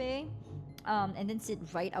Kirby Cafe, and then sit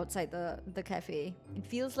right outside the cafe. It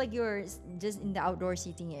feels like you're just in the outdoor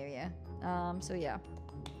seating area. So yeah.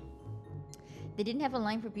 They didn't have a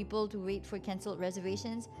line for people to wait for cancelled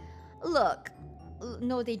reservations. Look,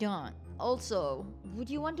 no, they don't. Also, would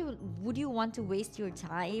you want to waste your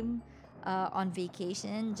time on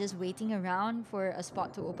vacation just waiting around for a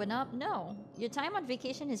spot to open up? No, your time on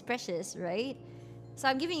vacation is precious, right? So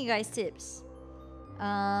I'm giving you guys tips.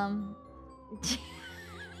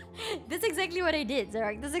 That's exactly what I did,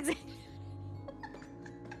 Zarek. That's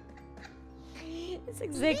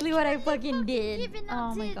exactly what I fucking did.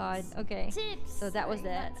 Oh my god. Okay. Tips. So that was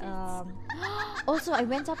that. Also, I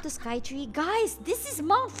went up the Skytree. Guys, this is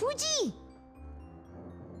Mount Fuji.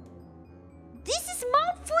 This is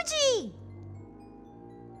Mount Fuji.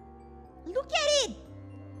 Look at it.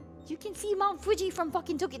 You can see Mount Fuji from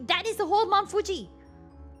fucking Tokyo. That is the whole Mount Fuji.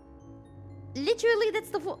 Literally, that's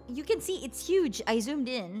the whole. You can see it's huge. I zoomed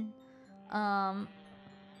in.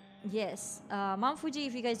 Yes, Mount Fuji,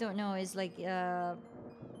 if you guys don't know, is like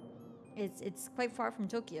it's quite far from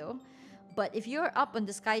Tokyo. But if you're up on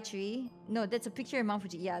the sky tree, no, that's a picture of Mount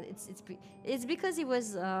Fuji. Yeah, it's because it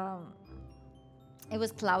was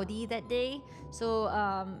cloudy that day. So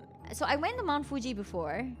so I went to Mount Fuji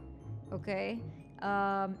before, okay,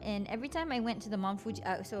 and every time I went to the Mount Fuji,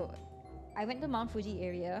 so I went to Mount Fuji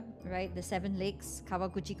area, right, the Seven Lakes,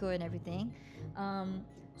 Kawaguchiko, and everything.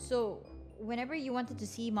 So whenever you wanted to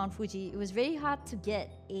see Mount Fuji, it was very hard to get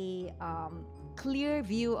a clear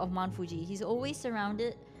view of Mount Fuji. He's always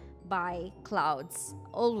surrounded by clouds,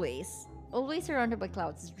 always surrounded by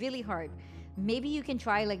clouds. It's really hard. Maybe you can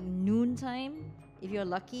try like noontime. If you're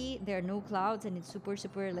lucky, there are no clouds and it's super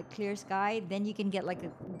like clear sky, then you can get like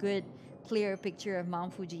a good clear picture of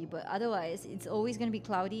Mount Fuji. But otherwise, it's always gonna be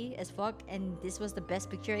cloudy as fuck, and this was the best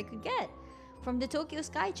picture I could get from the Tokyo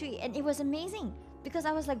Sky Tree, and it was amazing because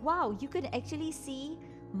I was like, wow, you could actually see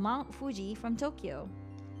Mount Fuji from Tokyo.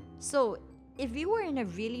 So if you were in a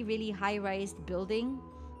really high-rise building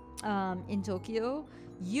in Tokyo,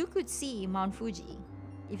 you could see Mount Fuji.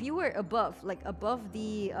 If you were above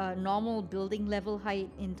the normal building level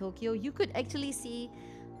height in Tokyo, you could actually see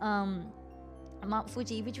Mount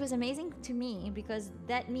Fuji, which was amazing to me because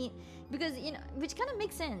which kind of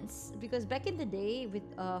makes sense because back in the day with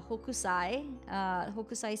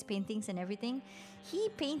Hokusai's paintings and everything, he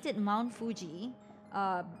painted Mount Fuji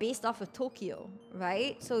based off of Tokyo,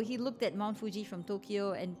 right? So he looked at Mount Fuji from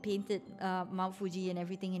Tokyo and painted Mount Fuji and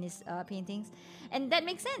everything in his paintings, and that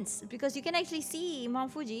makes sense because you can actually see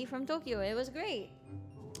Mount Fuji from Tokyo. It was great.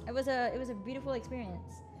 It was a beautiful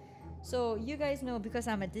experience. So you guys know, because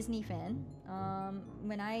I'm a Disney fan,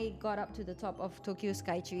 when I got up to the top of Tokyo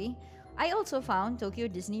Skytree, I also found Tokyo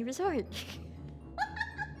Disney Resort.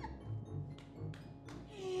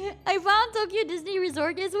 I found Tokyo Disney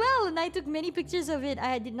Resort as well, and I took many pictures of it.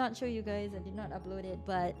 I did not show you guys. I did not upload it,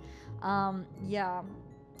 but yeah,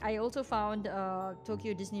 I also found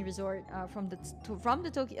Tokyo Disney Resort from the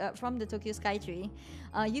Tokyo Skytree.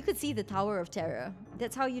 You could see the Tower of Terror.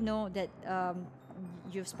 That's how you know that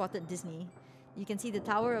you've spotted Disney. You can see the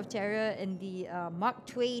Tower of Terror and the Mark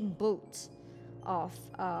Twain boat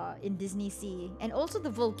in Disney Sea, and also the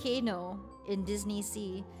volcano in Disney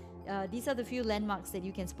Sea. These are the few landmarks that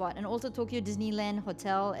you can spot, and also Tokyo Disneyland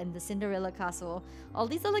Hotel and the Cinderella Castle. All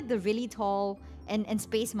these are like the really tall and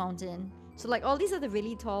Space Mountain. So like all these are the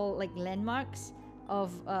really tall like landmarks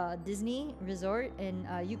of Disney Resort, and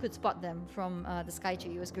you could spot them from the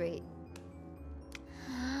Skytree. It was great.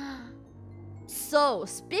 So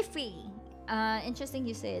Spiffy, interesting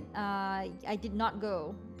you said. I did not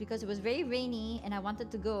go because it was very rainy and I wanted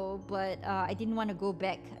to go, but I didn't want to go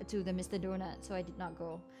back to the Mr. Donut, so I did not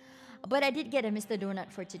go. But I did get a Mr.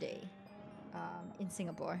 Donut for today in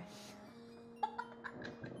Singapore.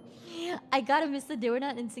 I got a Mr.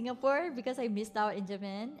 Donut in Singapore because I missed out in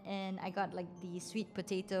Japan, and I got like the sweet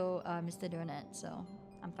potato Mr. Donut, so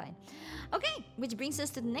I'm fine. Okay, which brings us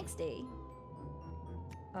to the next day.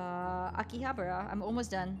 Akihabara. I'm almost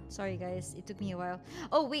done. Sorry guys, it took me a while.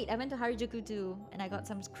 Oh wait, I went to Harajuku too, and I got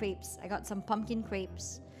some crepes. I got some pumpkin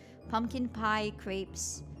crepes, pumpkin pie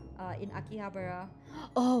crepes in Akihabara.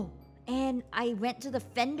 Oh, and I went to the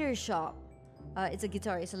Fender shop. It's an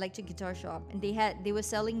electric guitar shop, and they were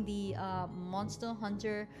selling the Monster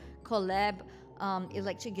Hunter collab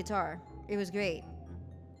electric guitar. It was great.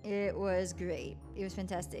 It was great. It was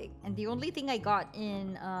fantastic. And the only thing I got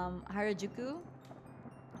in Harajuku,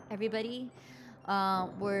 everybody,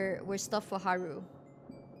 were stuff for Haru.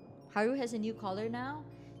 Haru has a new collar now.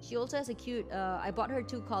 She also has a cute, I bought her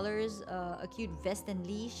 2 collars, a cute vest and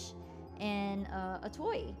leash, and a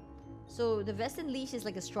toy. So the vest and leash is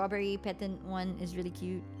like a strawberry pattern one, is really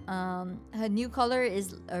cute. Her new collar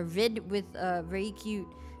is red with a very cute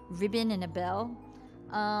ribbon and a bell.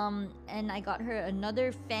 And I got her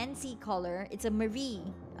another fancy collar. It's a Marie,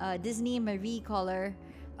 Disney Marie collar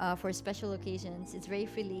for special occasions. It's very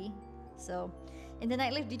frilly. So in the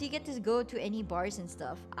nightlife, did you get to go to any bars and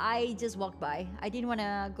stuff? I just walked by. I didn't want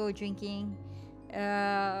to go drinking,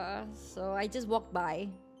 so I just walked by.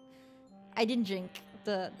 I didn't drink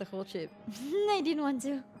the whole trip. I didn't want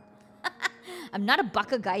to. I'm not a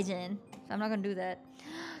baka gaijin, so I'm not gonna do that.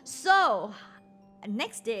 So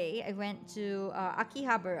next day I went to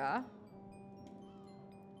Akihabara.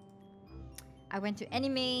 I went to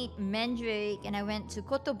Animate, Mandrake, and I went to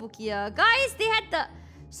Kotobukiya. Guys, they had the...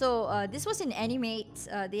 So this was in Animate.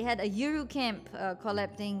 They had a Yuru Camp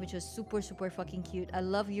collab thing, which was super fucking cute. I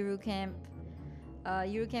love Yuru Camp.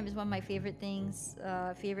 Yuru Camp is one of my favorite things,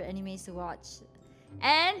 favorite animes to watch.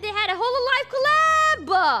 And they had a Hololive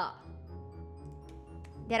collab!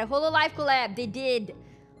 They had a Hololive collab. They did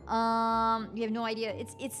You have no idea.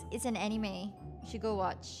 It's an anime. You should go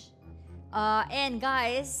watch. And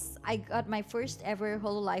guys, I got my first ever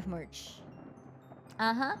Hololive merch.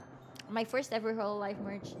 My first ever Hololive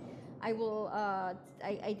merch. I will. I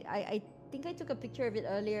think I took a picture of it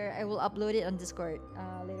earlier. I will upload it on Discord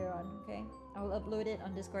later on. Okay, I will upload it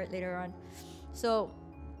on Discord later on. So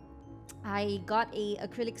I got a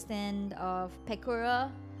acrylic stand of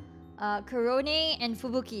Pekora, Korone, and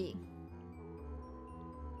Fubuki.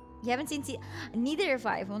 You haven't seen neither have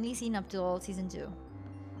I. I've only seen up till season 2.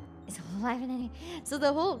 It's live and any. So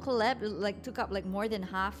the whole collab like took up like more than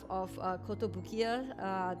half of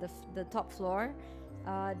Kotobukiya, the top floor.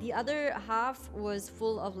 The other half was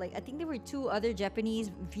full of like, I think there were 2 other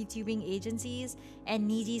Japanese VTubing agencies and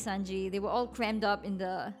Niji Sanji. They were all crammed up in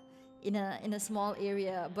a small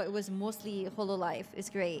area, but it was mostly Hololive.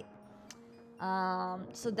 It's great.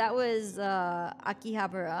 So that was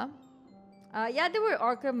Akihabara. Yeah, there were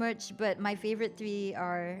Orca merch, but my favorite 3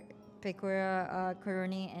 are Pekora,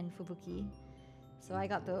 Korone, and Fubuki. So I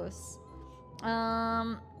got those.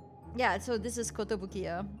 Yeah, so this is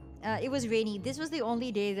Kotobukiya. It was rainy. This was the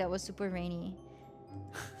only day that was super rainy.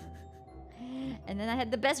 And then I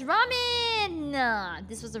had the best ramen!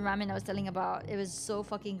 This was the ramen I was telling about. It was so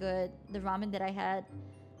fucking good. The ramen that I had.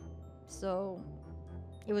 So,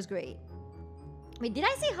 it was great. Wait, did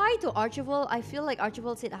I say hi to Archibald? I feel like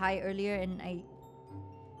Archibald said hi earlier and I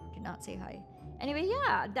did not say hi. Anyway,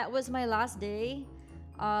 yeah, that was my last day.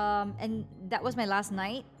 And that was my last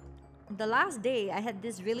night. The last day, I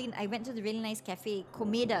went to the really nice cafe,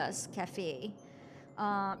 Komeda's Cafe.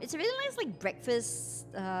 It's a really nice like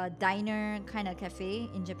breakfast diner kind of cafe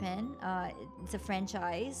in Japan. It's a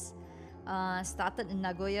franchise. Started in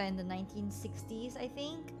Nagoya in the 1960s, I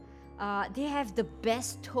think. They have the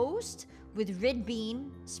best toast with red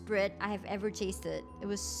bean spread I have ever tasted. It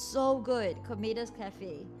was so good. Komeda's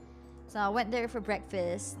Cafe. So I went there for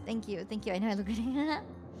breakfast. Thank you. I know I look at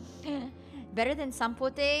it. Better than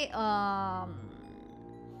Sampote?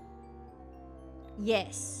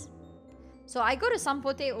 Yes. So I go to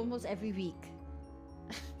Sampote almost every week.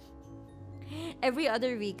 Every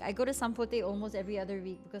other week. I go to Sampote almost every other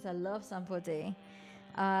week because I love Sampote.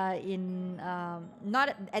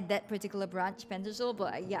 Not at that particular branch, Pentersol,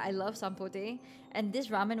 but yeah, I love Sampote. And this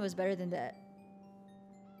ramen was better than that.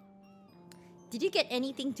 Did you get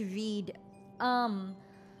anything to read?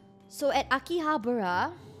 So at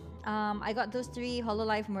Akihabara, I got those 3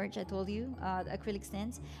 Hololive merch I told you, the acrylic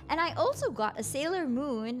stands. And I also got a Sailor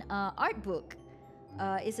Moon art book.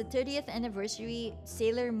 It's a 30th anniversary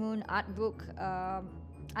Sailor Moon art book.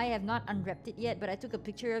 I have not unwrapped it yet, but I took a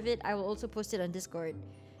picture of it. I will also post it on Discord.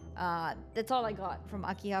 That's all I got from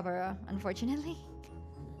Akihabara, unfortunately.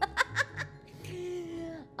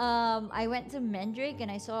 I went to Mandrake and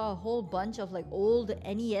I saw a whole bunch of like old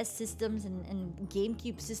NES systems and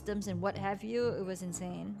GameCube systems and what have you. It was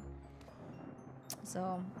insane.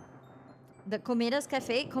 So, the Komeda's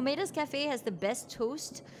Cafe has the best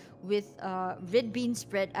toast with red bean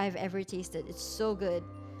spread I've ever tasted. It's so good.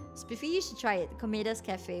 Spiffy, you should try it. Komeda's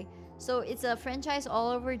Cafe. So it's a franchise all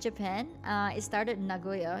over Japan. It started in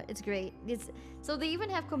Nagoya. It's great. So they even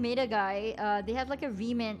have Komeda Guy. They have like a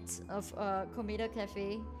remint of Komeda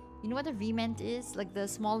Cafe. You know what a remint is? Like the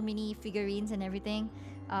small mini figurines and everything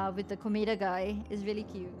with the Komeda Guy. Is really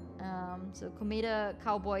cute. So Komeda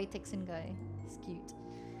Cowboy Texan Guy. It's cute.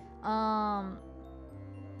 And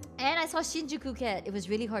I saw Shinjuku Cat. It was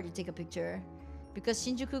really hard to take a picture. Because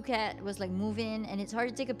Shinjuku Cat was like moving and it's hard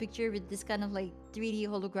to take a picture with this kind of like 3D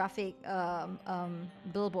holographic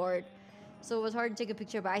billboard. So it was hard to take a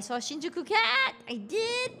picture, but I saw Shinjuku Cat! I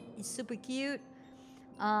did! It's super cute.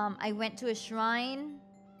 I went to a shrine.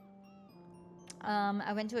 On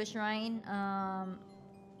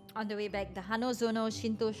the way back, the Hanazono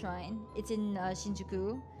Shinto Shrine. It's in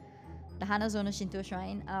Shinjuku. The Hanazono Shinto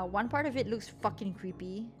Shrine. One part of it looks fucking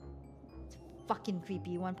creepy. Fucking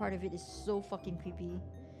creepy. One part of it is so fucking creepy.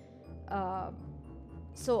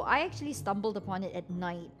 So I actually stumbled upon it at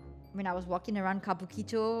night when I was walking around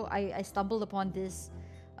Kabukito. I stumbled upon this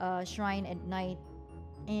shrine at night,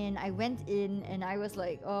 and I went in and I was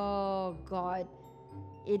like, oh god,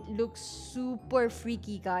 it looks super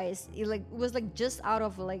freaky, guys. It was like just out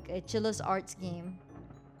of like a Chillus Arts game.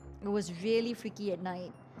 It was really freaky at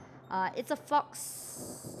night. It's a fox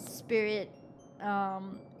spirit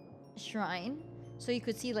shrine, so you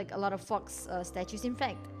could see like a lot of fox statues. In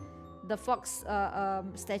fact, the fox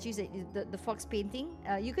statues, the fox painting,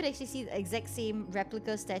 you could actually see the exact same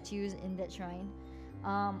replica statues in that shrine.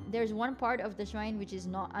 There's one part of the shrine which is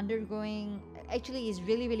not undergoing, actually is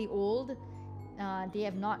really really old. They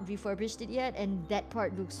have not refurbished it yet, and that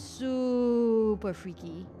part looks super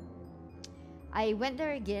freaky. I went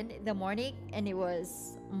there again in the morning, and it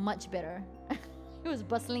was much better. It was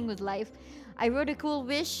bustling with life. I wrote a cool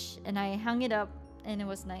wish, and I hung it up, and it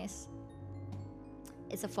was nice.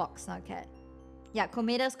 It's a fox, not a cat. Yeah,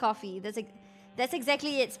 Komeda's coffee. That's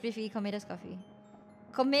exactly it, Spiffy. Komeda's coffee.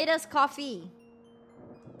 Komeda's coffee.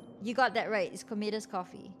 You got that right. It's Komeda's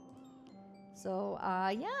coffee. So,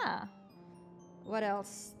 yeah. What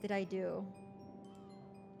else did I do?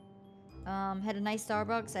 Had a nice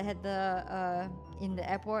Starbucks. I had the in the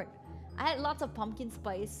airport. I had lots of pumpkin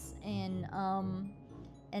spice and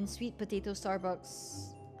sweet potato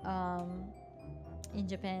Starbucks in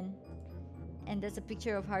Japan. And there's a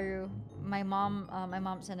picture of Haru. My mom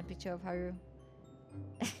sent a picture of Haru.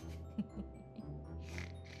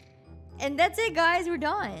 And that's it, guys. We're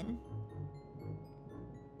done.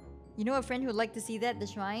 You know a friend who'd like to see that, the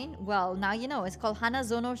shrine? Well, now you know. It's called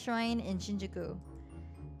Hanazono Shrine in Shinjuku.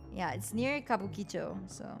 Yeah, it's near Kabukicho.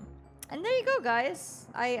 So, and there you go, guys.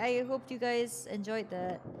 I hope you guys enjoyed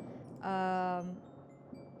that. I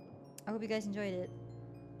hope you guys enjoyed it.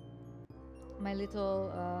 My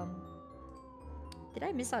little did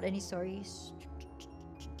I miss out any stories?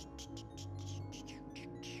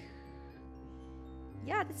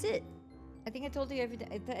 Yeah, that's it. I think I told you everything.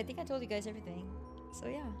 I think I told you guys everything. So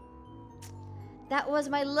yeah, that was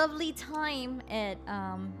my lovely time at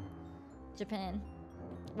Japan.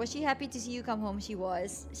 Was she happy to see you come home? She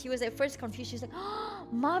was. She was at first confused. She was like, "Oh,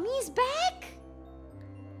 mommy's back!"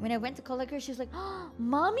 When I went to collect her, she was like, "Oh,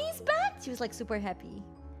 mommy's back!" She was like super happy.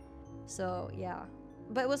 So yeah,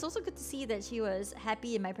 but it was also good to see that she was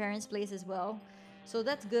happy in my parents' place as well. So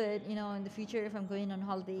that's good, you know, in the future if I'm going on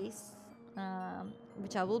holidays,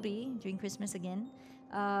 which I will be during Christmas again.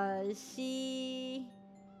 She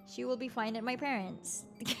will be fine at my parents'.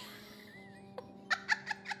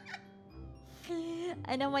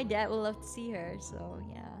 I know my dad will love to see her, so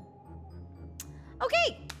yeah.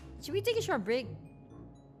 Okay, should we take a short break?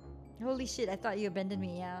 Holy shit, I thought you abandoned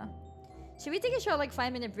me, yeah. Should we take a short, like,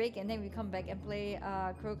 5-minute break and then we come back and play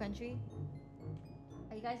Crow Country?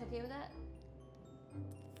 Are you guys okay with that?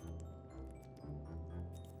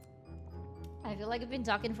 I feel like I've been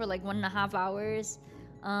talking for like 1.5 hours.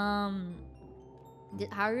 Haru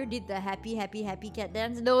did the happy cat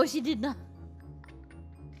dance? No, she did not.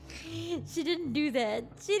 She didn't do that.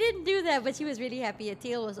 She didn't do that, but she was really happy. Her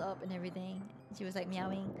tail was up and everything. She was like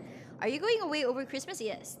meowing. Are you going away over Christmas?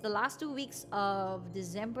 Yes. The last 2 weeks of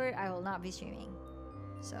December, I will not be streaming.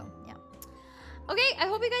 So, yeah. Okay, I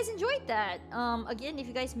hope you guys enjoyed that. Again, if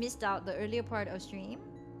you guys missed out the earlier part of stream.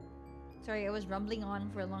 Sorry, I was rumbling on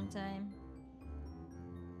for a long time.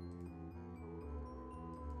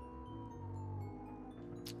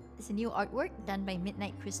 It's a new artwork done by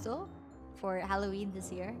Midnight Crystal for Halloween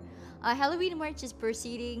this year. Halloween merch is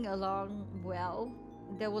proceeding along well.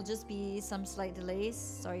 There will just be some slight delays.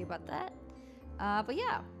 Sorry about that. But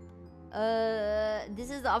yeah. This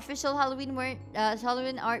is the official Halloween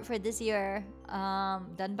Halloween art for this year.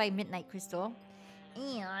 Done by Midnight Crystal.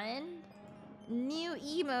 And new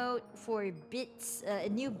emote for Bits. A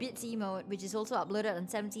new Bits emote, which is also uploaded on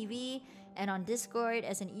 7TV and on Discord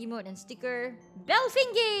as an emote and sticker. Belle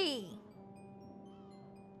Fingy!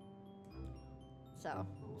 So.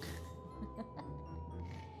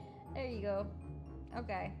 There you go.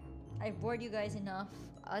 Okay. I've bored you guys enough.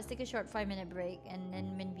 Let's take a short 5-minute break, and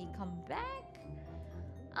then when we come back,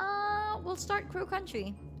 we'll start Crow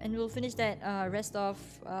Country, and we'll finish that rest of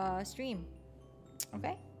stream.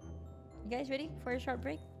 Okay? You guys ready for a short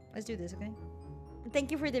break? Let's do this, okay?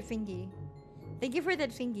 Thank you for the fingy. Thank you for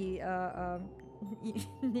that fingy.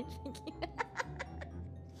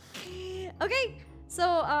 Okay.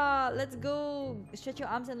 So, let's go stretch your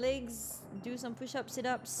arms and legs, do some push-ups,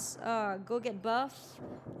 sit-ups, go get buff,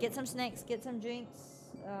 get some snacks, get some drinks.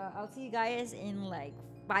 I'll see you guys in like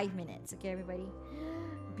 5 minutes. Okay, everybody?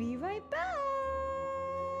 Be right back!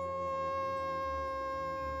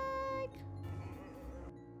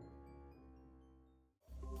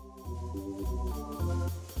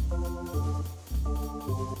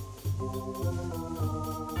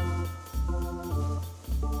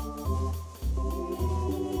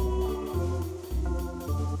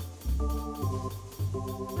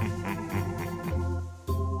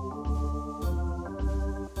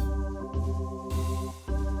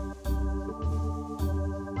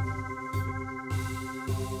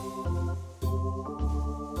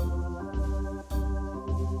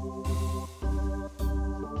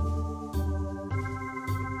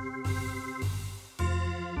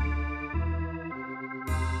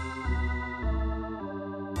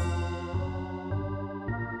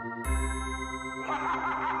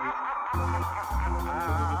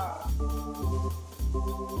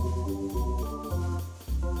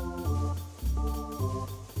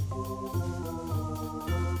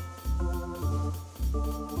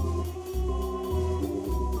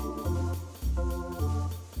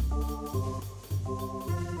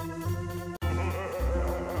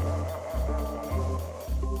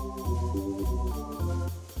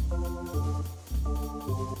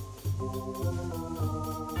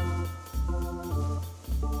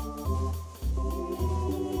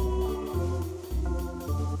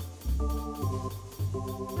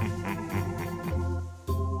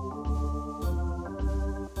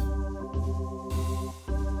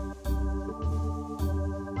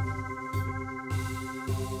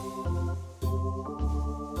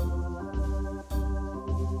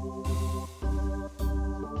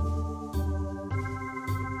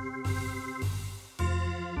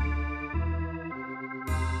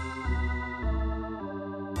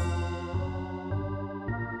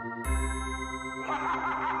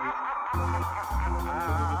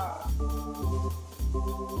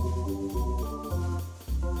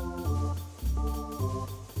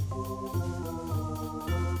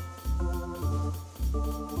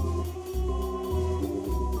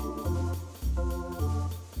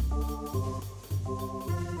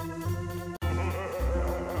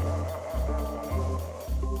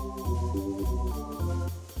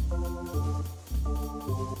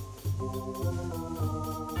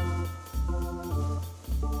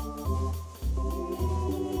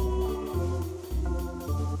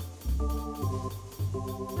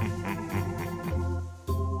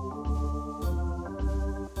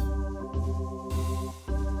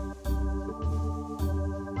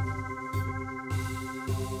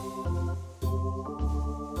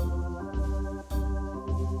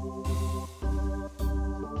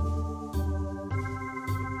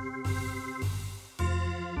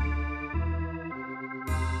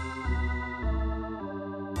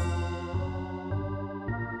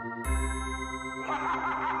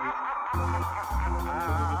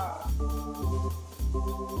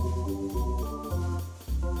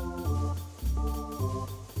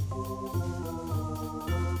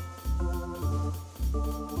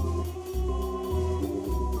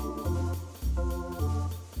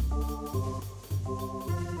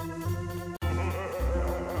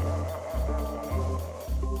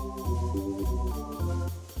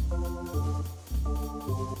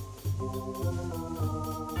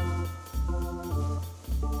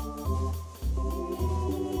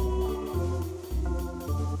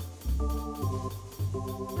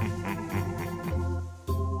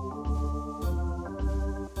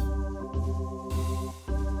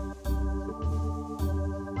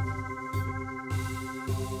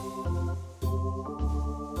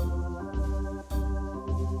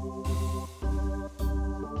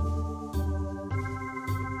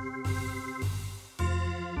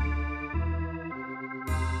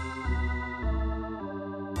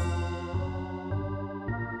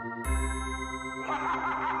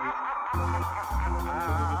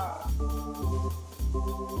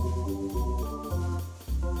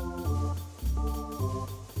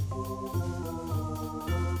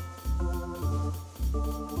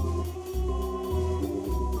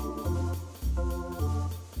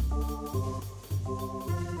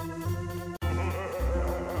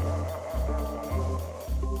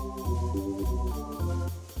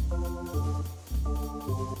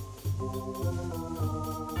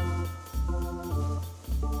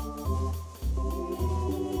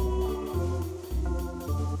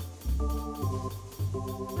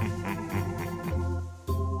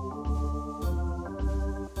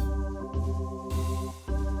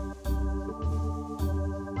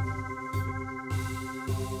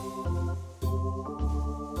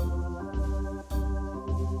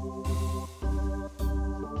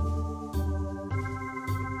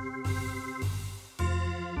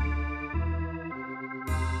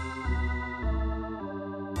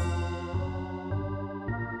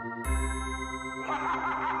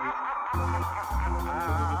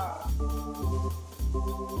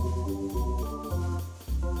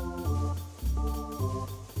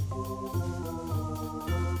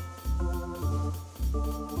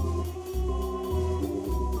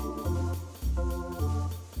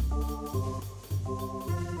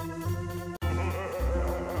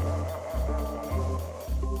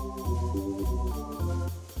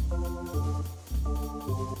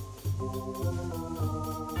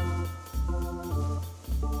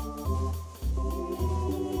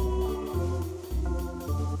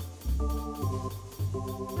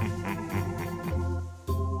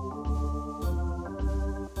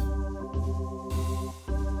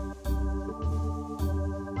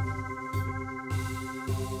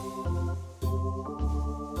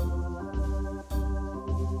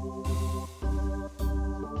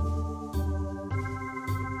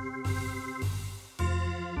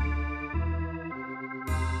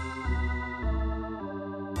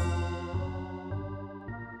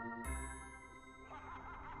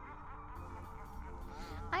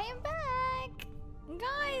 I am back!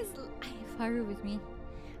 Guys, I have Haru with me.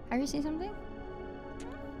 Haru, say something?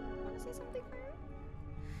 Wanna say something, Haru?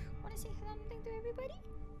 Wanna say something to everybody?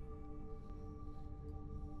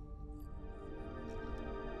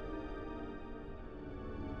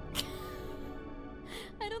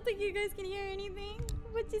 I don't think you guys can hear anything,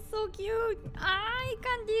 but she's so cute. I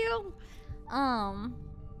can't deal.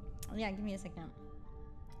 Yeah, give me a second.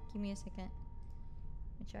 Give me a second.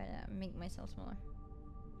 Let me try to make myself smaller.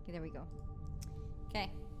 Okay, there we go. Okay.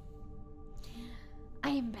 I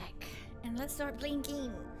am back. And let's start playing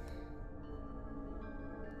game.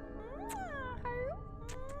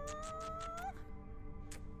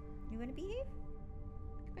 You wanna behave?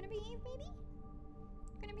 You wanna behave, baby?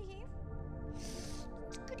 You wanna behave?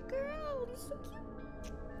 Good girl, you're so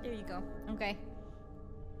cute. There you go. Okay.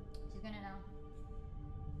 She's gonna now.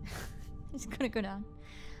 She's gonna go down.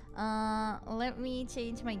 Let me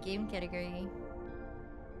change my game category.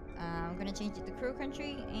 I'm gonna change it to Crow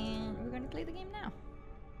Country, and we're gonna play the game now.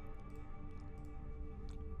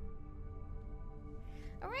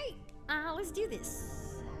 Alright, let's do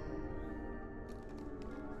this.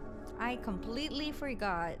 I completely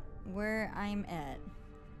forgot where I'm at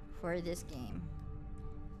for this game.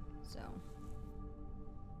 So.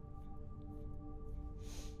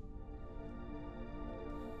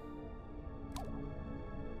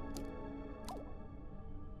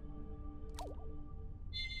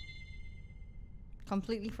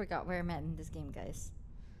 Completely forgot where I'm at in this game, guys.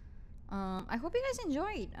 I hope you guys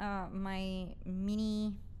enjoyed my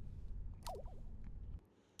mini...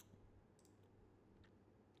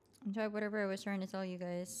 Enjoyed whatever I was trying to tell you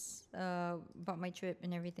guys about my trip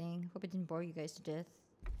and everything. Hope it didn't bore you guys to death.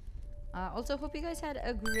 Also, hope you guys had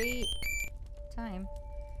a great time.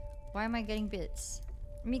 Why am I getting bits?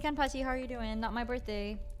 Mikan Pachi, how are you doing? Not my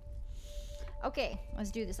birthday. Okay,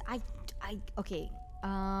 let's do this. Okay.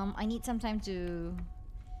 I need some time to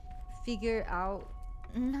figure out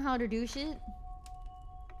how to do shit.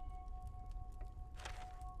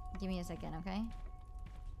 Give me a second, okay?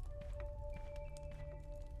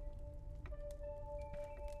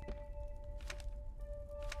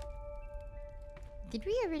 Did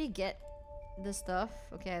we already get the stuff?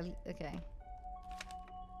 Okay, okay.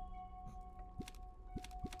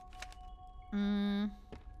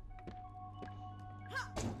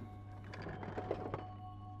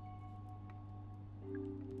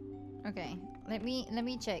 Okay, let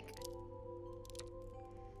me check.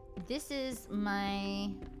 This is my...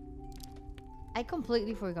 I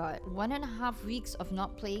completely forgot. 1.5 weeks of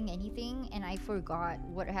not playing anything, and I forgot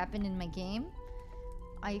what happened in my game.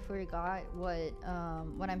 I forgot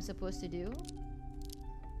what I'm supposed to do.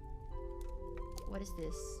 What is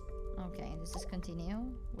this? Okay, this is continue.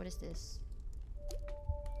 What is this?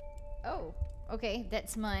 Oh, okay,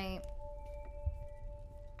 that's my...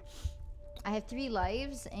 I have 3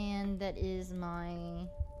 lives, and that is my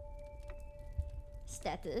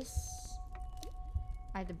status.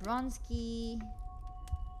 I have the bronze key,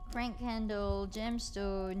 crank handle,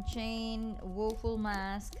 gemstone, chain, woeful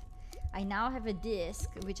mask. I now have a disc,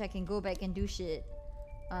 which I can go back and do shit.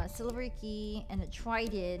 Silver key, and a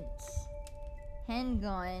trident,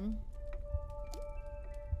 handgun.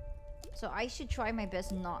 So I should try my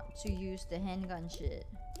best not to use the handgun shit.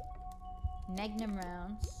 Magnum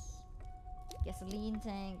rounds, gasoline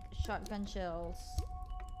tank, shotgun shells,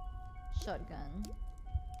 shotgun.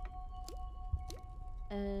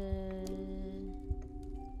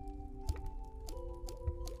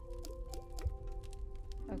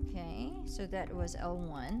 Okay, so that was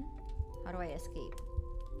L1. How do I escape?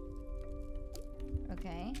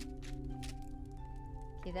 Okay.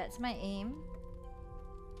 Okay, that's my aim.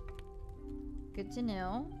 Good to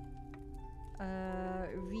know.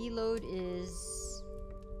 Reload is...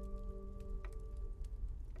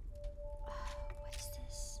 what is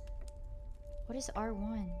this? What is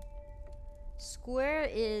R1? Square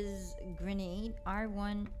is grenade.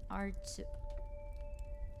 R1, R2.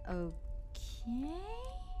 Okay.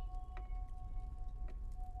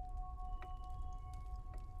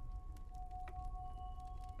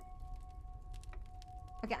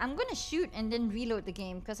 Okay, I'm gonna shoot and then reload the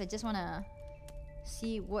game because I just wanna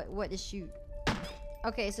see what is shoot.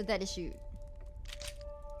 Okay, so that is shoot.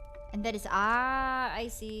 And that is... ah, I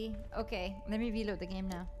see. Okay, let me reload the game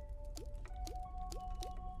now.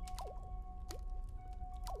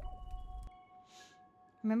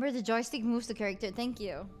 Remember the joystick moves the character. Thank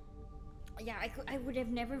you. Yeah, I would have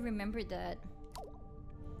never remembered that.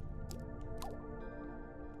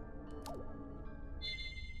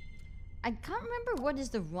 I can't remember what is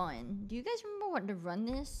the run. Do you guys remember what the run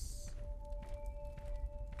is?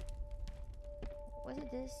 Was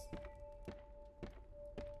it this?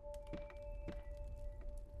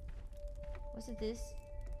 Was it this?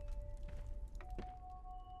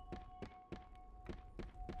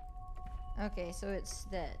 Okay, so it's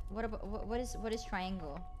that. What about what is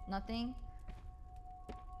triangle? Nothing.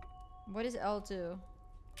 What is L2?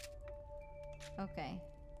 Okay.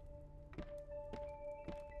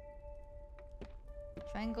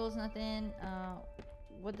 Triangle's nothing.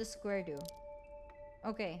 What does square do?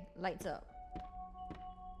 Okay, lights up.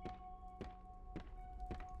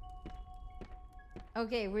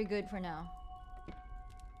 Okay, we're good for now.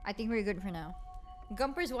 I think we're good for now.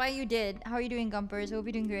 Gumpers, why you did? How are you doing, Gumpers? Hope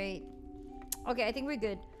you're doing great. Okay, I think we're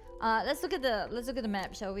good. Let's look at the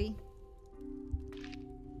map, shall we?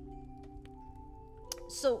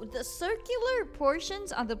 So the circular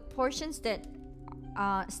portions are the portions that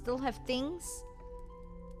still have things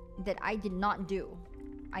that I did not do,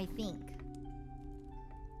 I think.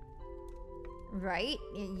 Right?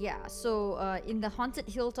 Yeah, so in the haunted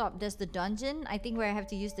hilltop there's the dungeon, I think, where I have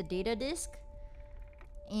to use the data disk.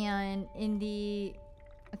 And in the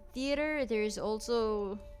theater there's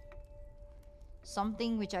also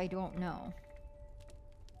something which I don't know.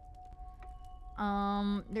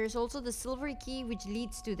 There's also the silver key which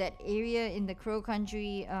leads to that area in the Crow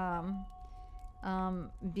Country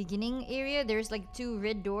beginning area. There's like 2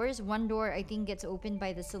 red doors. One door I think gets opened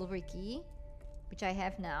by the silver key, which I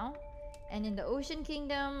have now. And in the Ocean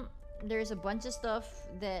Kingdom there's a bunch of stuff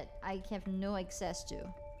that I have no access to.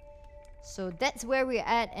 So that's where we're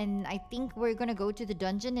at, and I think we're gonna go to the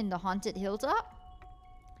dungeon in the haunted hilltop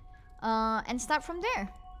and start from there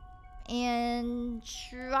and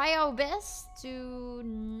try our best to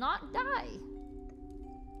not die.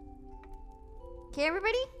 Okay,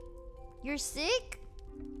 everybody? You're sick?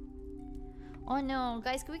 Oh no,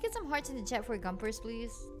 guys, can we get some hearts in the chat for Gumpers,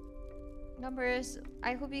 please? Gumpers,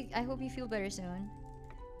 I hope you feel better soon.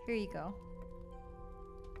 Here you go.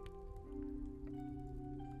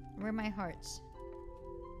 Where are my hearts?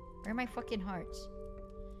 Where are my fucking hearts?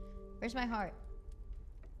 Where's my heart?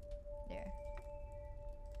 There.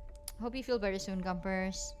 Hope you feel better soon,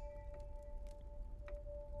 Gumpers.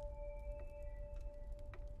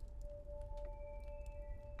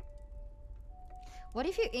 What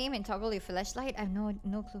if you aim and toggle your flashlight? I have no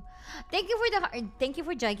clue. Thank you for the heart. Thank you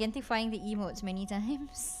for gigantifying the emotes many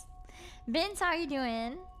times. Vince, how are you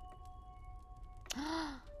doing?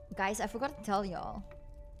 Guys, I forgot to tell y'all.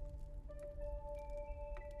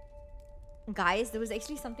 Guys, there was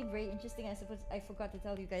actually something very interesting I forgot to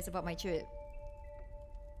tell you guys about my trip.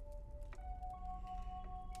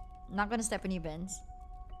 Not gonna step on you, Benz.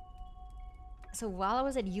 So while I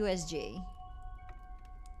was at USJ,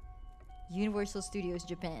 Universal Studios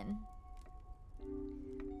Japan,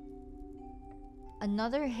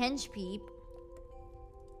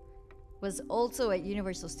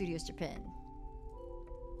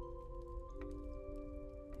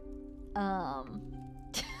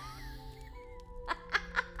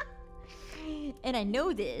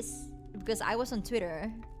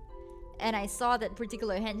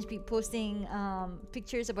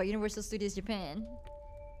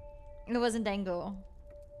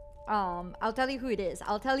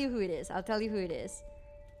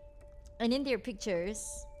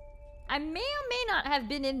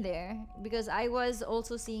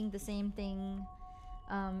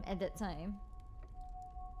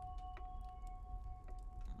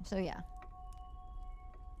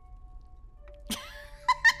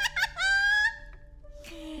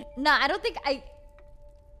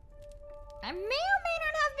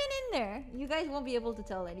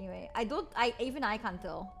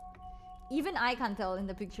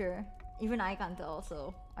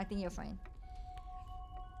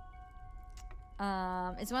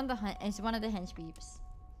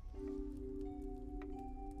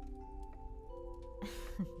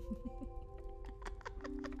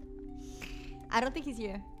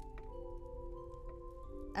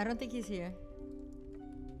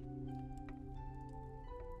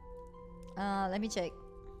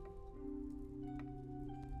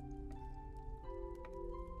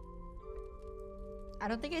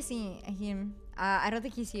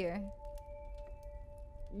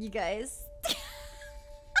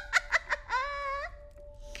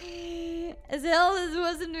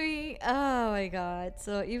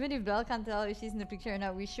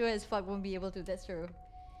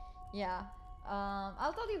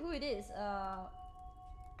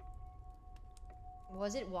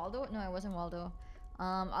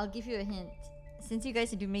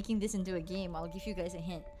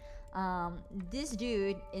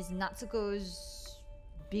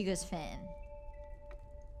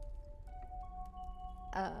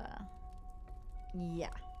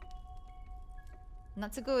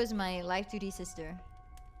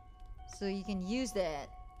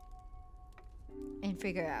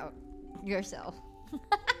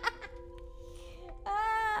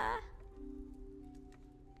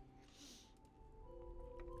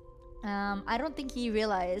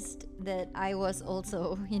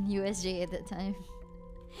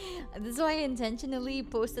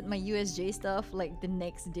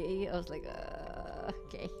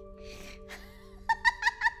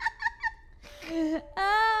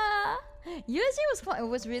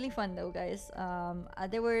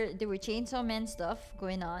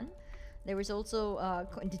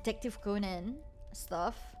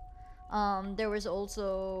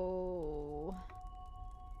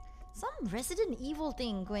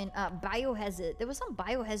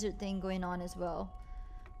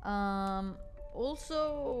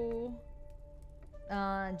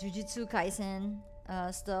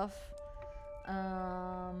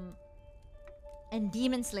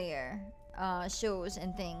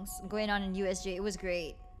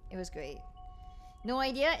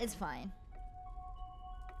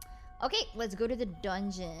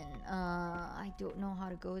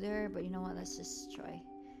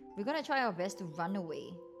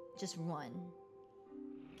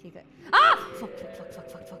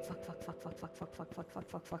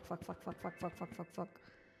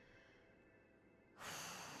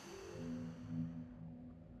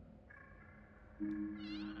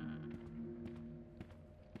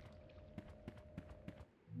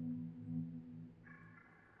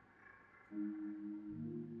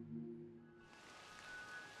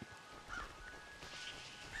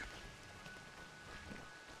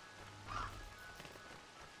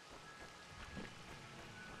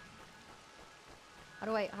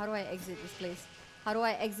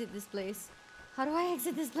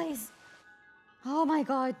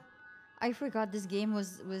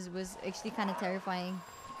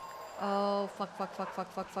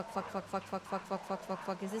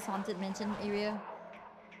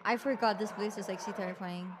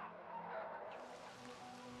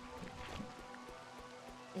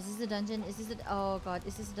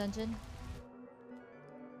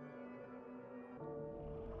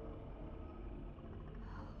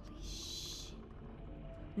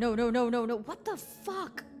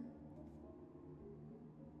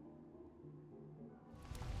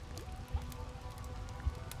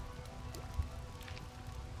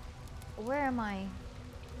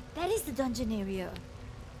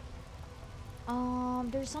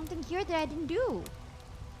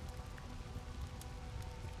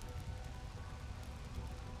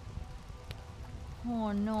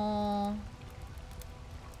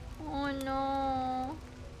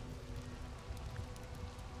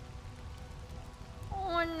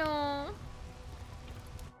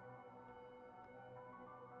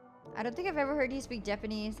 I don't think I've ever heard you speak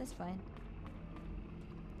Japanese. That's fine.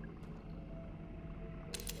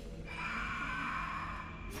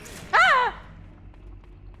 Ah!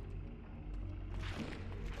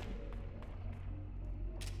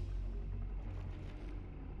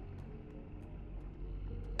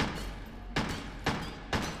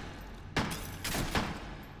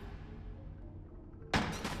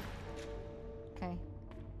 Okay.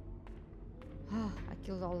 I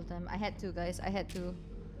killed all of them. I had to, guys. I had to.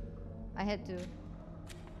 I had to.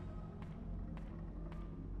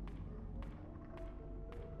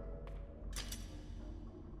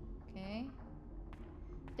 Okay.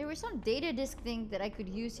 There was some data disk thing that I could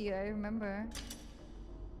use here, I remember.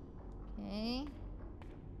 Okay.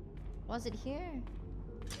 Was it here?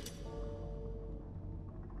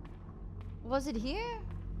 Was it here?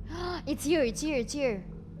 It's here, it's here, it's here.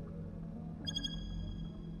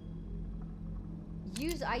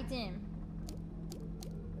 Use item.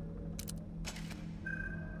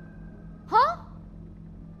 Huh?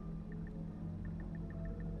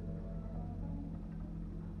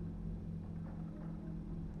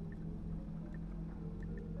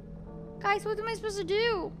 Guys, what am I supposed to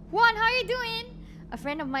do? Juan, how are you doing? A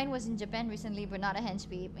friend of mine was in Japan recently, but not a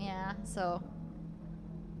henchpeep. Yeah, so.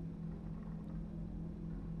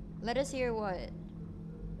 Let us hear what?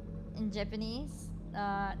 In Japanese?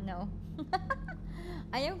 No.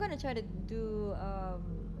 I am gonna try to do,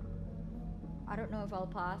 I don't know if I'll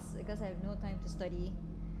pass because I have no time to study.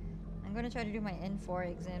 I'm gonna try to do my N4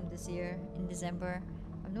 exam this year in December.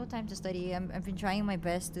 I have no time to study. I've been trying my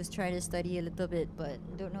best to try to study a little bit, but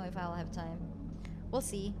don't know if I'll have time. We'll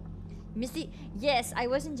see. Misty, yes, I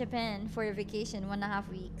was in Japan for a vacation, 1.5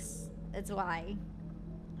 weeks. That's why.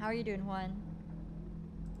 How are you doing, Juan?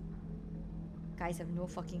 Guys, I have no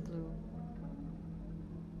fucking clue.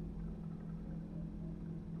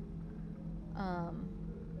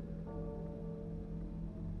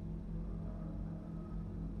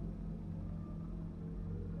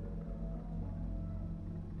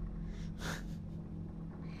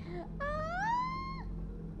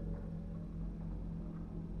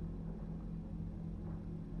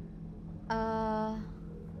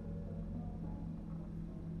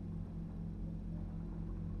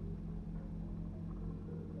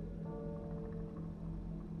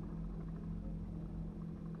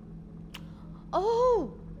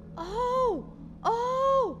 Oh! Oh! Oh!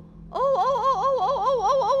 Oh! Oh! Oh! Oh!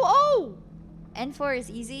 Oh! Oh! N4 is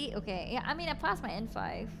easy. Okay. Yeah. I mean, I passed my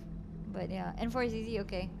N5, but yeah, N4 is easy.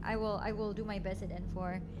 Okay. I will do my best at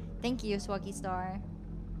N4. Thank you, Swaggy Star.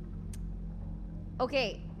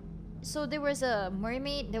 Okay. So there was a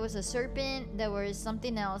mermaid, there was a serpent, there was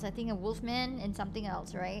something else. I think a wolfman and something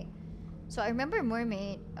else, right? So I remember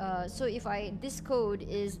mermaid. So if this code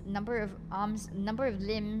is number of arms, number of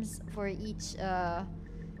limbs for each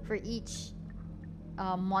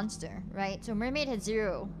monster, right? So mermaid had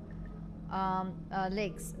 0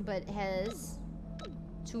 legs, but has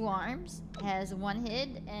 2 arms, has 1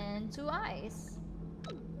 head, and 2 eyes.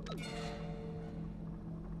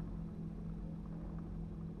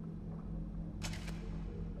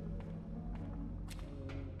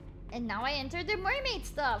 And now I enter the mermaid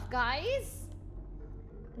stuff, guys.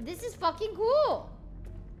 This is fucking cool.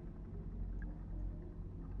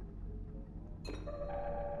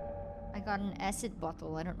 I got an acid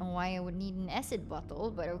bottle. I don't know why I would need an acid bottle,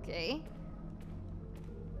 but okay.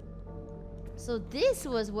 So this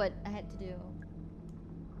was what I had to do.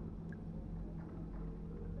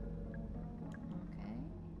 Okay.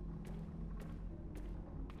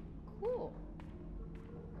 Cool.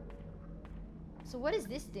 So what is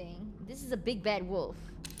this thing? This is a big bad wolf.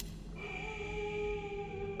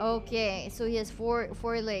 Okay, so he has four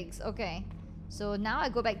legs. Okay. So now I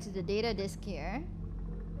go back to the data disk here.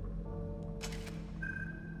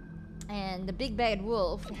 And the big bad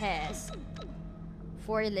wolf has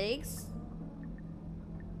 4 legs,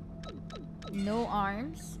 no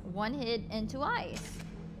arms, 1 head, and 2 eyes.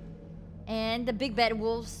 And the big bad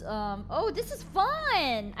wolf's oh, this is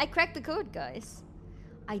fun! I cracked the code, guys.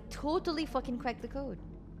 I totally fucking cracked the code.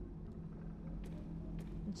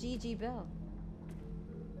 GG Belle.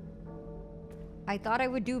 I thought I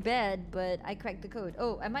would do bad, but I cracked the code.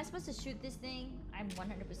 Oh, am I supposed to shoot this thing? I'm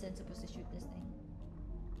 100% supposed to shoot this thing.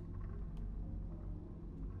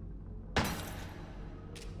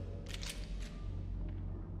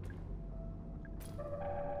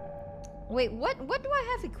 Wait, what do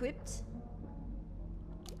I have equipped?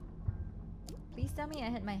 Please tell me I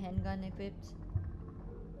had my handgun equipped.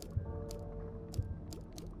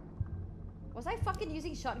 Was I fucking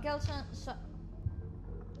using shotgun shot?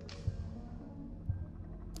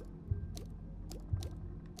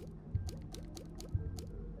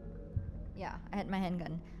 Yeah, I had my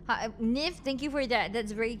handgun. Niv, thank you for that.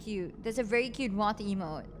 That's very cute. That's a very cute moth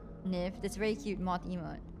emote. Niv, that's very cute moth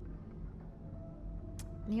emote.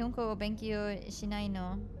 Nihongo benkyo shinai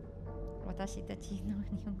no. Watashi tachi no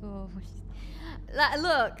nihongo.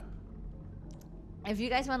 Look, if you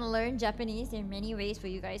guys want to learn Japanese, there are many ways for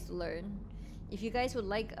you guys to learn. If you guys would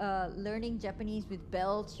like learning Japanese with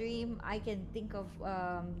Belle stream, I can think of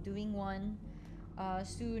doing one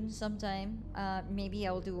soon sometime. Maybe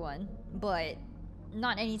I'll do one, but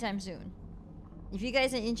not anytime soon. If you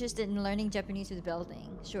guys are interested in learning Japanese with Belle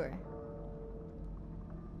thing, sure.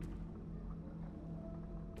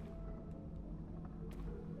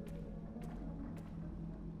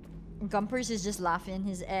 Gumpers is just laughing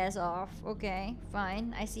his ass off. Okay,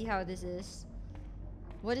 fine. I see how this is.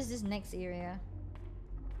 What is this next area?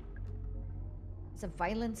 It's a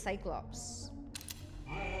violent Cyclops.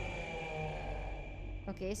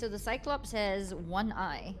 Okay, so the Cyclops has one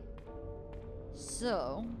eye.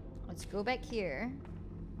 So, let's go back here.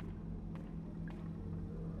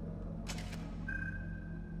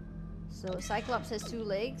 So, Cyclops has 2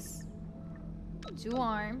 legs, 2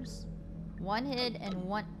 arms, 1 head, and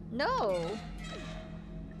 1... No!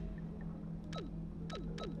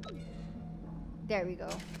 There we go.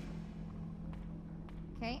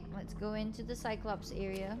 Okay, let's go into the Cyclops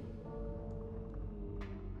area.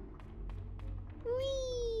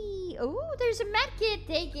 Whee! Oh, there's a medkit!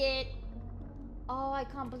 Take it! Oh, I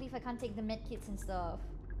can't believe I can't take the medkits and stuff.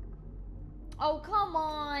 Oh, come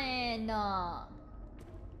on!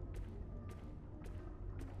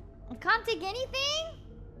 I can't take anything?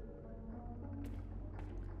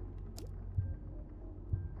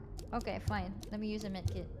 Okay, fine. Let me use a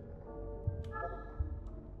medkit.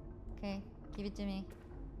 Okay, give it to me.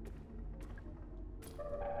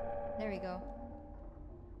 There we go.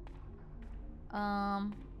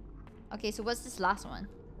 Okay, so what's this last one?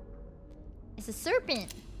 It's a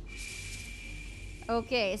serpent.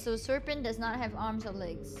 Okay, so serpent does not have arms or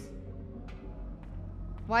legs.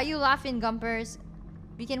 Why are you laughing, Gumpers?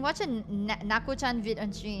 We can watch a Nako-chan vid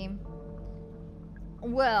on stream.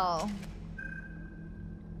 Well,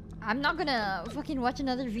 I'm not gonna fucking watch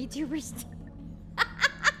another VTuber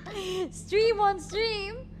stream on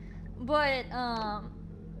stream. But,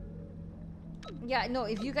 yeah, no,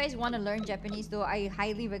 if you guys want to learn Japanese though, I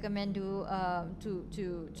highly recommend to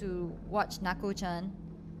watch Nako-chan.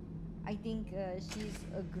 I think she's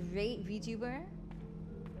a great VTuber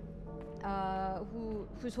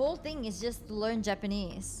whose whole thing is just to learn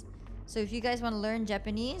Japanese. So if you guys want to learn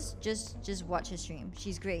Japanese, just watch her stream.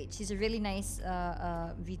 She's great. She's a really nice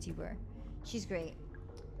VTuber. She's great.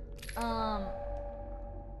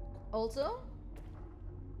 Also,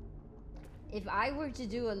 if I were to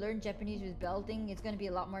do a learn Japanese with Belle thing, it's gonna be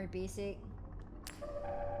a lot more basic.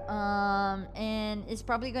 And it's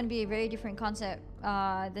probably gonna be a very different concept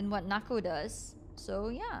than what Nako does. So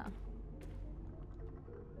yeah.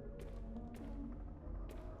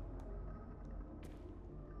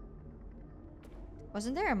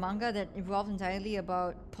 Wasn't there a manga that evolved entirely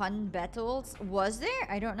about pun battles? Was there?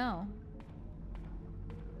 I don't know.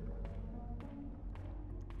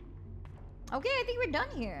 Okay, I think we're done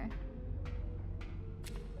here.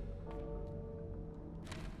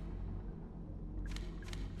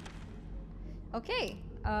 Okay,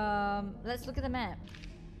 let's look at the map.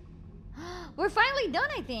 We're finally done,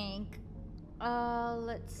 I think.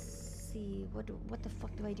 Let's see. What the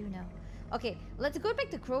fuck do I do now? Okay, let's go back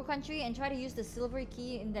to Crow Country and try to use the silver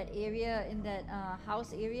key in that area, in that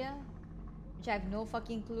house area, which I have no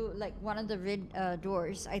fucking clue. Like one of the red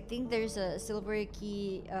doors. I think there's a silver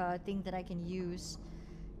key thing that I can use,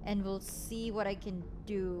 and we'll see what I can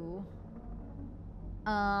do.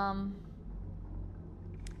 To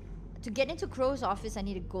get into Crow's office, I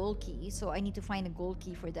need a gold key, so I need to find a gold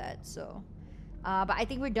key for that. So, but I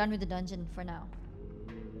think we're done with the dungeon for now.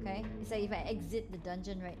 Okay, so if I exit the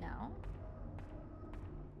dungeon right now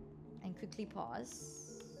and quickly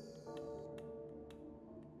pause.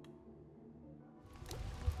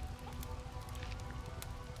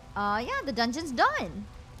 Yeah, the dungeon's done.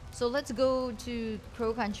 So let's go to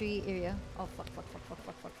Crow Country area. Oh fuck, fuck, fuck, fuck,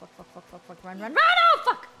 fuck, fuck, fuck, fuck, fuck, fuck, fuck, run, run, run! Oh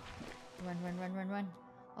fuck! Run, run, run, run, run.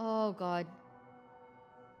 Oh god.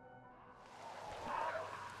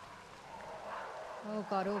 Oh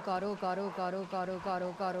god, oh god, oh god, oh god, oh god, oh god,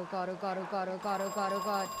 oh god, oh god, oh god, oh god, oh god, oh god, oh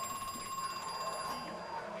god.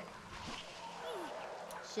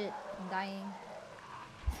 Shit, I'm dying.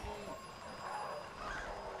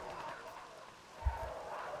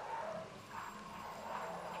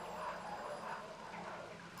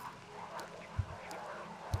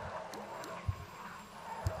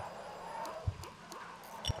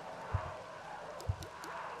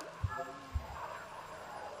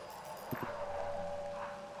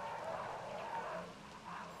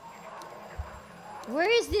 Where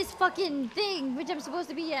is this fucking thing which I'm supposed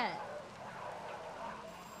to be at?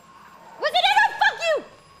 Was it in? Oh, fuck you!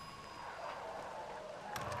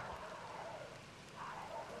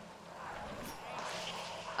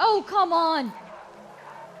 Oh, come on!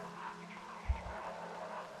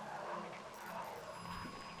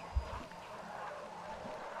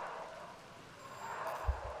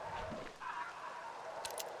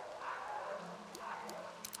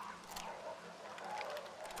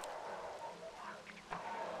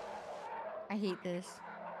 I hate this.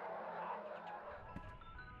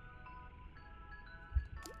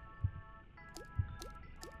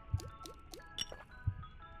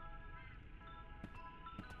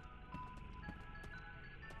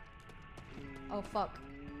 Oh fuck.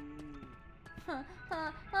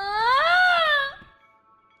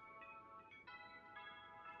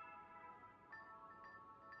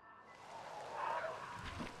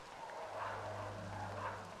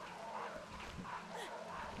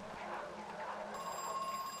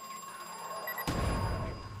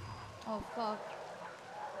 Oh fuck.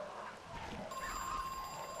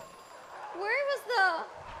 Where was the...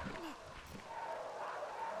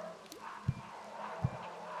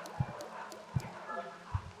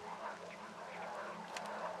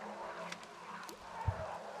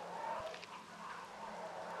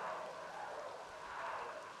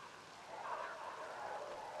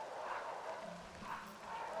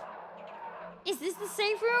 Is this the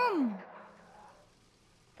safe room?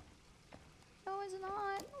 No, it's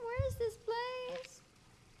not. Where is this place?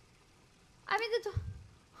 I'm in the...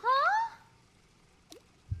 Huh?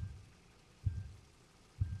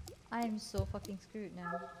 I am so fucking screwed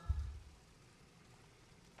now.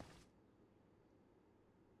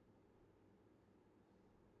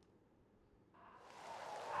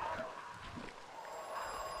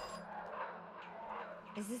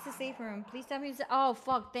 Is this the safe room? Please tell me it's... Oh,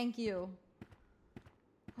 fuck. Thank you.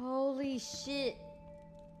 Holy shit.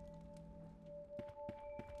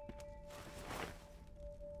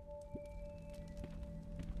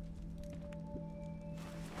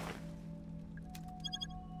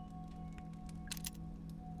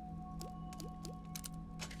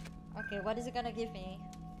 Okay, what is it gonna give me?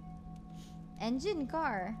 Engine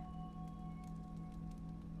car.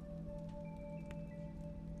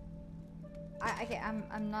 Okay,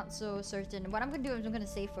 I'm not so certain. What I'm gonna do is I'm gonna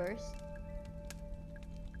save first.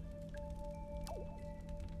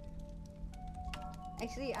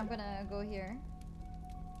 Actually, I'm gonna go here.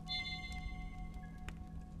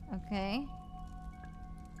 Okay.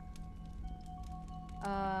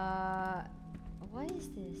 What is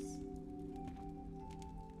this?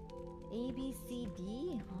 A, B, C,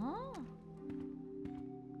 D? Huh?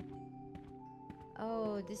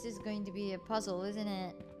 Oh, this is going to be a puzzle, isn't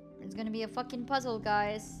it? It's gonna be a fucking puzzle,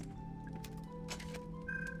 guys.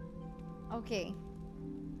 Okay.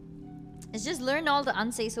 Let's just learn all the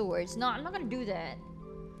unsay-so words. No, I'm not gonna do that.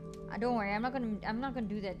 Don't worry, I'm not gonna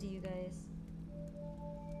do that to you guys.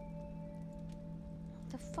 What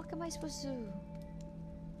the fuck am I supposed to?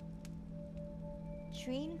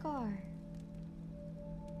 Train car.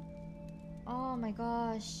 Oh my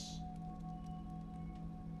gosh.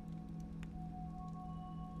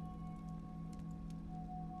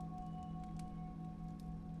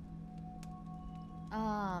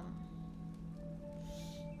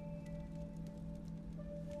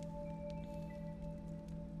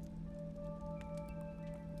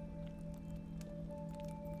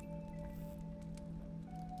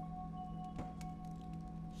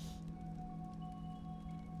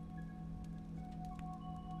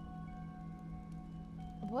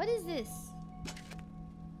 What is this?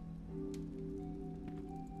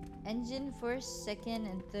 Engine first, second,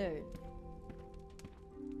 and third.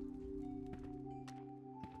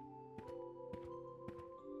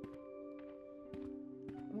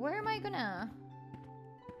 Where am I gonna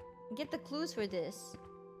get the clues for this?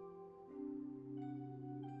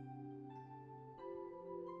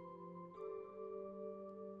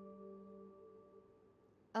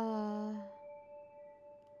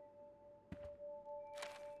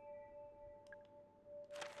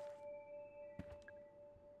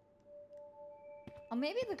 Oh,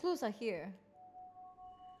 maybe the clues are here.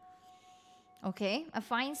 Okay, a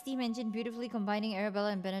fine steam engine beautifully combining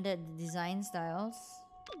Arabella and Bernadette design styles.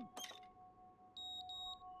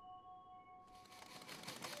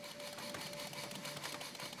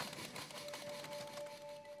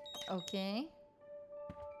 Okay.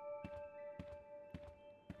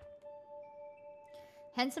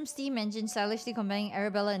 Handsome steam engine stylishly combining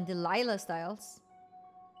Arabella and Delilah styles.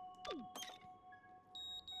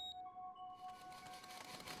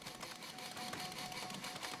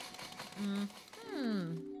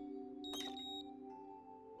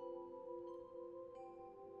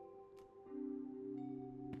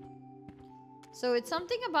 So it's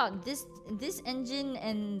something about this engine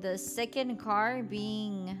and the second car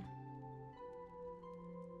being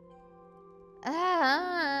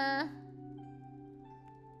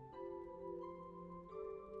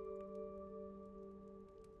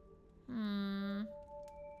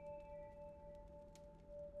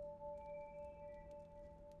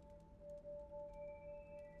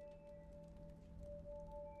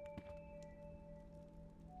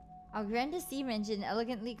Our grandest steam engine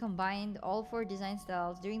elegantly combined all 4 design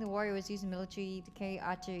styles. During the war, it was used in military to carry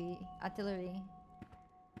artillery.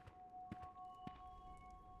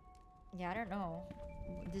 Yeah, I don't know.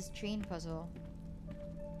 This train puzzle.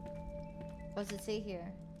 What does it say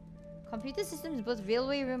here? Computer systems, both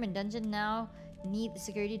railway room and dungeon now need the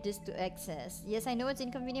security disk to access. Yes, I know it's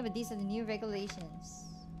inconvenient, but these are the new regulations.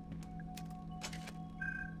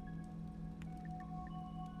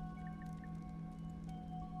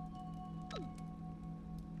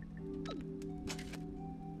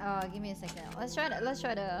 Give me a second. Let's try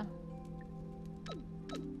to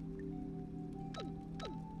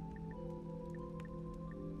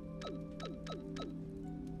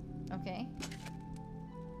Okay.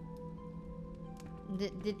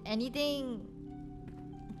 Did anything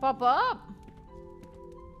pop up?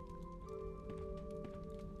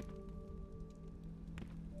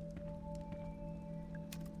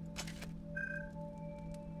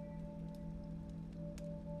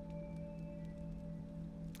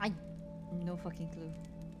 No fucking clue.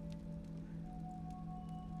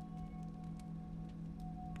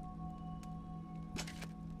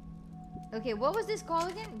 Okay, what was this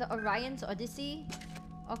called again? The Orion's Odyssey?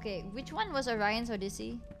 Okay, which one was Orion's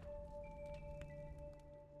Odyssey?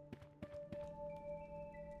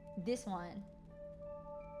 This one.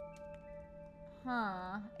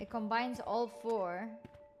 Huh. It combines all 4.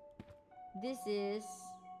 This is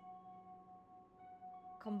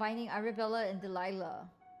combining Arabella and Delilah.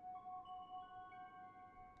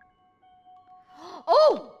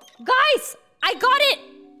 Oh! Guys! I got it!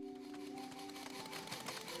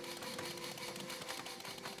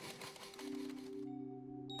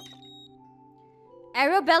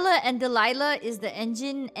 Arabella and Delilah is the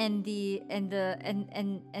engine and the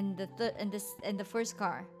first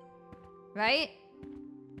car. Right?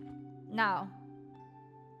 Now.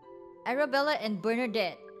 Arabella and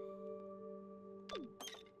Bernadette.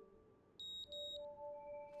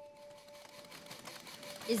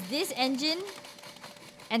 Is this engine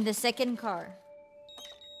and the second car.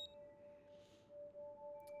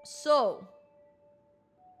 So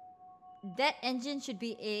that engine should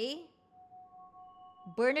be A.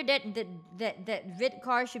 Bernadette, that red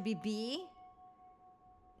car should be B.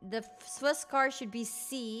 The first car should be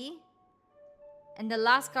C. And the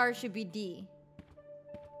last car should be D.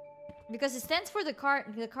 Because it stands for the car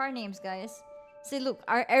names, guys. See, look,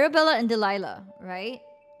 our Arabella and Delilah, right?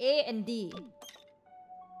 A and D.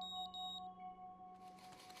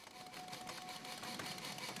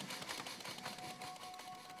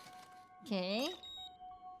 Okay.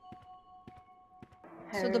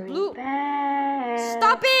 So the blue. Back.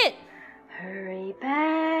 Stop it! Hurry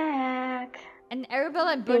back. And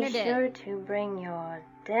Arabella and Bernadette. Be sure to bring your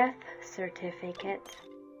death certificate.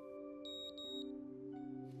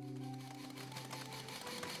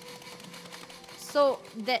 So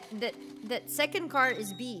that second car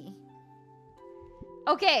is B.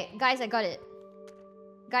 Okay, guys, I got it.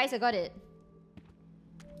 Guys, I got it.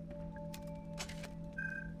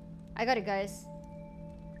 I got it, guys.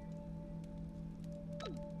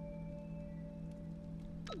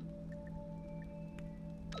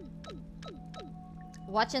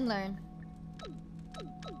 Watch and learn.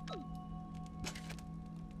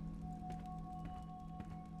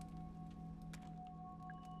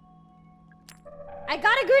 I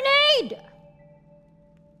got a grenade!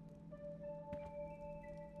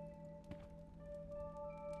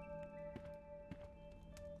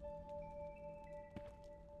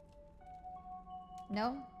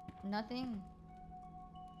 No? Nothing?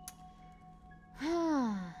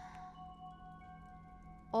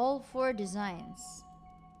 All 4 designs.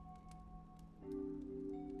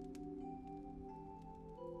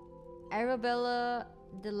 Arabella,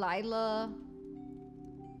 Delilah.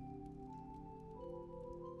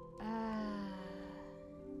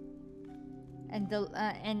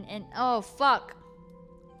 And oh fuck.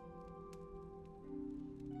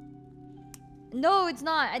 No, it's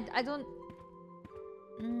not. I don't.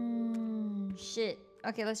 Shit.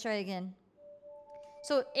 Okay, let's try again.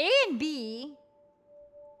 So A and B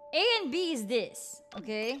is this,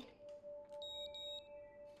 okay?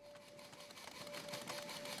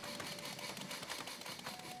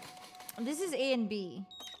 This is A and B.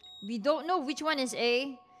 We don't know which one is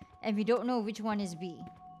A And we don't know which one is B.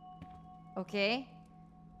 Okay?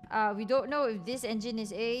 We don't know if this engine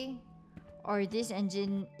is A or this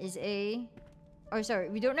engine is A. Or sorry,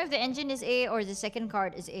 we don't know if the engine is A or the second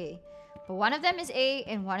card is A. But one of them is A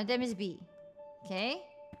and one of them is B. Okay?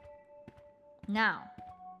 Now,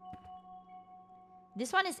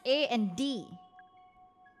 this one is A and D.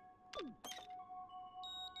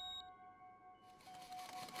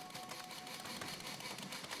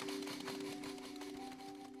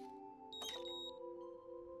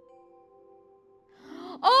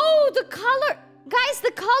 Oh, the color! Guys,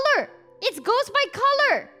 the color! It goes by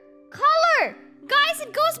color! Color! Guys,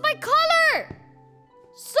 it goes by color!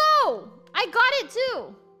 So, I got it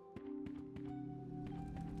too!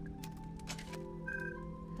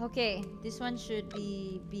 Okay, this one should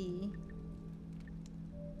be B.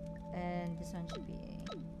 And this one should be A.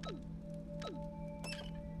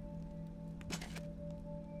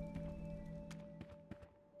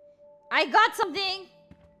 I got something!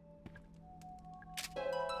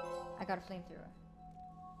 I got a flamethrower.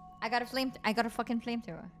 I got a fucking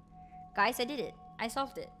flamethrower. Guys, I did it. I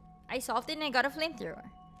solved it. I solved it and I got a flamethrower.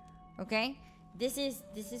 Okay? This is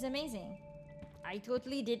amazing. I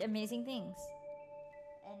totally did amazing things.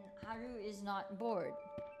 And Haru is not bored.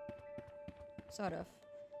 Sort of.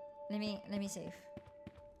 Let me save.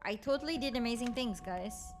 I totally did amazing things,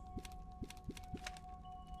 guys.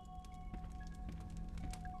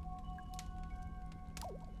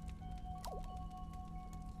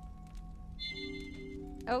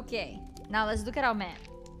 Okay, now let's look at our map.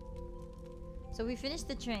 So we finished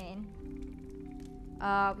the train.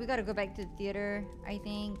 We gotta go back to the theater, I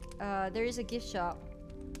think. There is a gift shop.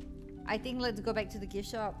 I think let's go back to the gift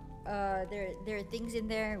shop. There are things in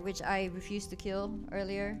there which I refused to kill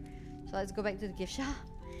earlier. So let's go back to the gift shop.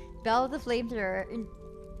 Belle the flamethrower.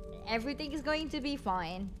 Everything is going to be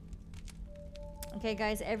fine. Okay,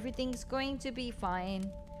 guys, everything's going to be fine.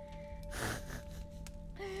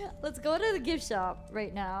 Let's go to the gift shop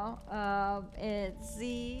right now and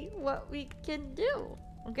see what we can do.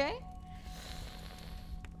 Okay?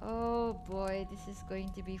 Oh boy, this is going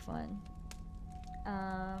to be fun.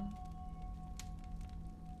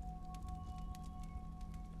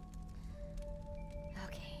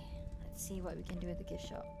 Okay, let's see what we can do at the gift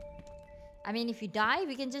shop. I mean, if you die,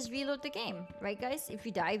 we can just reload the game. Right, guys? If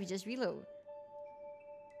you die, we just reload.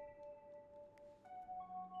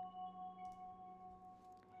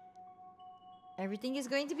 Everything is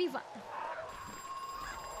going to be fun.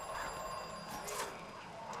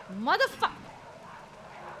 Motherfucker!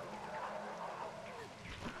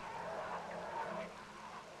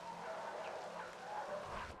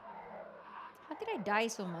 How did I die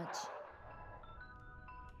so much?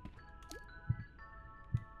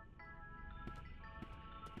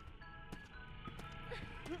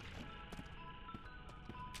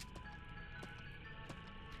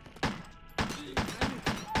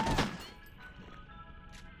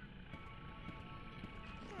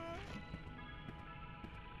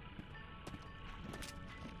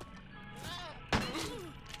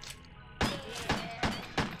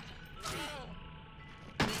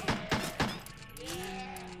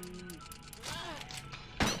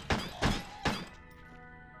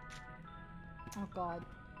 Oh god.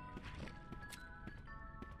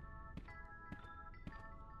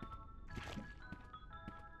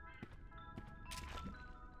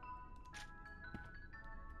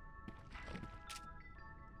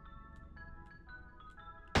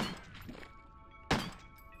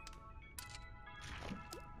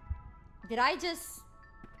 Did I just...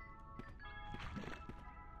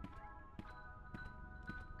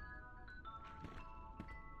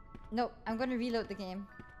 Nope, I'm gonna reload the game.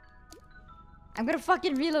 I'm gonna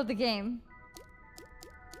fucking reload the game.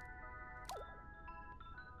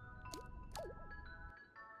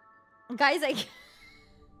 Guys, I...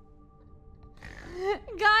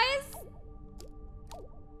 Guys!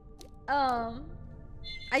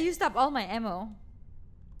 I used up all my ammo.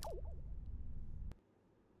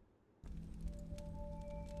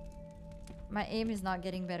 My aim is not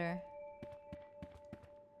getting better.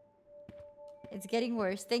 It's getting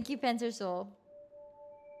worse. Thank you, Panzer Soul.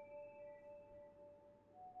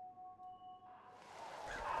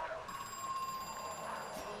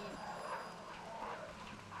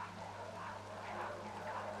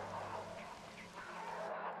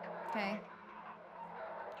 Okay.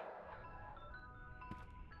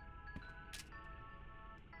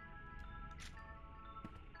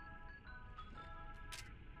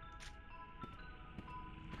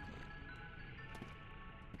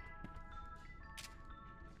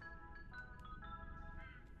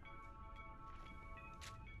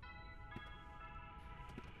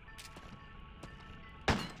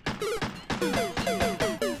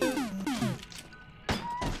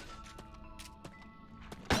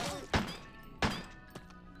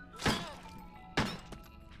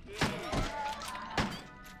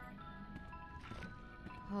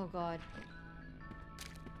 god.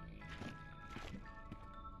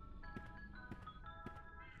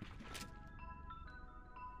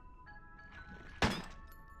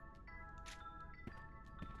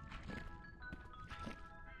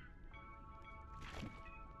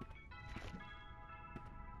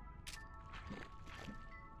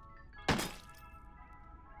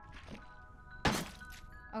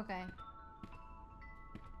 Okay.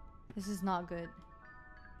 This is not good.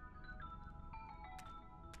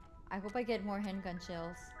 I hope I get more handgun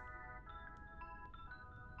shells.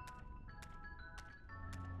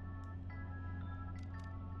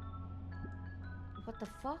 What the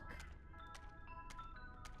fuck?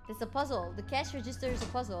 It's a puzzle. The cash register is a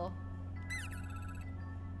puzzle.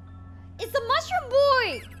 It's the mushroom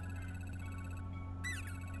boy!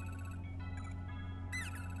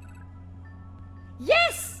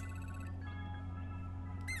 Yes!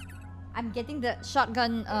 I'm getting the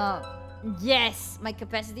shotgun, yes! My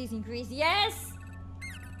capacity is increased. Yes!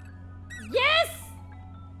 Yes!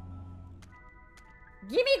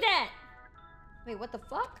 Give me that! Wait, what the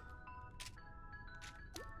fuck?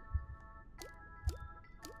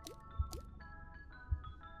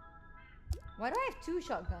 Why do I have 2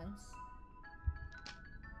 shotguns?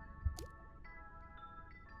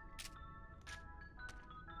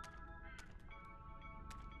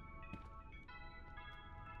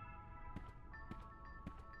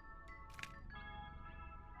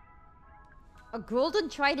 A golden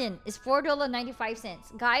trident is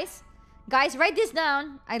 $4.95. Guys, write this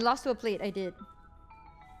down. I lost to a plate. I did.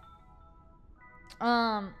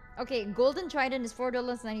 Okay, golden trident is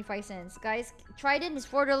 $4.95. Guys, trident is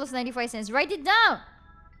 $4.95. Write it down.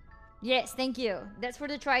 Yes, thank you. That's for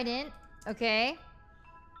the trident. Okay.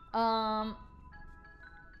 And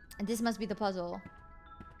this must be the puzzle.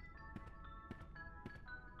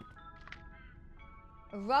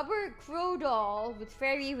 A rubber crow doll with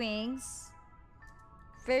fairy wings.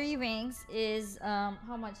 Fairy wings is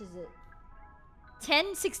how much is it?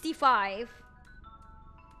 $10.65.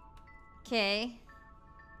 Okay.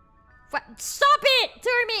 Stop it,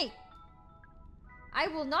 Termy! I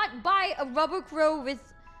will not buy a rubber crow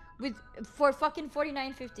for fucking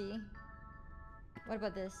 $49.50. What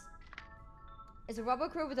about this? It's a rubber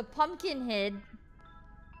crow with a pumpkin head.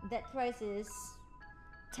 That price is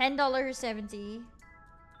 $10.70.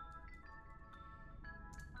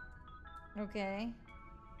 Okay.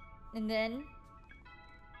 And then,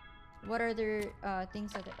 what other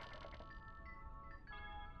things are there?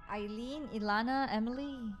 Eileen, Ilana,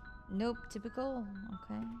 Emily? Nope, typical.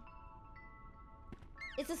 Okay.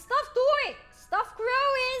 It's a stuffed toy! Stuffed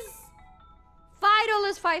crow is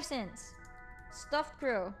 $5.05. Stuffed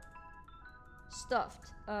crow.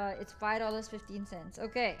 Stuffed. It's $5.15.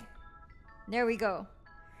 Okay. There we go.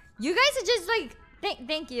 You guys are just like,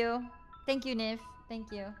 thank you. Thank you, Nif. Thank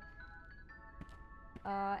you.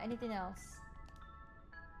 Anything else?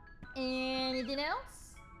 Anything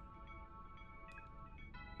else?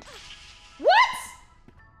 What?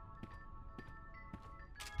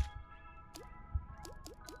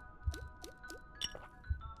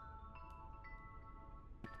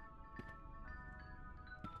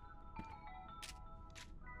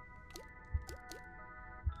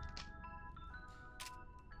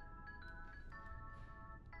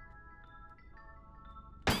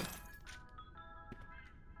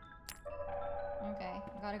 Okay,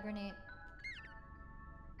 got a grenade.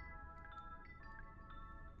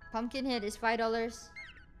 Pumpkin head is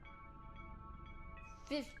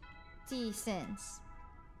 $5.50.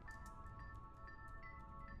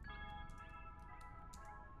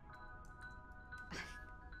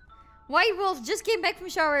 White Wolf just came back from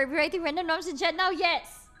shower. Writing random numbers in chat now.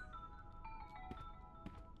 Yes.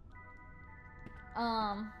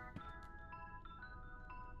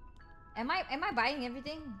 Am I buying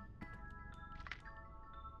everything?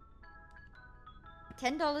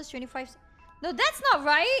 $10.25. No, that's not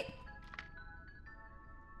right.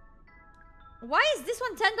 Why is this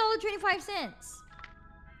one $10.25?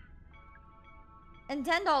 And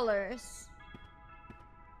 $10.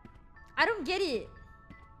 I don't get it.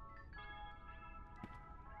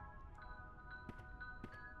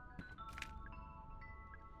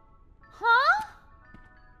 Huh?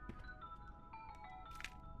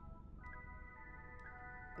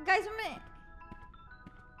 Guys,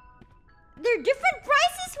 they're different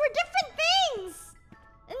prices for different things!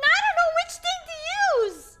 And I don't know which thing to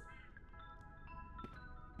use!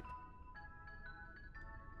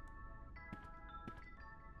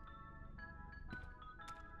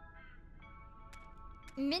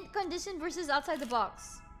 Mint condition versus outside the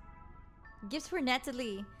box. Gifts for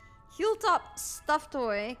Natalie. Hilltop stuffed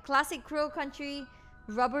toy. Classic Crow Country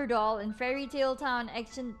rubber doll, and Fairy Tale Town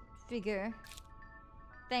action figure.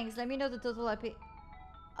 Thanks. Let me know the total I pay.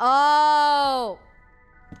 Oh,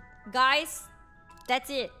 guys, that's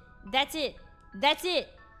it. That's it. That's it.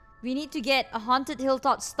 We need to get a Haunted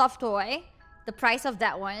Hilltop stuffed toy. The price of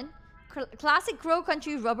that one. Classic Crow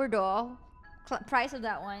Country rubber doll. Price of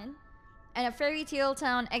that one. And a Fairy Tale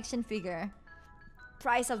Town action figure.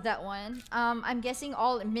 Price of that one. I'm guessing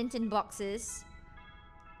all mint in boxes.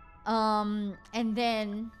 And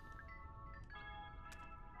then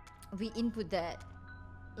we input that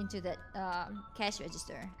into that cash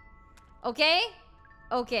register. Okay?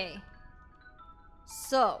 Okay.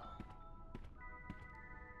 So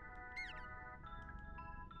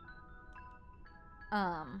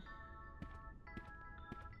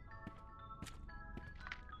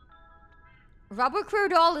Rubber Crow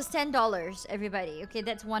doll is $10, everybody. Okay,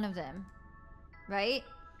 that's one of them. Right?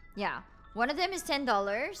 Yeah. One of them is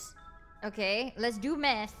 $10. Okay, let's do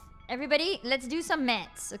math. Everybody, let's do some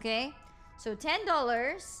maths, okay? So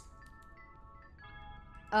 $10.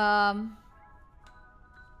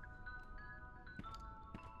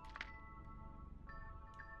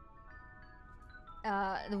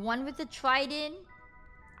 The one with the trident.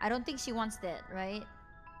 I don't think she wants that, right?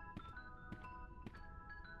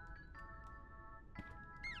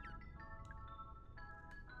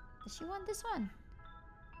 Does she want this one?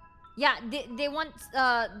 Yeah, they want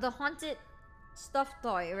the haunted stuffed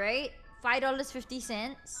toy, right?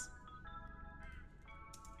 $5.50.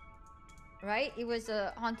 Right? It was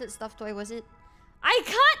a haunted stuffed toy, was it? I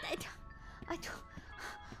can't! I don't...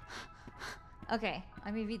 Okay,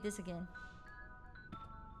 let me read this again.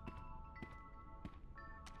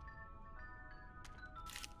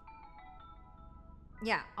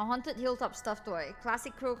 Yeah, a Haunted Hilltop stuffed toy.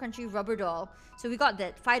 Classic Crow Country rubber doll. So we got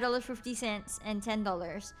that. $5.50 and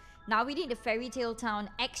 $10. Now we need a Fairy Tale Town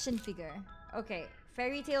action figure. Okay,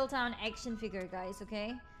 Fairy Tale Town action figure, guys,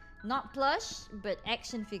 okay? Not plush, but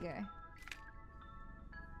action figure.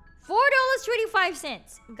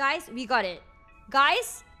 $4.25. Guys, we got it.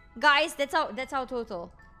 Guys, that's our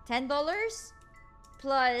total. $10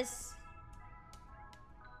 plus...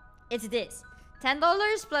 It's this. $10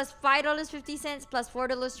 plus $5.50 plus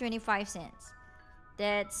 $4.25.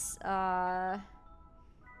 That's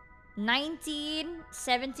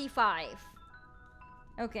 $19.75.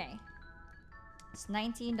 Okay. It's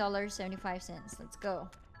 $19.75. Let's go.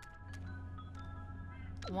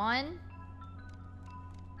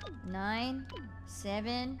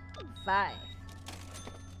 1,975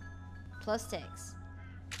 plus tax.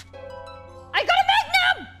 I got a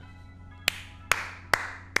Magnum!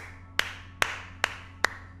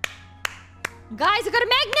 Guys, I got a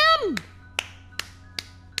Magnum!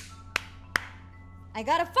 I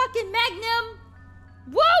got a fucking Magnum!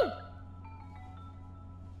 Woo!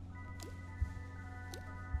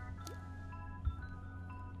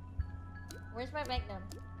 Where's my Magnum?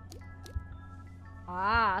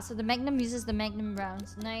 Ah, so the Magnum uses the Magnum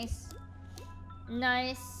rounds. Nice.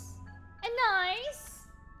 Nice. And nice!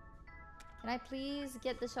 Can I please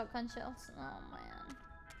get the shotgun shells? Oh, man.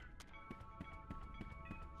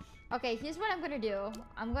 Okay, here's what I'm gonna do.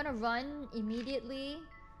 I'm gonna run immediately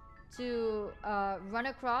to run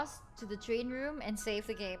across to the train room and save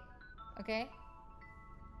the game. Okay?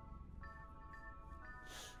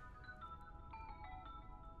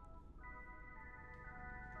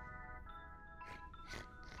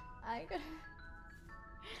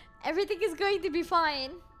 Everything is going to be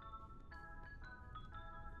fine.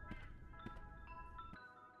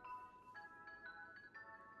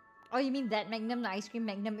 Oh, you mean that Magnum, the ice cream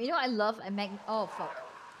Magnum? You know, I love a Magnum. Oh, fuck.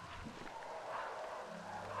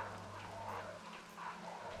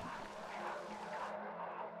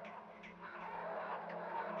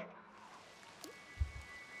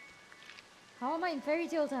 How am I in Fairy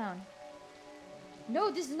Tale Town?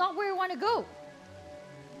 No, this is not where I want to go.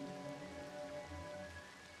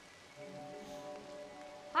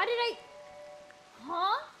 How did I...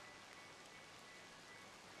 Huh?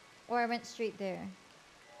 Or I went straight there.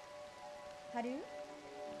 Haru?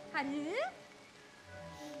 Haru?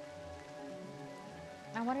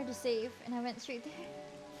 I wanted to save and I went straight there.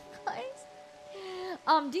 Guys.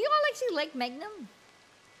 Do you all actually like Magnum?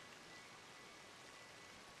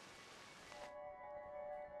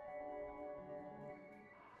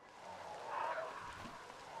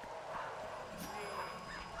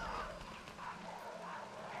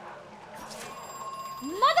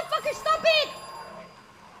 Motherfucker, stop it!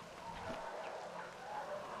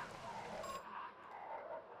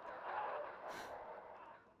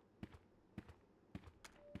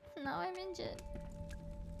 Now I'm injured.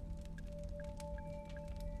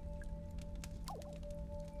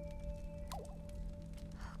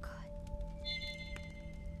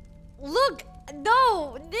 Look!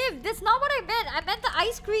 No! Niv, that's not what I meant. I meant the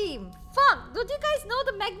ice cream. Fuck! Don't you guys know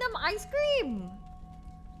the Magnum ice cream?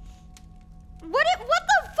 What the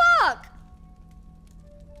fuck?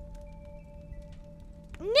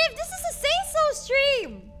 Niv, this is a Say So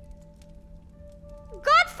stream!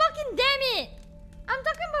 God fucking damn it! I'm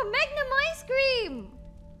talking about Magnum ice cream!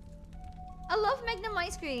 I love Magnum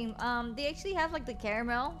ice cream. They actually have like the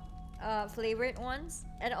caramel flavored ones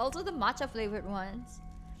and also the matcha flavored ones.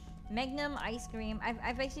 Magnum ice cream.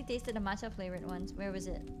 I've actually tasted the matcha flavored ones. Where was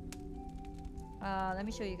it? Let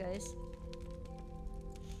me show you guys.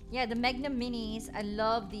 Yeah, the Magnum minis. I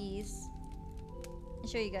love these. I'll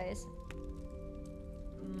show you guys.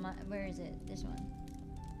 Where is it? This one.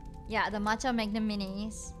 Yeah, the matcha Magnum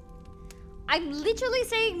minis. I'm literally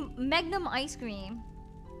saying Magnum ice cream.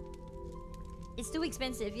 It's too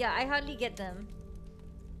expensive. Yeah, I hardly get them.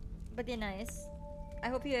 But they're nice. I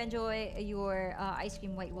hope you enjoy your ice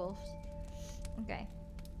cream White Wolves. Okay.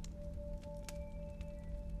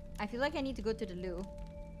 I feel like I need to go to the loo.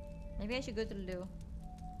 Maybe I should go to the loo.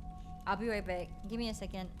 I'll be right back. Give me a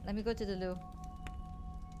second. Let me go to the loo.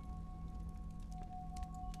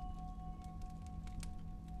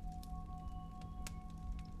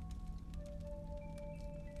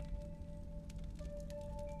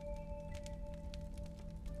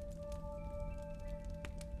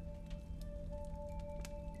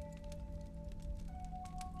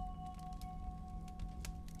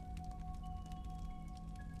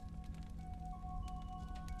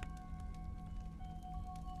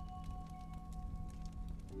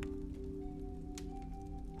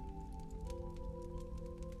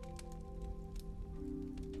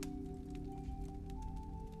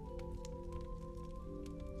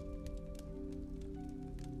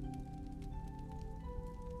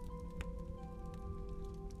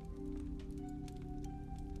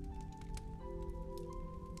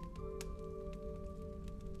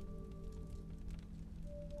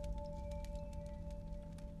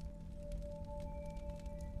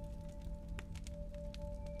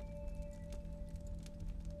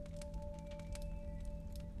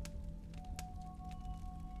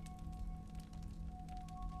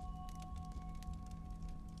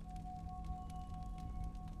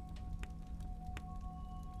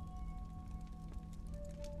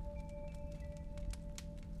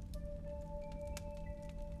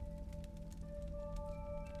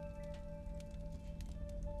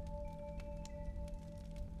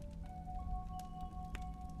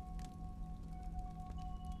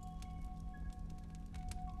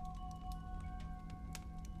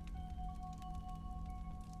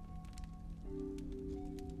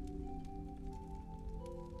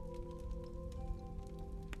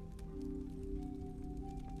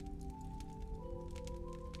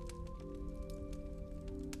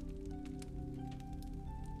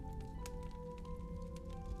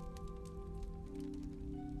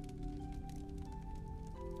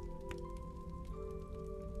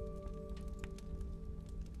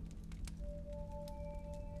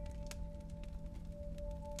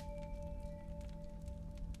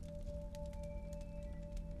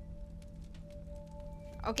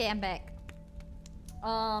 Okay, I'm back.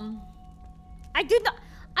 I did not.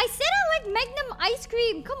 I said I like Magnum ice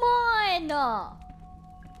cream. Come on.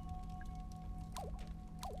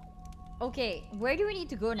 Okay, where do we need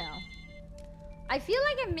to go now? I feel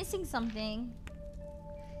like I'm missing something.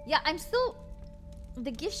 Yeah, I'm still.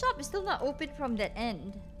 The gift shop is still not open from that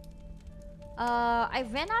end. I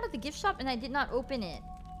ran out of the gift shop and I did not open it.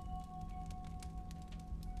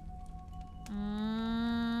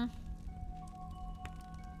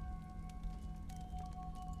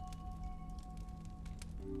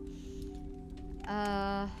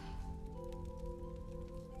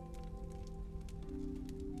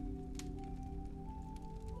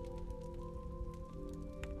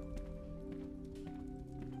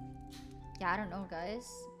 Yeah, I don't know, guys.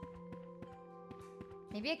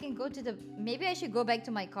 Maybe I can go to the... Maybe I should go back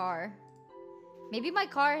to my car. Maybe my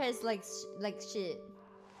car has like shit.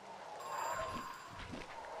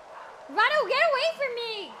 Rado, get away from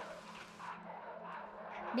me!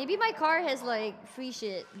 Maybe my car has like free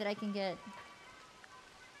shit that I can get.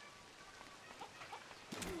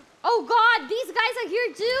 Oh god, these guys are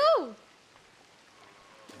here too!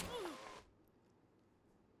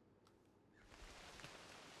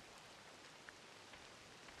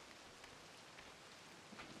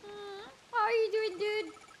 How are you doing,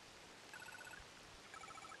 dude?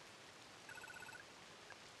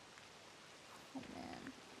 Oh man.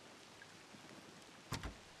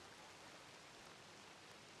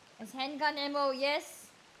 It's handgun ammo, yes.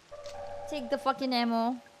 Take the fucking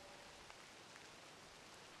ammo.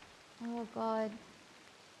 Oh god.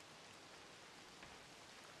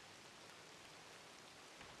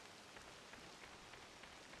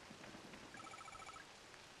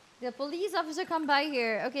 The police officer come by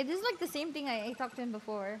here. Okay, this is like the same thing I talked to him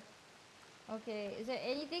before. Okay, is there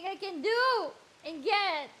anything I can do and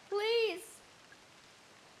get, please?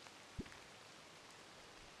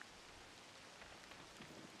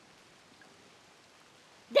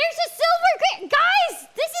 There's a silver guys.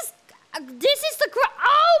 This is the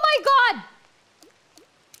oh my god.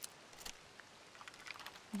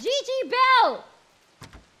 GG Belle.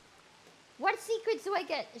 What secrets do I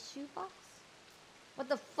get? A shoebox? What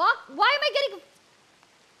the fuck? Why am I getting?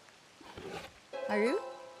 Haru?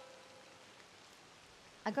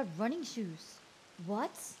 I got running shoes.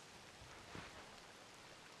 What?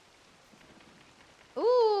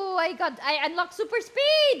 Ooh, I unlocked super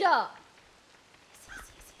speed! Yes.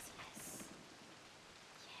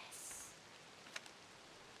 Yes.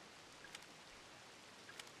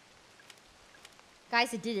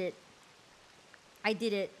 Guys, I did it. I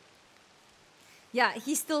did it. Yeah,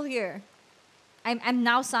 he's still here. I'm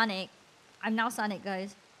now Sonic. I'm now Sonic,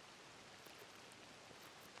 guys.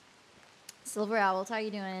 Silver Owls, how you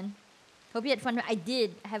doing? Hope you had fun. I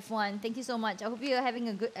did have fun. Thank you so much. I hope you're having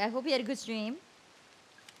a good. I hope you had a good stream.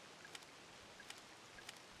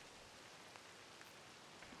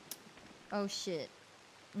 Oh shit!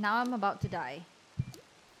 Now I'm about to die.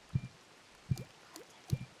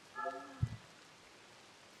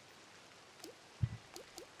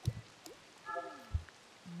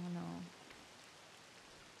 Oh no.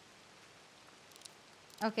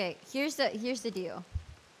 Okay, here's the deal.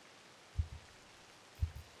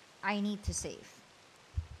 I need to save.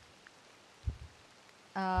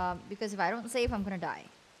 Because if I don't save, I'm gonna die.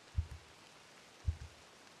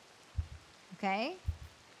 Okay?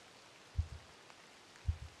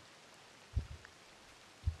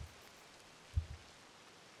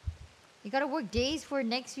 You gotta work days for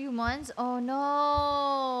next few months? Oh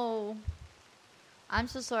no! I'm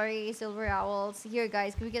so sorry, Silver Owls. Here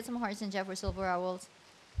guys, can we get some hearts in chat for Silver Owls?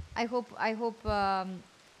 I hope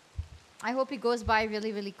it goes by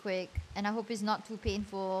really, really quick. And I hope it's not too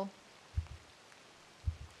painful.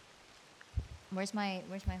 Where's my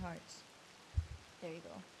hearts? There you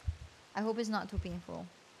go. I hope it's not too painful.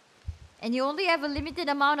 And you only have a limited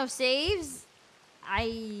amount of saves?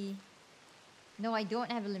 No, I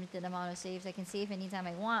don't have a limited amount of saves. I can save anytime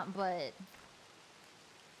I want, but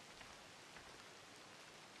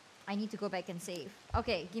I need to go back and save.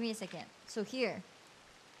 Okay, give me a second. So here.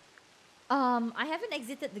 I haven't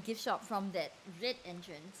exited the gift shop from that red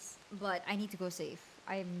entrance, but I need to go save.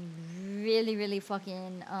 I'm really, really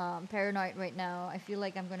fucking paranoid right now. I feel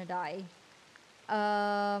like I'm gonna die.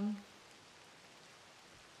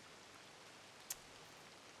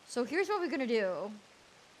 So here's what we're gonna do.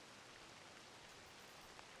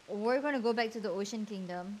 We're gonna go back to the Ocean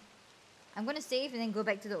Kingdom. I'm gonna save and then go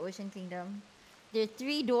back to the Ocean Kingdom. There are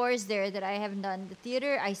 3 doors there that I haven't done. The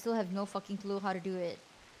theater, I still have no fucking clue how to do it.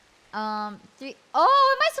 3.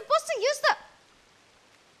 Oh, am I supposed to use the...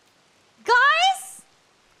 Guys!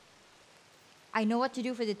 I know what to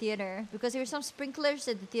do for the theater. Because there are some sprinklers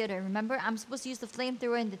at the theater. Remember? I'm supposed to use the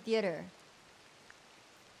flamethrower in the theater.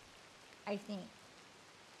 I think.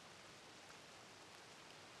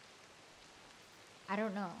 I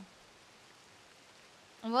don't know.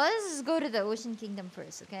 Well, let's just go to the Ocean Kingdom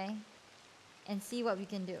first, okay? And see what we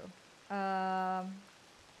can do.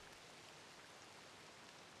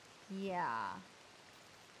 Yeah.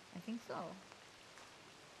 I think so.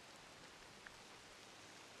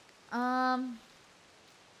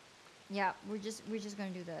 Yeah, we're just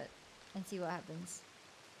gonna do that and see what happens.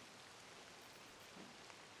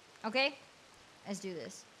 Okay? Let's do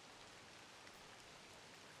this.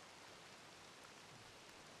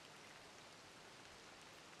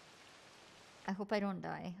 I hope I don't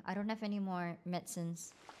die. I don't have any more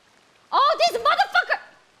medicines. Oh, this motherfucker!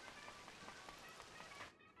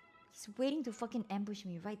 He's waiting to fucking ambush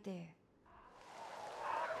me right there.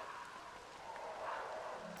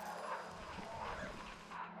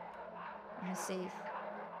 I'm gonna save.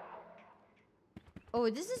 Oh,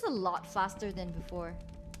 this is a lot faster than before.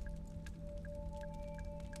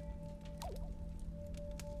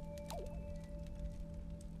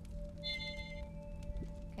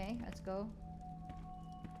 Okay, let's go.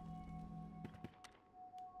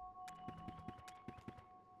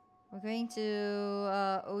 We're going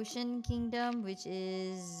to Ocean Kingdom, which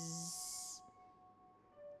is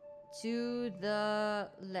to the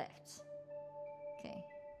left. Okay.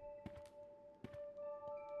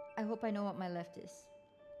 I hope I know what my left is.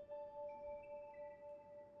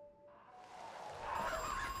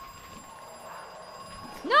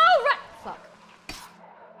 No, right! Fuck.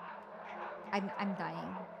 I'm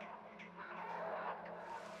dying.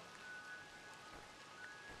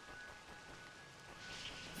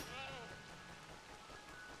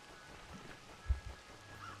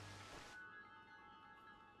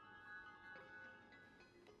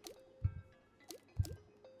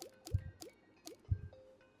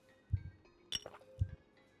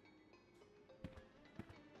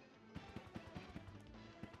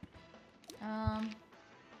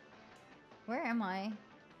 Where am I?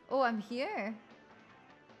 Oh, I'm here.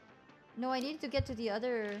 No, I need to get to the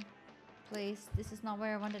other place. This is not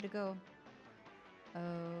where I wanted to go.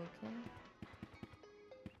 Okay.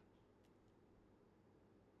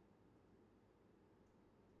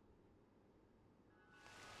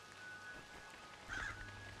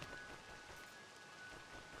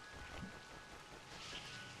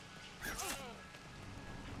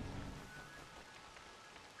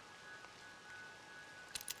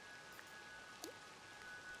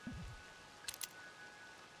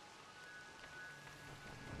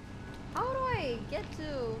 How do I get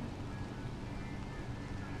to...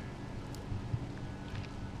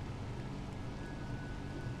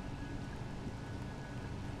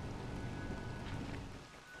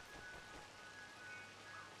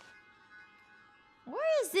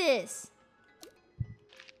 Where is this?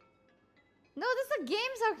 No, this is a games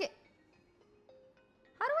arcade.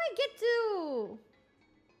 How do I get to...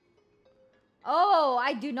 Oh,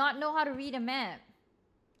 I do not know how to read a map.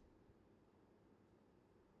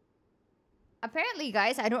 Apparently,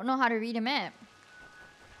 guys, I don't know how to read a map.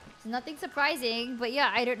 It's nothing surprising, but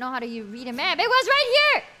yeah, I don't know how to read a map. It was right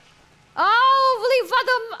here! Oh, holy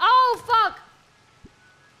fathom! Oh, fuck!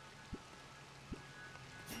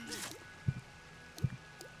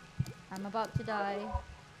 I'm about to die.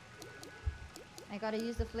 I gotta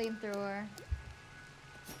use the flamethrower.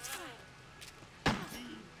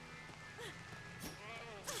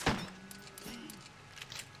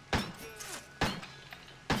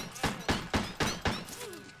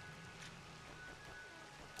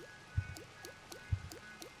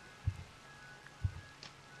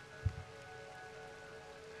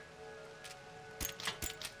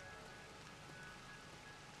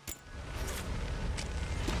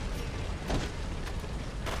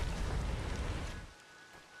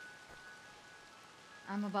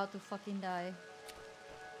 I'm about to fucking die.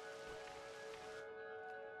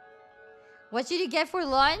 What should you get for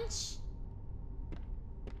lunch?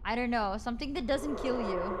 I don't know. Something that doesn't kill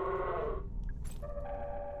you.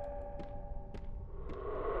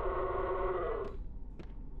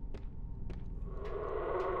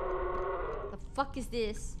 The fuck is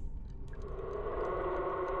this?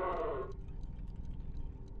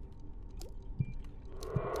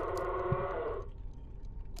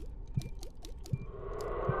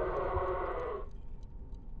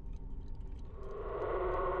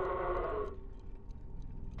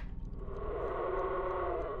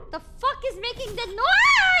 Making the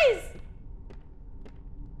noise!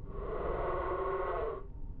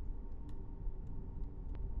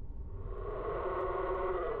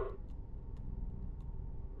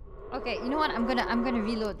 Okay, you know what? I'm gonna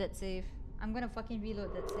reload that save. I'm gonna fucking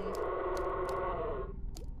reload that save.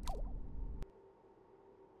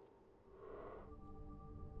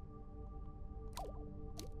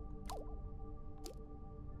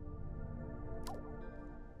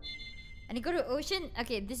 And you go to ocean.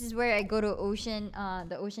 Okay, this is where I go to ocean,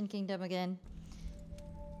 the ocean kingdom again.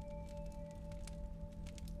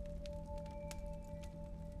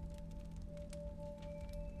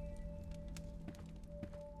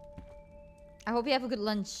 I hope you have a good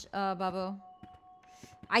lunch, Babo.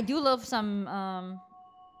 I do love some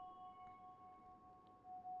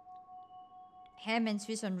ham and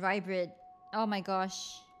Swiss on rye bread. Oh my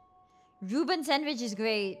gosh. Reuben sandwich is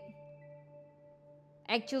great.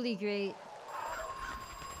 Actually great.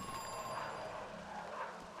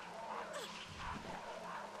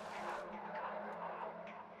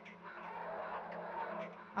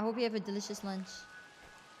 I hope you have a delicious lunch.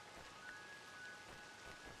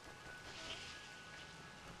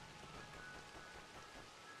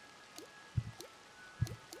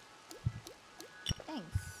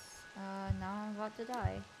 Thanks. Now I'm about to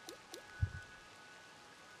die.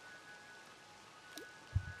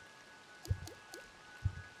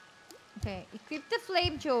 Okay, equip the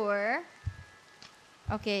flamethrower.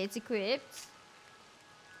 Okay, it's equipped.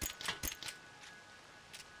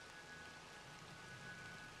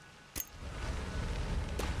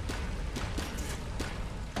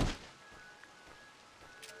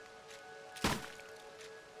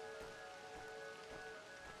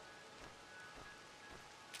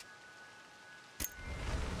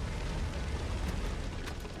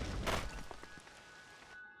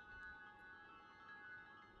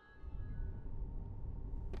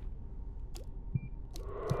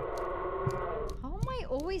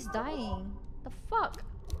 Always dying. The fuck?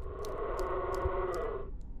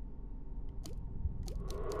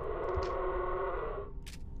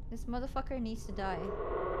 This motherfucker needs to die.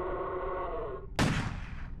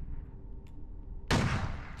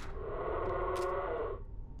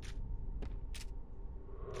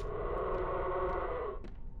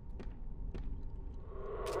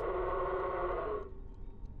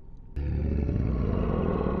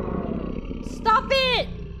 stop it!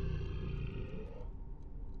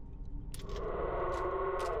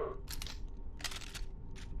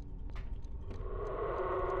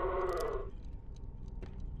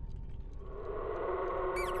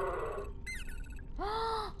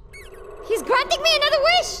 He's granting me another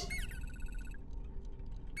wish!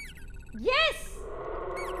 Yes!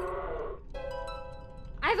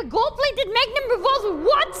 I have a gold-plated magnum revolver.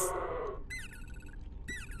 What?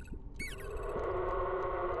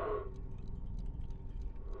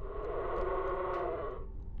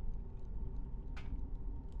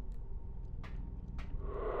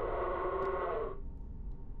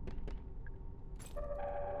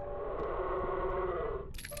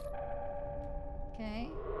 Okay.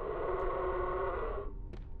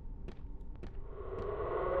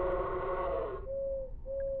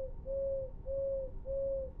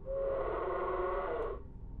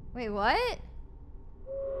 Wait, what?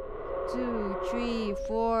 2, 3,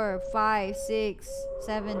 4, 5, 6,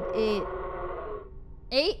 7, 8.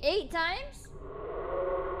 8 times?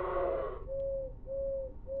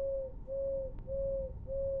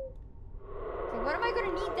 Okay, what am I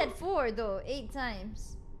gonna need that for though? 8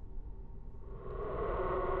 times.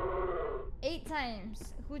 8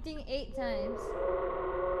 times. Hooting 8 times.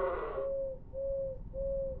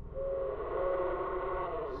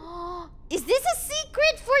 Is this a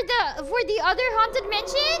secret for the other haunted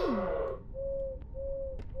mansion?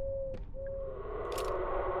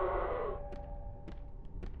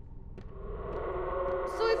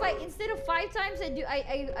 So if I instead of 5 times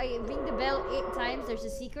I ring the bell 8 times, there's a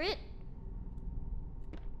secret?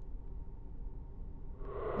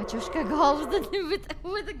 Matryoshka golf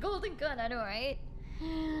with a golden gun, I know, right?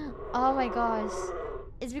 Oh my gosh.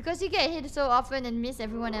 It's because you get hit so often and miss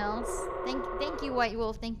everyone else. Thank you, White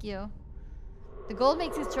Wolf, thank you. The gold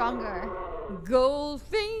makes you stronger.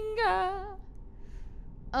 Goldfinger.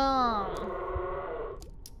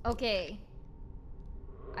 Okay.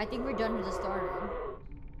 I think we're done with the starter.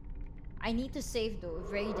 I need to save though,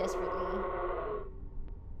 very desperately.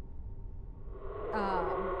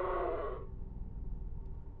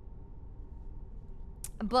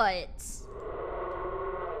 But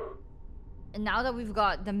now that we've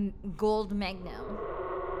got the gold magnum,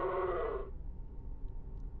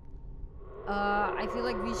 I feel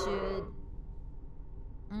like we should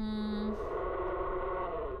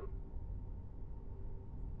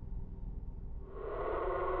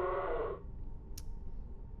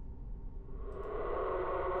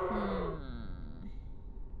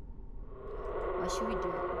what should we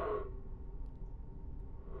do?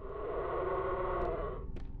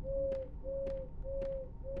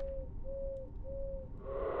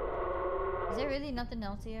 Is there really nothing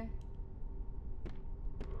else here?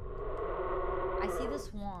 I see the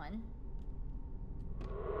swan.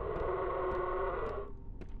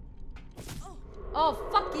 Oh,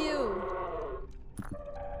 fuck you!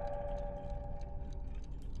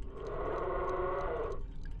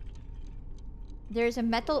 There's a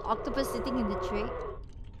metal octopus sitting in the tray.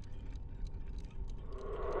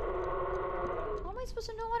 How am I supposed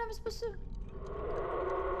to know what I'm supposed to...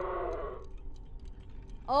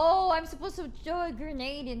 Oh, I'm supposed to throw a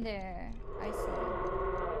grenade in there. I see.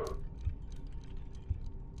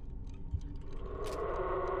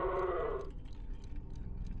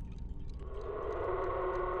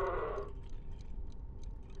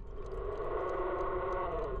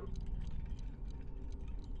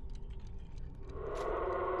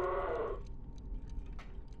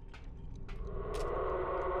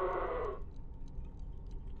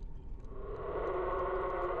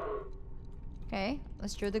 Okay,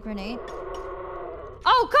 let's throw the grenade.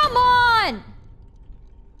 Oh, come on!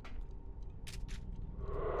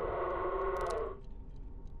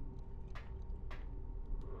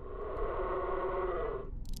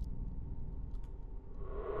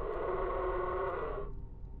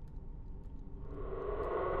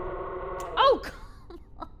 Oh, come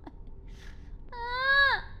on!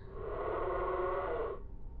 Ah!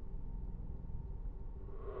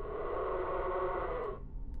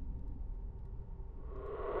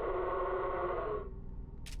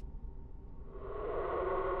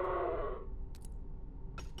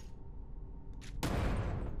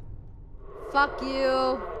 Fuck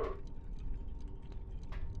you.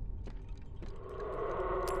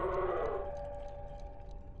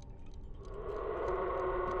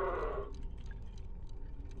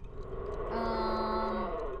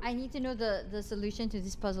 I need to know the solution to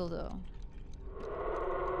this puzzle though.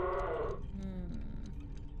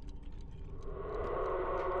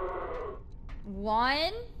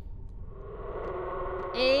 1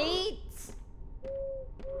 8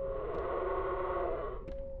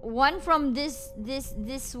 1 from this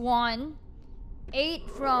one 8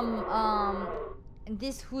 from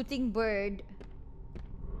this hooting bird.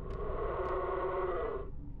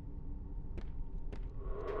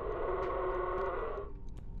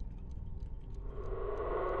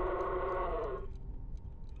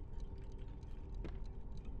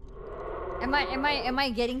 Am I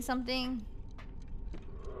getting something?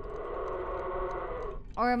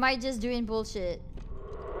 Or am I just doing bullshit?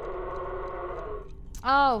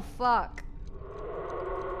 Oh fuck.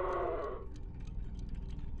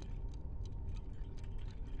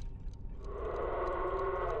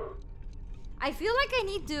 I feel like I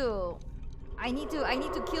need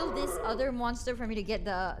to kill this other monster for me to get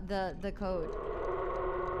the code.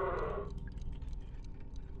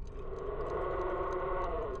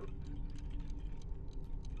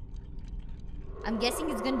 I'm guessing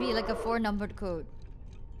it's gonna be like a 4-numbered code.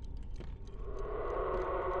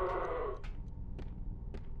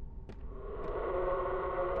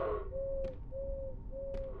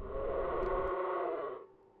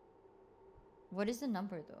 What is the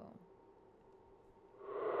number though?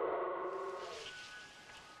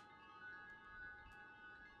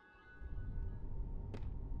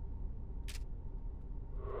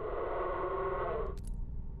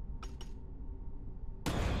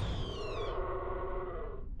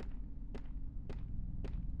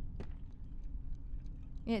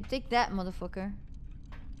 Yeah, take that, motherfucker.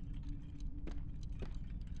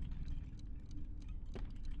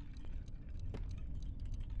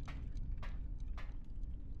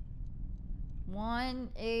 One,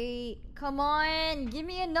 8. Come on, give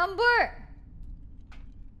me a number.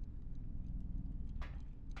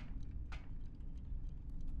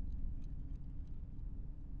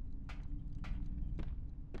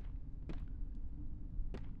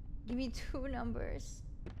 Give me 2 numbers.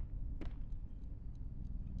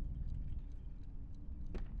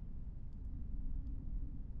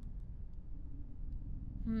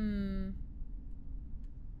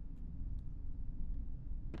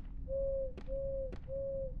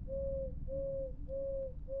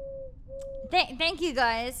 Thank you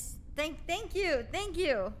guys. Thank you.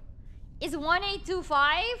 Is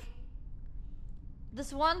 1825?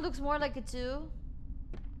 This one looks more like a 2.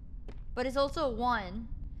 But it's also a 1.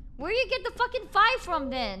 Where you get the fucking 5 from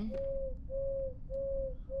then?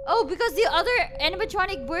 Oh, because the other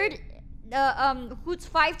animatronic bird hoots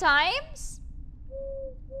 5 times?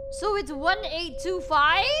 So it's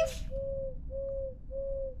 1825?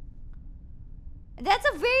 That's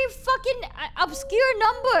a very fucking obscure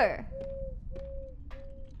number.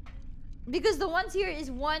 Because the ones here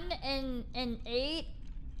is 1 and 8.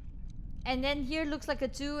 And then here looks like a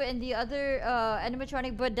 2 and the other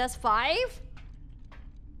animatronic bird does 5.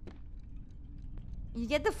 You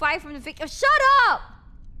get the 5 from the fake. Oh, shut up!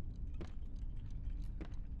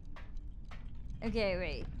 Okay,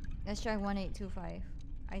 wait. Let's try 1825.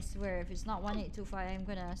 I swear, if it's not 1825, I'm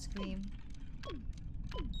gonna scream.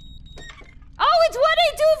 Oh, it's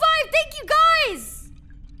 1825! Thank you guys!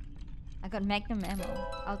 I got magnum ammo.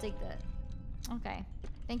 I'll take that. Okay.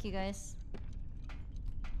 Thank you guys.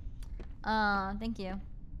 Thank you.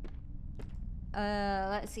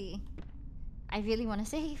 Let's see. I really want to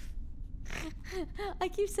save. I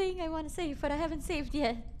keep saying I want to save, but I haven't saved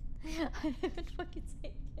yet. I haven't fucking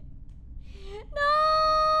saved yet. No!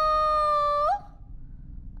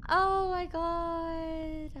 Oh my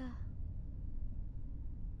god.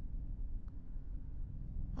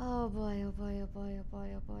 Oh boy, oh boy, oh boy, oh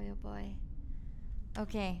boy, oh boy, oh boy.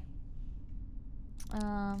 Okay.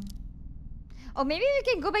 Oh, maybe we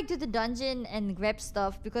can go back to the dungeon and grab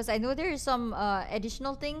stuff, because I know there are some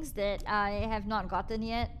additional things that I have not gotten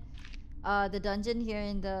yet. The dungeon here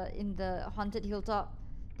in the haunted hilltop,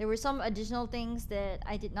 there were some additional things that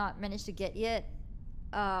I did not manage to get yet,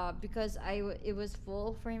 because it was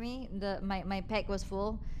full for me. My pack was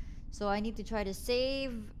full, so I need to try to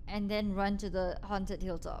save and then run to the haunted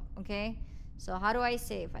hilltop. Okay, so how do I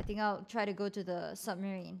save? I think I'll try to go to the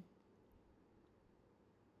submarine.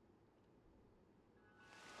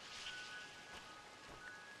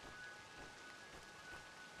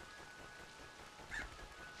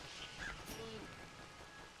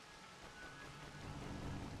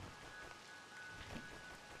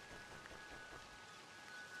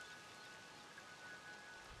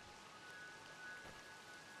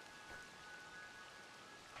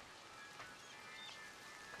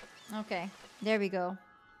 Okay, there we go.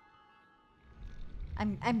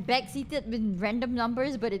 I'm backseated with random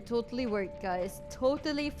numbers, but it totally worked, guys.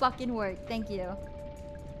 Totally fucking worked. Thank you.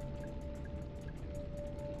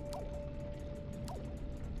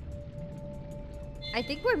 I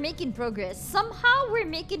think we're making progress. Somehow we're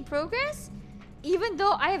making progress, even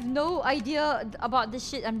though I have no idea about the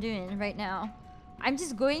shit I'm doing right now. I'm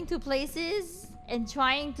just going to places and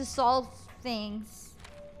trying to solve things.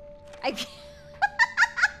 I'm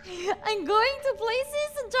going to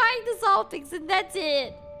places and trying to solve things, and that's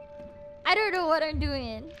it. I don't know what I'm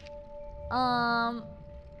doing.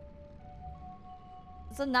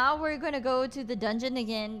 So now we're gonna go to the dungeon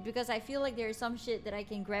again because I feel like there's some shit that I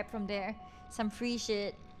can grab from there. Some free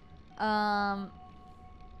shit. So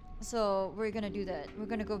we're gonna do that. We're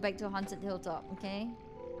gonna go back to Haunted Hilltop, okay?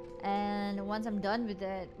 And once I'm done with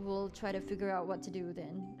that, we'll try to figure out what to do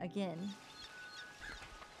then again.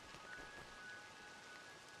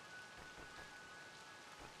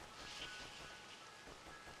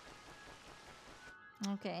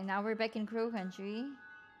 Okay, now we're back in Crow Country.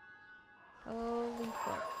 Holy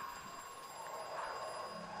fuck.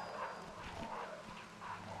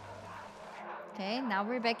 Okay, now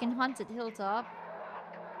we're back in Haunted Hilltop.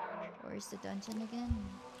 Where's the dungeon again?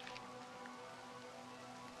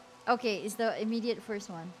 Okay, it's the immediate first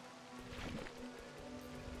one.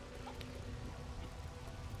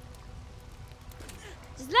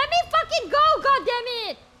 Just let me fucking go,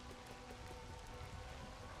 goddammit!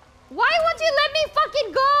 Why won't you let me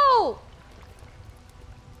fucking go?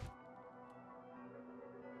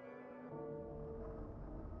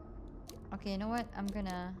 Okay, you know what? I'm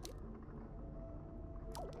gonna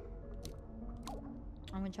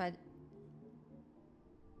try.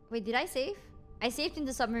 Wait, did I save? I saved in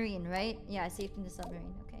the submarine, right? Yeah, I saved in the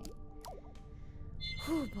submarine. Okay.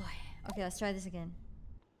 Oh boy. Okay, let's try this again.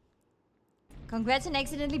 Congrats on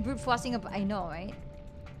accidentally brute forcing up. I know, right?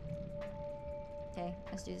 Okay,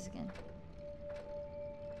 let's do this again.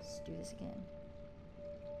 Let's do this again.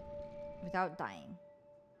 Without dying.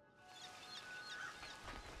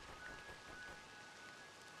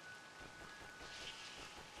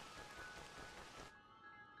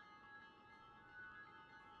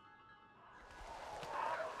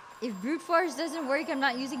 If brute force doesn't work, I'm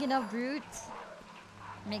not using enough brute.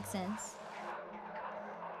 Makes sense.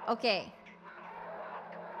 Okay.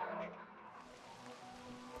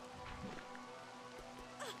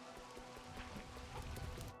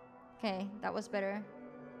 Okay, that was better.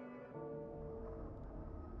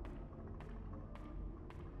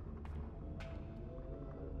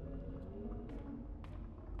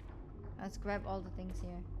 Let's grab all the things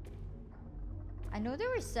here. I know there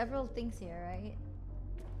were several things here, right?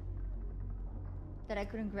 That I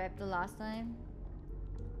couldn't grab the last time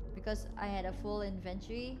because I had a full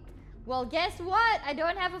inventory. Well, guess what? I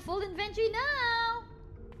don't have a full inventory now.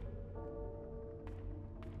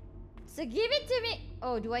 So give it to me.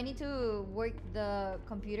 Oh, do I need to work the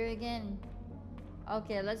computer again?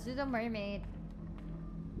 Okay, let's do the mermaid.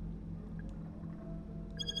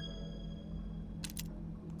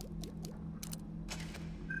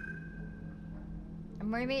 A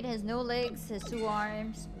mermaid has no legs, has 2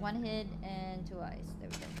 arms, 1 head, and 2 eyes. There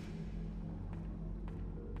we go.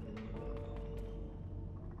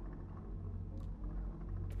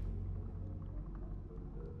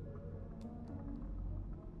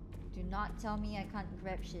 Do not tell me I can't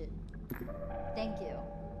grab shit. Thank you.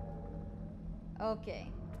 Okay.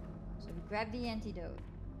 So we grab the antidote.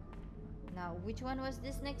 Now, which one was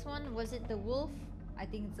this next one? Was it the wolf? I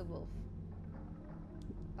think it's the wolf.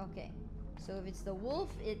 Okay. So if it's the wolf,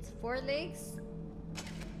 it's 4 legs.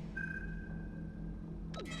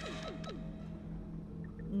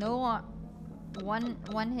 No,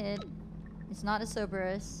 one head. It's not a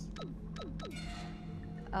Cerberus.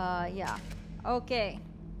 Yeah. Okay.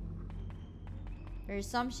 There's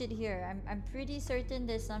some shit here. I'm pretty certain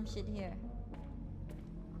there's some shit here.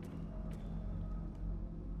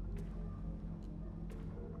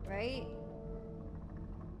 Right?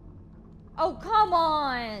 Oh, come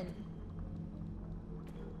on!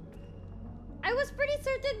 I was pretty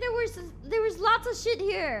certain there was lots of shit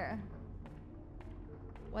here.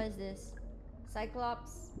 What is this?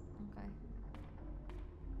 Cyclops. Okay.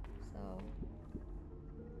 So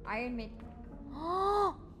Iron Maiden.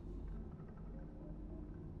 Oh!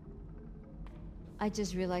 I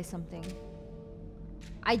just realized something.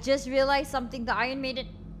 I just realized something. The Iron Maiden.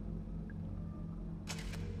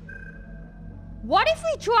 What if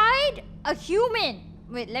we tried a human?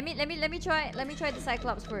 Wait, let me try the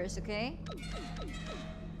Cyclops first, okay?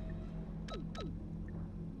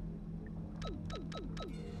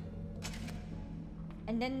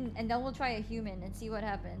 And then we'll try a human and see what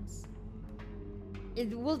happens.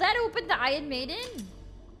 Will that open the Iron Maiden?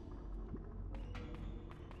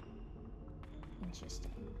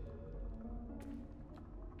 Interesting.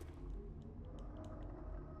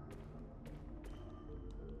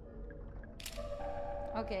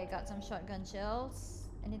 Okay, got some shotgun shells.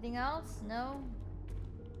 Anything else? No?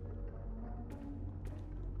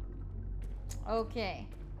 Okay.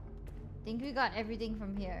 Think we got everything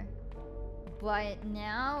from here. But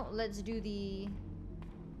now let's do the...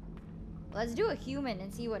 Let's do a human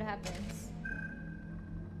and see what happens.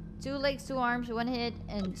 2 legs, 2 arms, 1 head,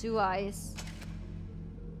 and 2 eyes.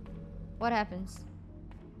 What happens?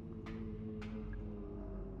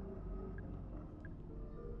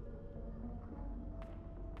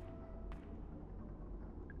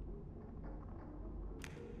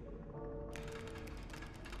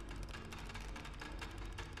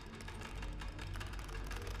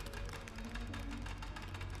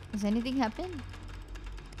 Is anything happen?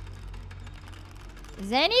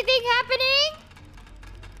 Is anything happening?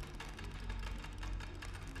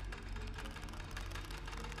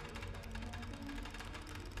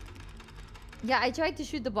 Yeah, I tried to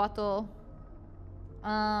shoot the bottle.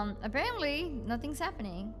 Apparently nothing's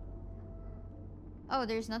happening. Oh,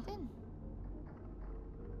 there's nothing.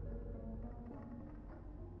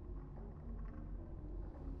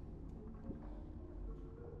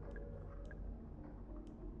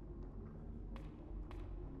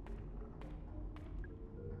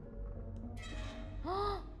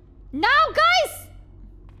 Now, guys!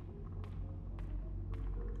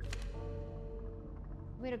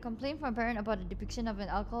 Wait, a complaint from a parent about a depiction of an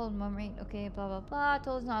alcohol murmuring. Okay, blah blah blah.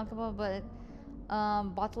 Told it's not alcohol, but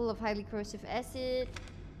bottle of highly corrosive acid.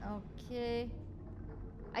 Okay.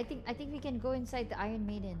 I think we can go inside the Iron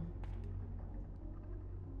Maiden.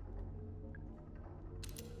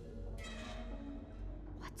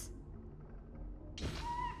 What?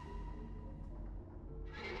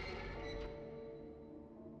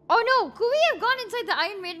 Oh no! Could we have gone inside the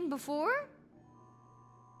Iron Maiden before?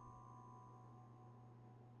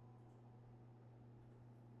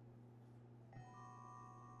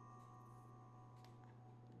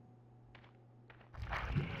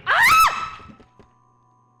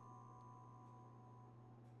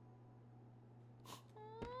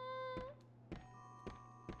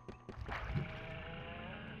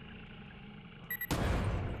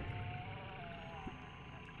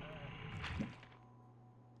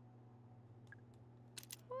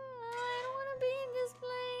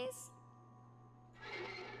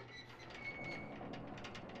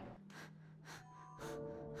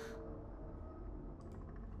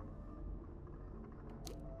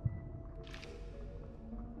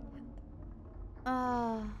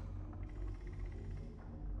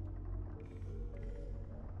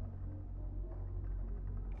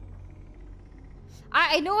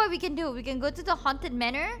 I know what we can do. We can go to the haunted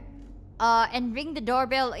manor and ring the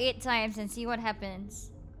doorbell 8 times and see what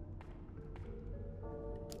happens.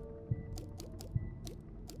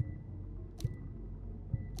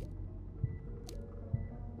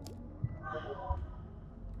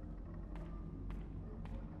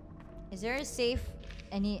 Is there a safe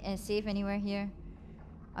anywhere here?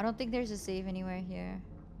 I don't think there's a safe anywhere here.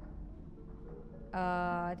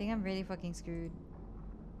 I think I'm really fucking screwed.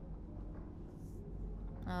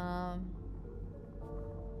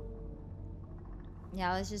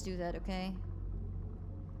 Yeah, let's just do that, okay?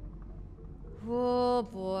 Oh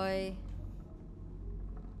boy.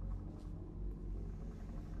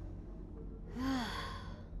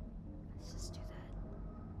 Let's just do that.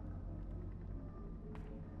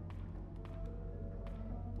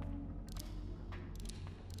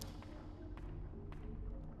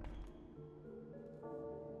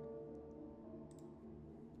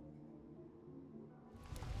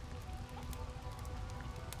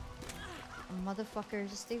 Motherfucker,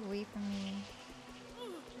 just stay away from me.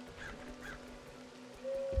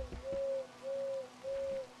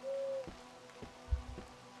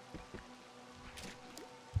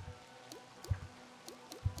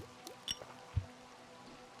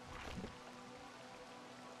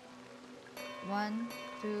 One,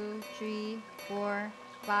 2, 3, 4,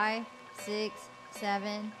 5, 6,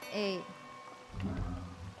 7, 8.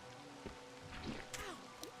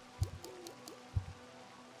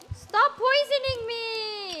 Stop poisoning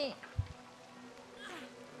me!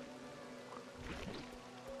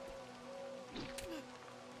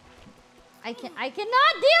 I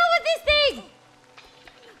cannot deal with this thing!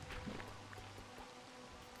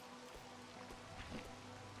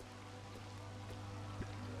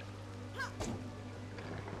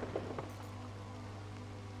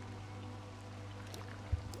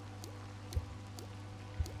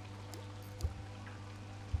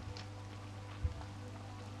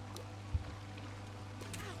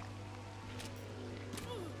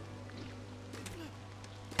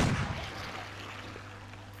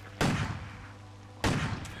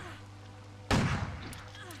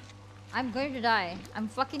 I'm going to die. I'm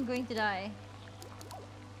fucking going to die.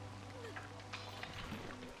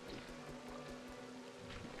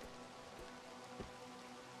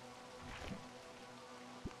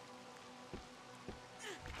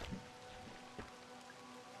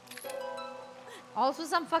 Also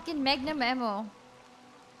some fucking magnum ammo.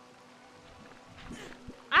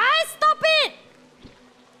 Ah, stop it!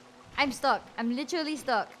 I'm stuck. I'm literally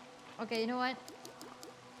stuck. Okay, you know what?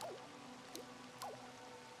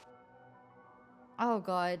 Oh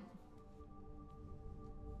god.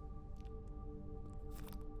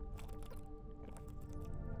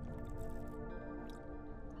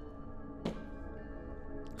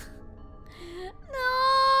 No!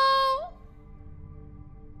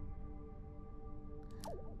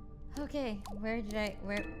 Okay, where?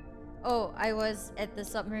 Oh, I was at the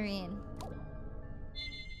submarine.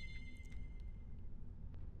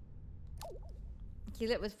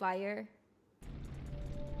 Kill it with fire.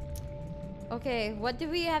 Okay, what do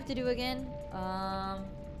we have to do again?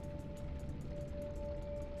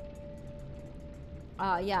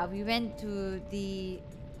 Yeah, we went to the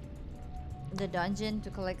dungeon to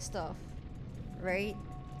collect stuff, right?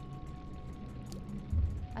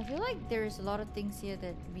 I feel like there's a lot of things here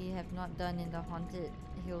that we have not done in the haunted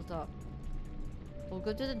hilltop. We'll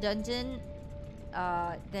go to the dungeon,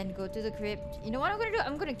 then go to the crypt. You know what I'm gonna do?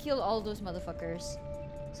 I'm gonna kill all those motherfuckers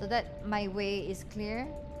so that my way is clear.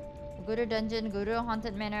 We'll go to dungeon, go to a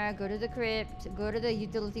haunted manor, go to the crypt, go to the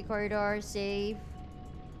utility corridor, save.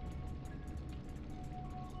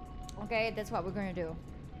 Okay, that's what we're gonna do.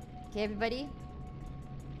 Okay, everybody?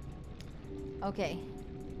 Okay.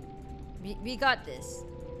 We got this.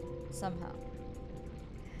 Somehow.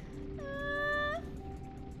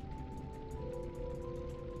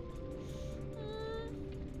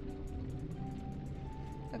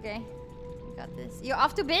 Okay. We got this. You're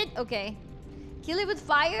off to bed? Okay. Kill it with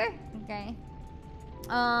fire? Okay.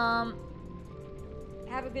 Have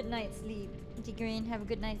a good night's sleep. Auntie Green, have a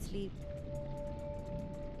good night's sleep.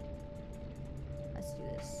 Let's do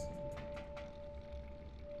this.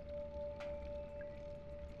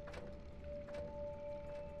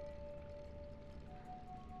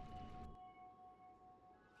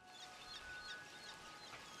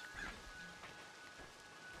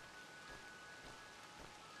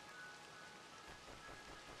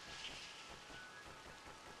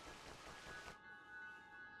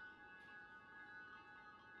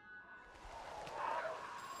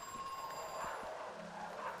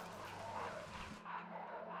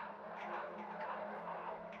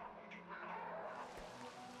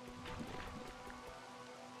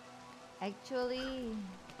 Actually,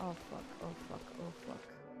 oh fuck, oh fuck, oh fuck.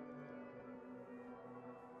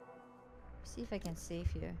 See if I can save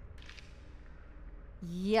here.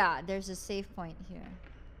 Yeah, there's a save point here.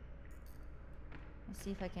 Let's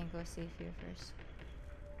see if I can go save here first.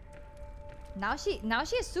 Now she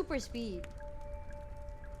has super speed.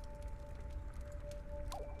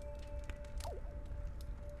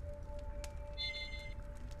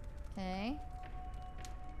 Okay.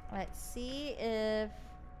 Let's see if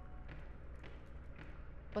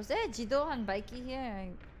was there a Jido and Baiki here? I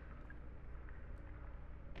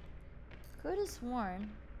could have sworn.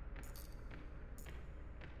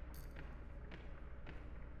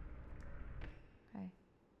 Okay.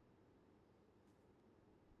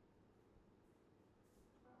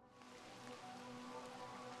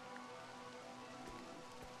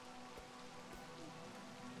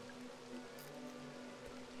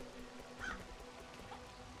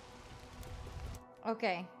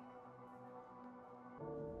 Okay.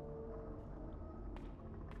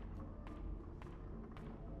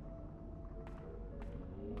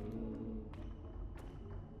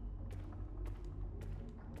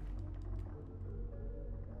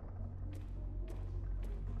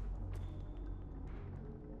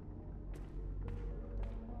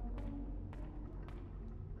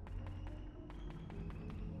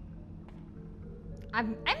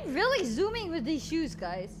 I'm really zooming with these shoes,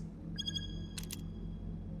 guys.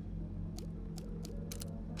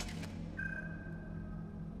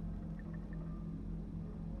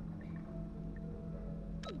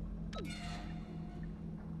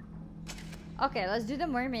 Okay, let's do the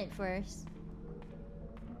mermaid first.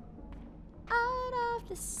 Out of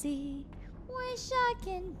the sea, wish I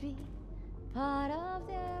can be part of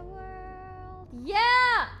their world.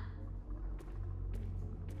 Yeah!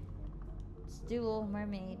 Let's do Little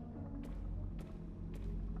Mermaid.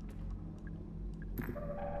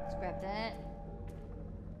 Let's grab that.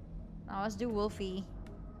 Now let's do Wolfie.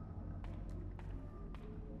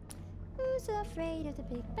 Who's afraid of the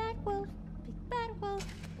big bad wolf? Big bad wolf,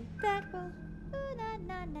 big bad wolf. Ooh, na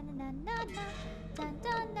na na na na na, dun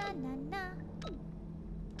dun na na na.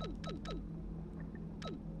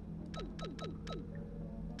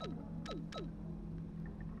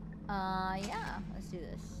 Yeah, let's do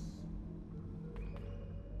this.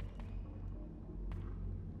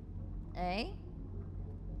 A.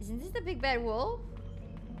 Isn't this the big bad wolf?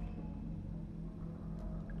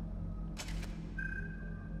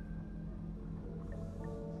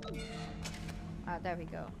 Ah, there we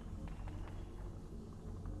go.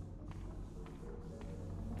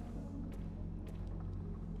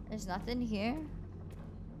 There's nothing here?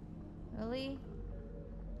 Really?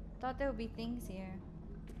 Thought there would be things here.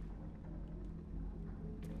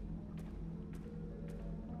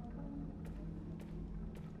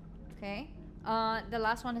 Okay. The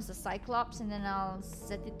last one is the Cyclops, and then I'll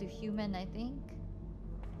set it to human, I think.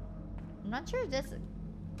 I'm not sure if this...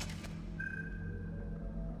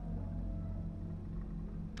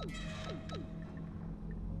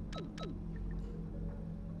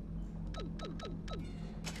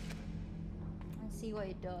 Let's see what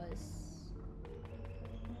it does.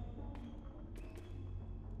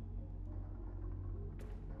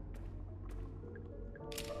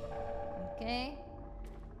 Okay.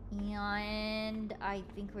 And I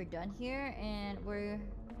think we're done here, and we'll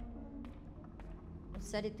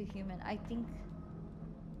set it to human. I think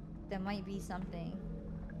there might be something.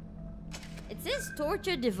 It says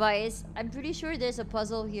torture device. I'm pretty sure there's a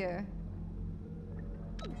puzzle here.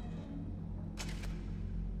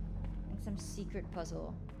 Like some secret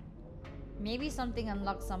puzzle. Maybe something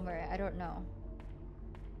unlocked somewhere. I don't know.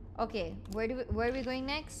 Okay, where are we going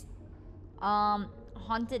next?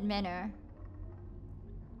 Haunted Manor.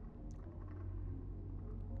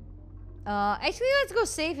 Actually, let's go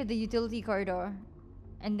safe at the utility corridor.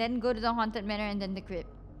 And then go to the Haunted Manor and then the crypt.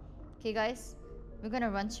 Okay, guys? We're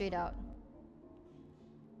gonna run straight out.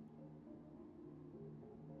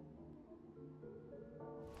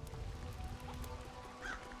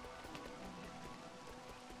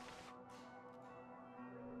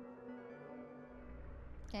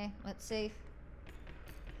 Okay, let's save.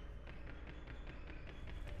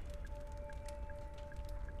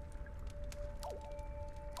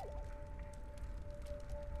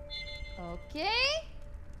 Okay.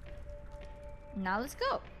 Now let's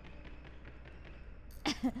go.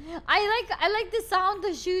 I like the sound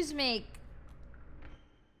the shoes make.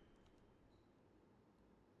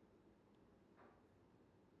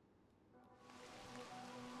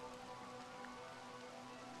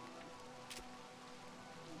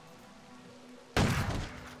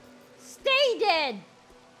 Stay dead.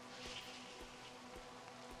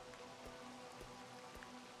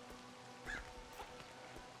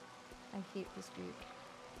 I hate this group.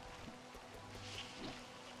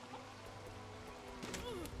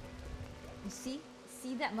 You see?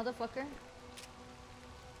 See that motherfucker?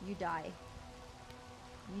 You die.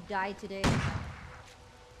 You die today.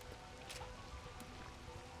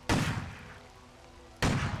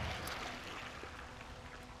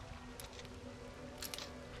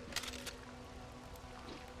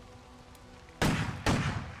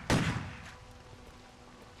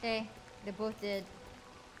 Okay, they both did.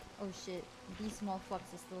 Oh shit, these small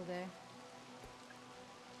fucks is still there.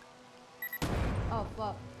 Oh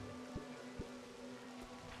fuck.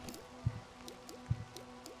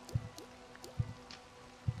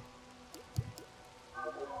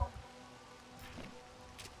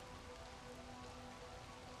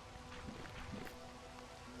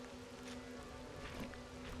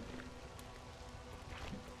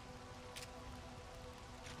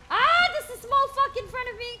 Ah, there's a small fuck in front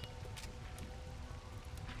of me.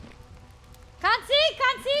 Can't see,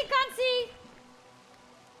 can't see, can't see.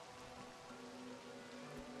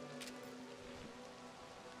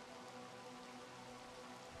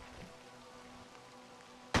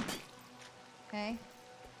 Okay.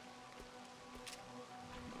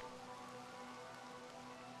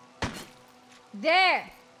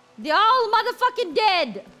 There. They're all motherfucking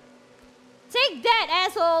dead. Take that,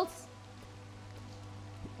 assholes.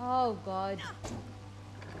 Oh, God.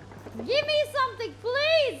 Give me something,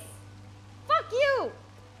 please. Fuck you!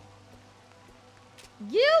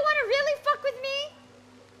 You wanna really fuck with me?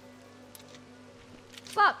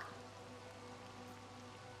 Fuck.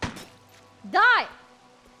 Die!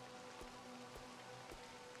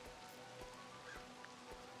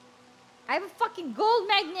 I have a fucking gold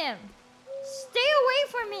magnum. Stay away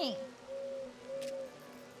from me.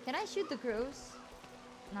 Can I shoot the crows?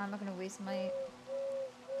 No, I'm not gonna waste my...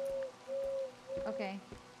 Okay.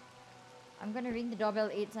 I'm gonna ring the doorbell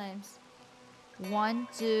 8 times. 1,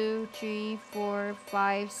 2, 3, 4,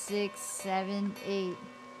 5, 6, 7, 8.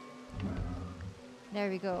 There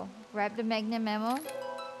we go. Grab the magnum ammo.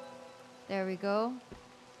 There we go.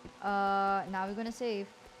 Now we're gonna save.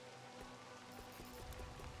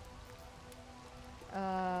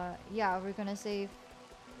 Yeah, we're gonna save.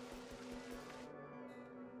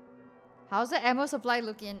 How's the ammo supply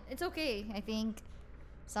looking? It's okay, I think.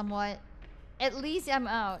 Somewhat. At least I'm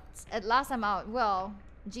out. At last I'm out. Well,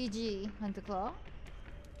 GG, Hunter Claw.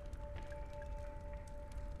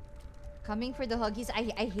 Coming for the huggies.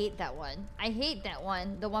 I hate that one. I hate that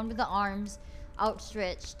one. The one with the arms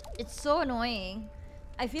outstretched. It's so annoying.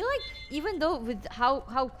 I feel like even though with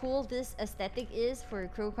how cool this aesthetic is for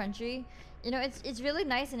Crow Country, you know, it's really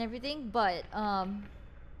nice and everything, but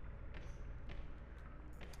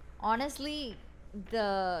honestly,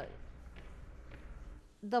 the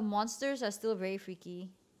monsters are still very freaky.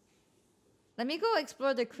 Let me go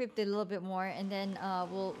explore the crypt a little bit more, and then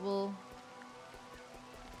we'll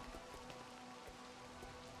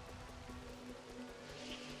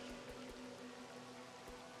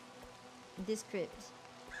this crypt,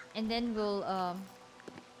 and then we'll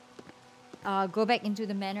go back into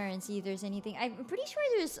the manor and see if there's anything. I'm pretty sure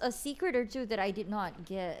there's a secret or two that I did not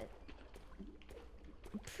get.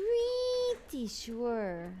 Pretty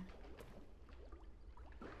sure.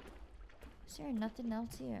 Is there nothing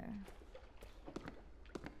else here?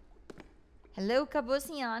 Hello,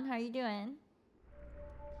 Kabosian. How are you doing?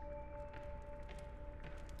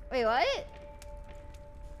 Wait, what?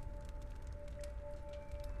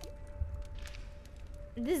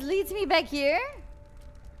 This leads me back here?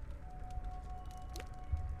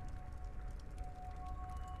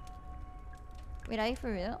 Wait, are you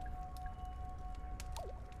for real?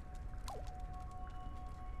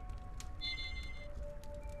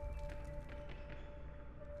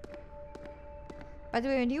 By the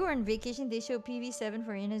way, when you were on vacation, they showed PV7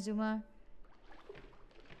 for Inazuma.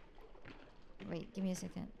 Wait, give me a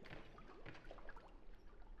second.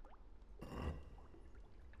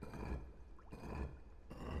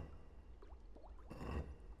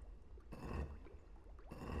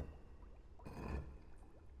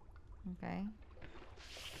 Okay.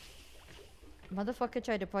 Motherfucker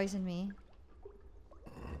tried to poison me.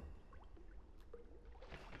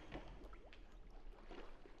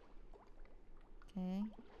 Okay.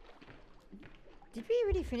 Did we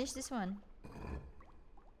already finish this one?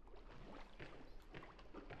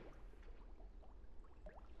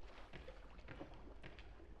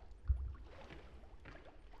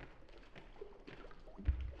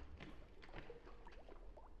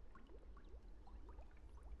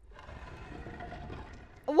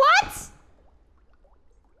 What?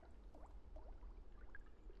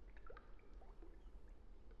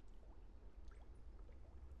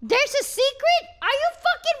 There's a secret? Are you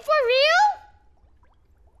fucking for real?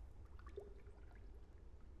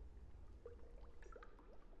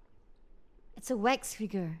 It's a wax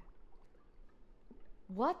figure.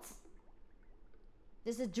 What?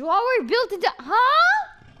 There's a drawer built into... Huh?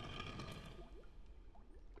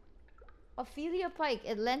 Ophelia Pike,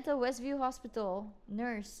 Atlanta Westview Hospital.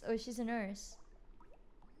 Nurse. Oh, she's a nurse.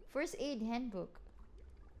 First aid handbook.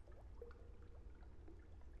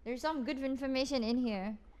 There's some good information in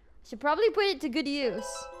here. Should probably put it to good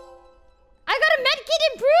use. I got a medkit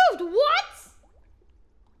improved! What?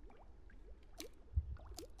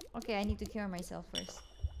 Okay, I need to cure myself first.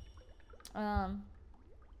 I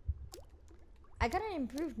got an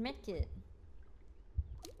improved medkit.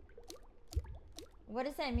 What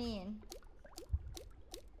does that mean?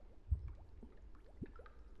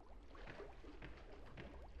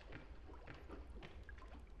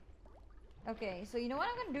 Okay, so you know what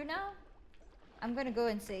I'm gonna do now? I'm gonna go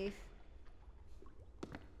and save.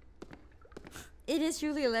 It is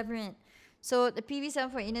truly a labyrinth. So the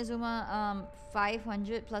PV7 for Inazuma,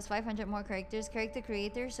 500 plus 500 more characters, character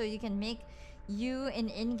creator, so you can make you an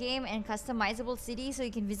in-game and customizable city, so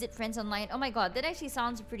you can visit friends online. Oh my god, that actually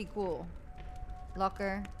sounds pretty cool.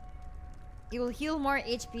 Locker. It will heal more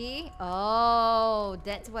HP. Oh,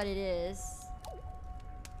 that's what it is.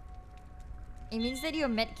 It means that your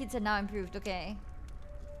medkits are now improved. Okay.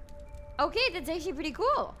 Okay, that's actually pretty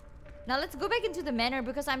cool. Now let's go back into the manor,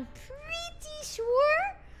 because I'm pretty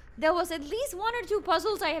sure there was at least 1 or 2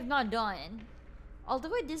 puzzles I have not done.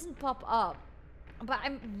 Although it doesn't pop up. But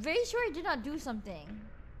I'm very sure I did not do something.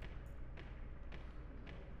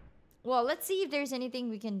 Well, let's see if there's anything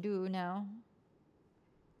we can do now.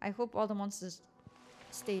 I hope all the monsters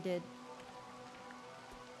stay dead.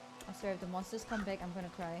 I'm sorry, if the monsters come back, I'm gonna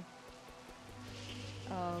cry.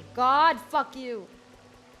 Oh god, fuck you!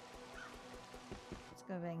 Let's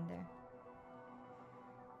go back in there.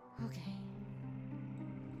 Okay.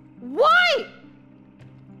 Why?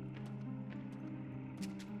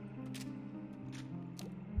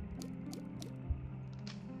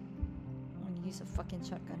 I'm gonna use a fucking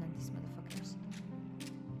shotgun on these motherfuckers.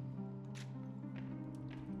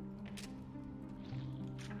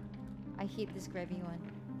 I hate this grabby one.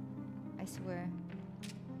 I swear.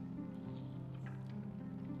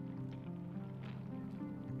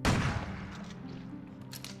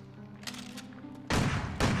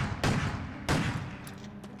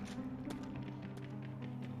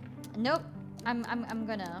 Nope. I'm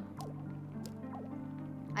gonna.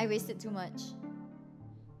 I wasted too much.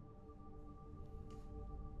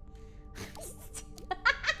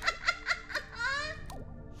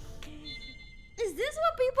 Is this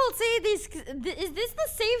what people say? Is this the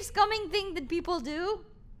safe scumming thing that people do?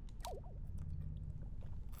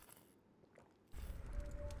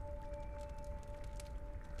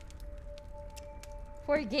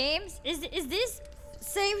 For games? Is this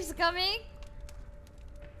safe scumming?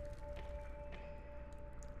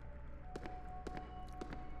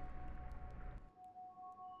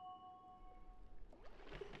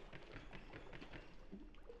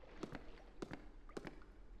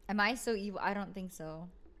 Am I so evil? I don't think so.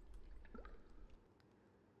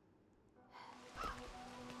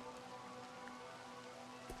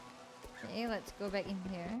 Okay, let's go back in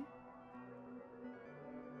here.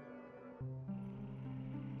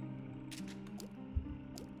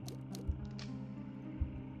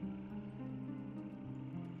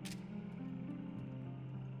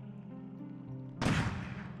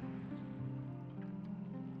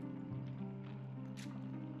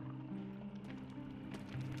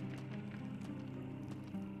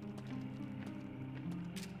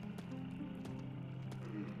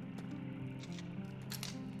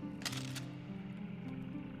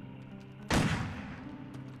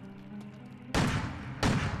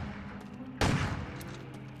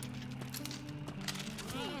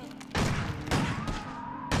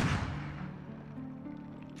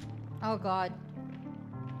 Oh god.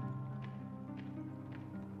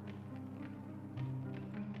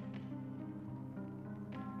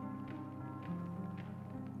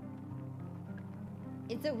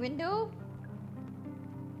 It's a window?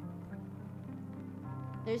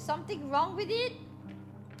 There's something wrong with it?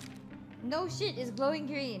 No shit, it's glowing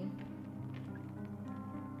green.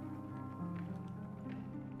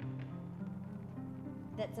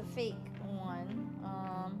 That's a fake one.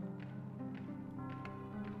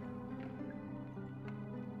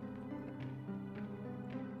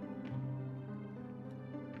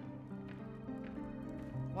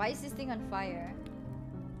 Why is this thing on fire?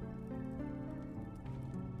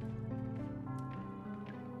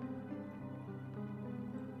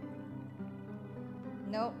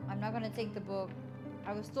 Nope, I'm not gonna take the book.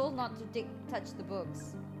 I was told not to touch the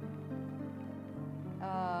books.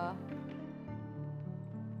 Hi,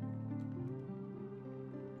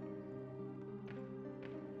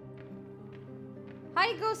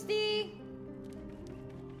 Ghosty!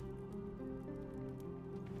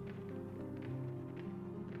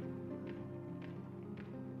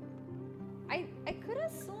 I could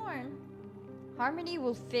have sworn harmony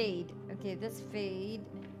will fade. Okay, that's fade.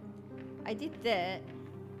 I did that.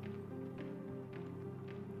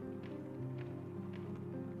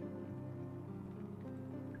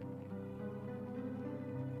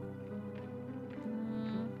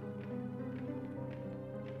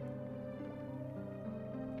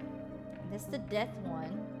 That's the death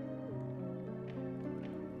one.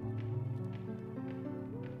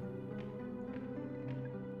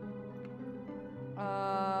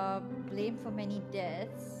 Blame for many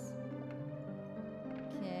deaths.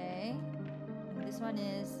 Okay. And this one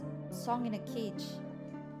is song in a cage.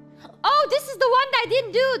 Oh, this is the one that I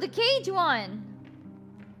didn't do! The cage one!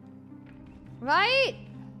 Right?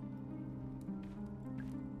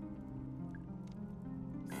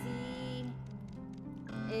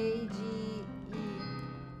 C-A-G-E.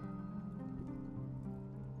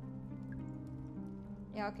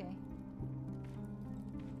 Yeah, okay.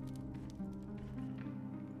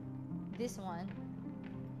 This one.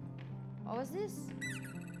 What was this?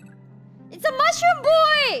 It's a mushroom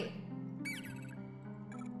boy!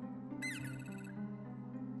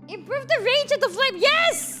 Improve the range of the flame.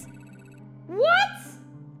 Yes! What?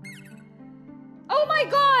 Oh my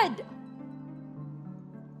god!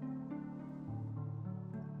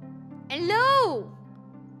 Hello!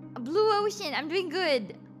 A blue ocean. I'm doing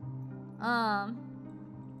good.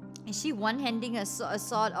 Is she one-handing a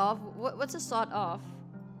sawed off? What's a sawed off?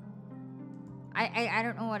 I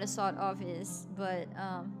don't know what a sawed off is, but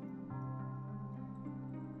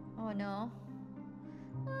oh no.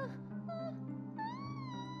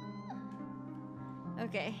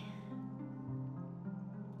 Okay.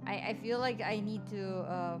 I feel like I need to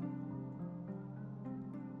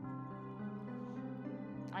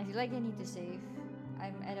I feel like I need to save.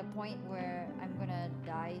 I'm at a point where I'm gonna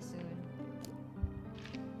die soon.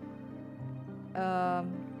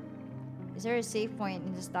 Is there a save point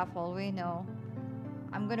in the staff hallway? No.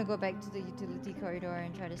 I'm gonna go back to the utility corridor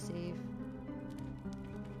and try to save.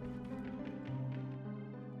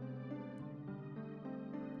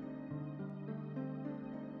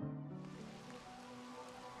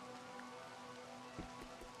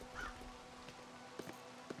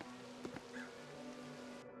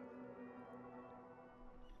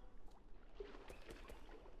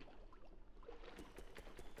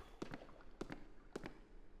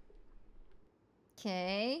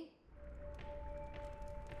 Okay.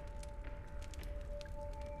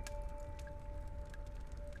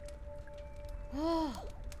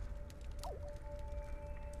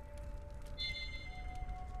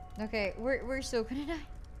 Okay, we're so gonna die.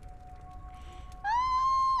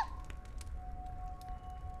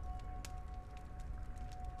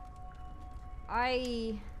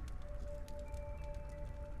 I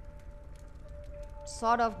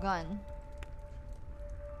sort of gun.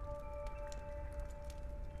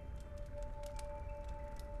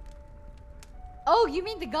 Oh, you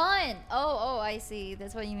mean the gun? Oh, I see.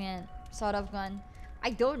 That's what you meant. Sort of gun.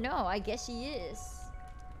 I don't know. I guess she is.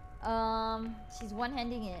 She's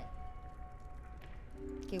one-handing it.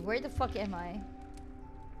 Okay, where the fuck am I?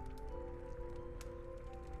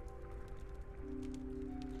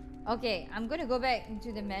 Okay, I'm gonna go back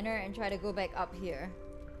into the manor and try to go back up here.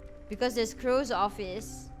 Because there's Crow's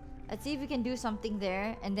office. Let's see if we can do something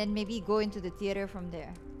there and then maybe go into the theater from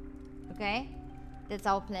there. Okay? That's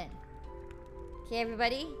our plan. Okay,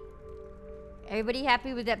 everybody? Everybody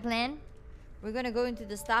happy with that plan? We're gonna go into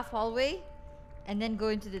the staff hallway and then go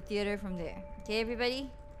into the theater from there. Okay, everybody?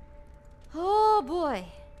 Oh boy.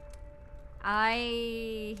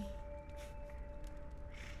 I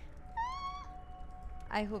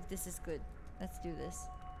hope this is good. Let's do this.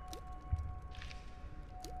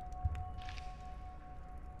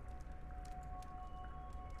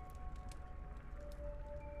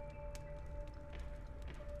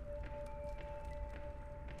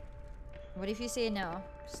 What if you say no?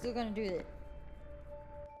 Still gonna do it.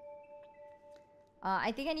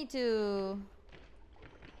 I think I need to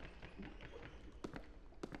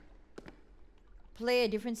play a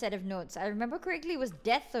different set of notes. I remember correctly it was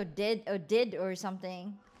death or dead or did or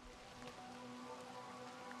something.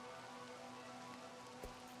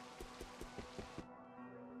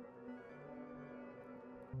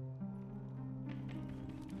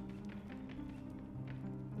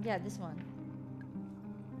 Yeah, this one.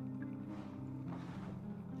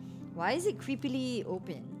 Why is it creepily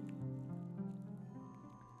open?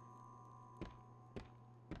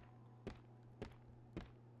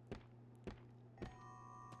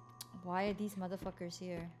 Why are these motherfuckers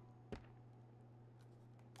here?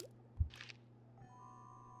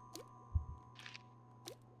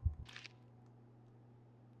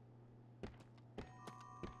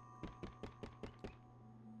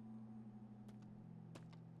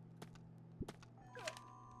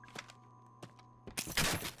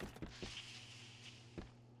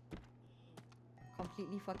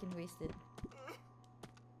 Completely fucking wasted.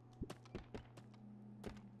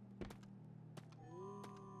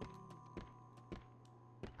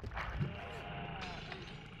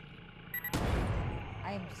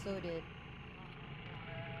 I am so dead.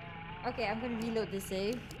 Okay, I'm gonna reload this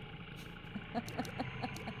save.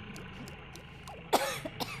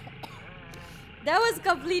 That was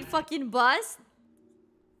complete fucking bust.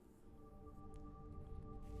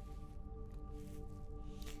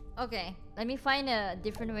 Okay, let me find a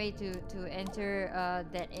different way to enter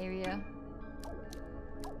that area.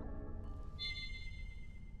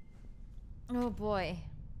 Oh boy.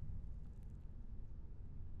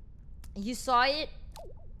 You saw it?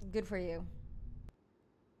 Good for you.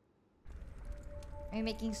 Are you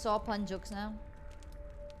making saw pun jokes now?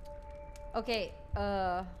 Okay,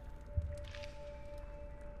 I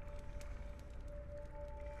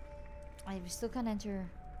still can't enter.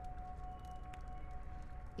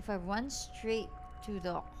 If I run straight to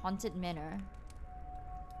the haunted manor,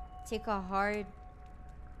 take a hard...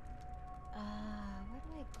 where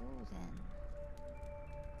do I go then?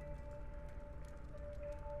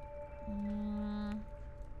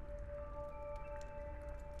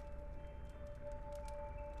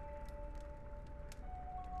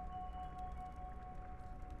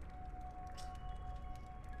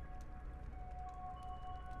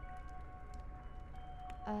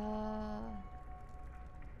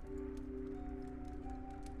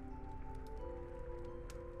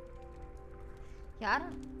 Yeah,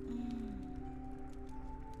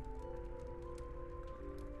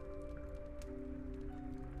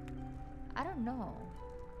 I don't know.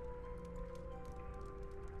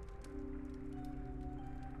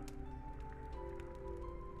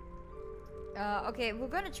 Okay, we're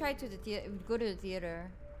gonna try to go to the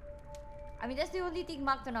theater. I mean, that's the only thing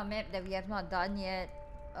marked on our map that we have not done yet.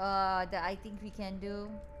 That I think we can do.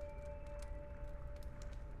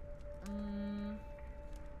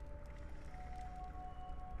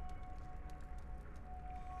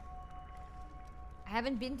 I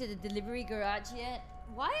haven't been to the delivery garage yet.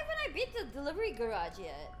 Why haven't I been to the delivery garage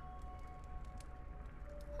yet?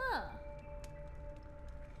 Huh.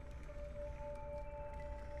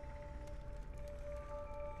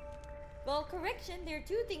 Well, correction, there are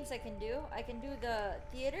two things I can do. I can do the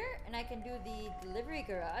theater and I can do the delivery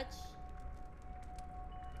garage.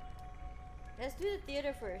 Let's do the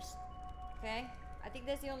theater first. Okay? I think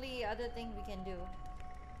that's the only other thing we can do.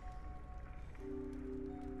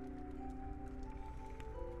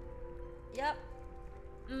 Yep.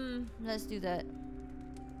 Let's do that.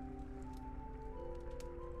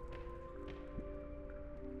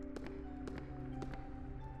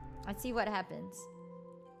 Let's see what happens.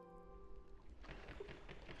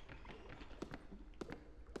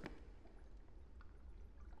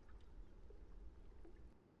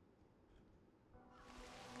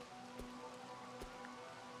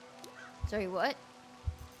 Sorry, what?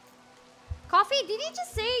 Coffee, did he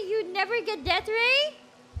just say you never get death ray?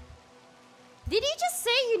 Did he just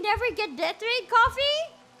say you never get death ray,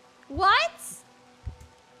 Coffee? What?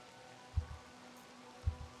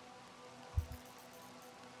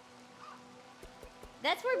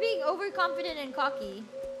 That's for being overconfident and cocky.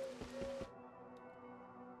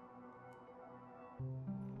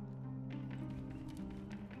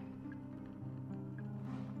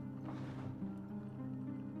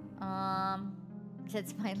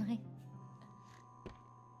 That's my line.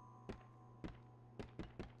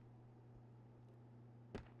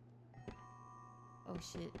 Oh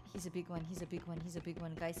shit, he's a big one, he's a big one, he's a big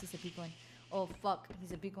one, guys, he's a big one. Oh fuck,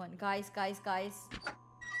 he's a big one. Guys.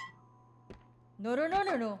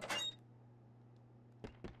 No.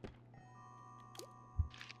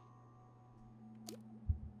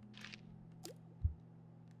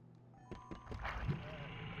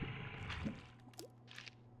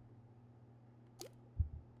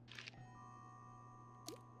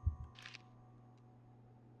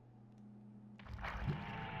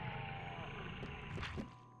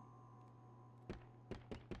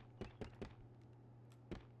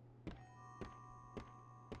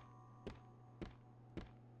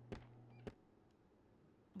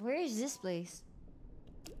 Where is this place?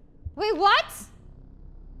 Wait, what?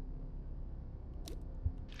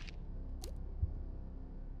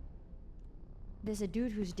 There's a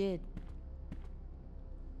dude who's dead.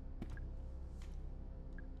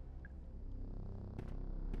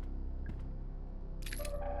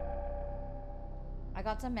 I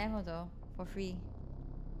got some ammo though, for free.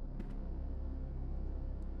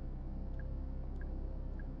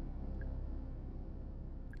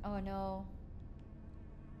 Oh no.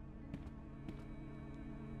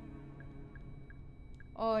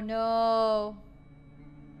 Oh no.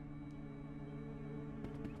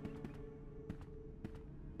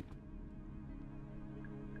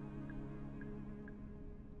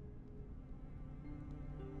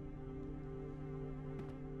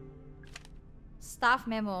 Staff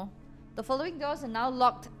memo. The following doors are now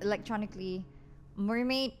locked electronically.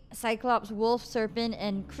 Mermaid, Cyclops, Wolf, Serpent,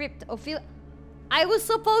 and Crypt. Ophelia. I was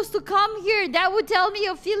supposed to come here. That would tell me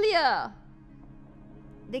Ophelia.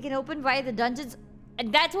 They can open via the dungeons.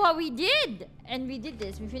 And that's what we did. And we did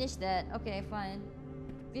this. We finished that. Okay, fine.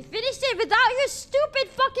 We finished it without your stupid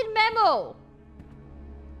fucking memo.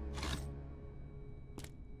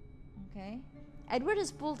 Okay. Edward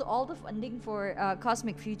has pulled all the funding for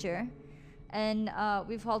Cosmic Future. And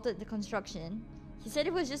we've halted the construction. He said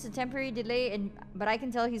it was just a temporary delay, but I can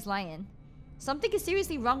tell he's lying. Something is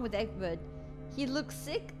seriously wrong with Edward. He looks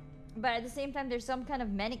sick, but at the same time there's some kind of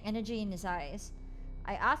manic energy in his eyes.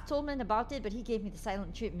 I asked Tolman about it, but he gave me the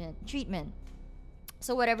silent treatment.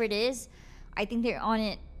 So whatever it is, I think they're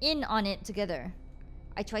in on it together.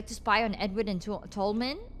 I tried to spy on Edward and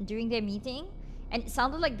Tolman during their meeting, and it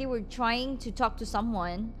sounded like they were trying to talk to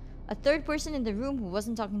someone, a third person in the room who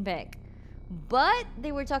wasn't talking back. But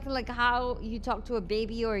they were talking like how you talk to a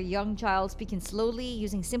baby or a young child, speaking slowly,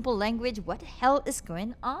 using simple language. What the hell is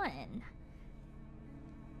going on?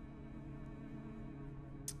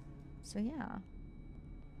 So yeah.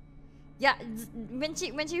 Yeah, when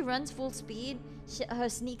she runs full speed, her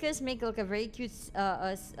sneakers make like a very cute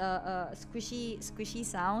squishy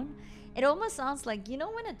sound. It almost sounds like, you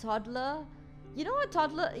know when a toddler, you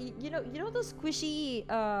know those squishy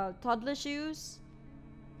toddler shoes.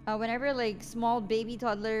 Whenever like small baby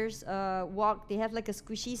toddlers walk, they have like a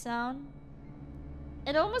squishy sound.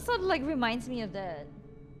 It almost sort of like reminds me of that.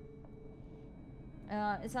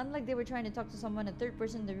 It sounded like they were trying to talk to someone, a third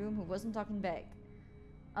person in the room who wasn't talking back.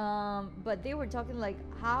 But they were talking like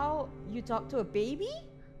how you talk to a baby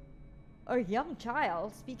or a young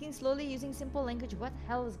child, speaking slowly using simple language. What the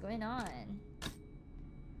hell is going on?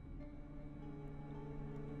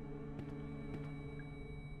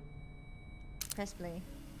 Press play.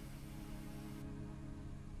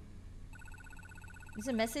 It's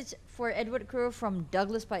a message for Edward Crowe from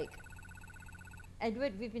Douglas Pike.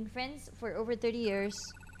 Edward, we've been friends for over 30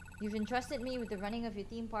 years. You've entrusted me with the running of your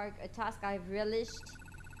theme park, a task I've relished.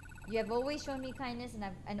 You have always shown me kindness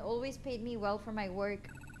and always paid me well for my work.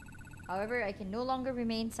 However, I can no longer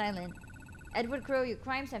remain silent. Edward Crow, your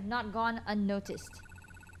crimes have not gone unnoticed,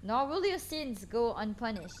 nor will your sins go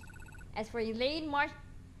unpunished. As for Elaine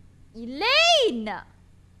Elaine!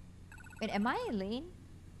 Wait, am I Elaine?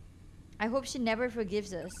 I hope she never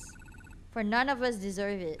forgives us, for none of us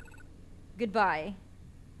deserve it. Goodbye.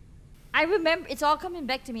 I remember, it's all coming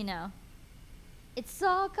back to me now. It's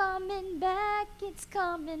all coming back, it's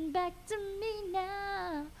coming back to me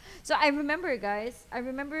now. So I remember, guys. I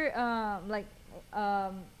remember,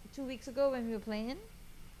 2 weeks ago when we were playing.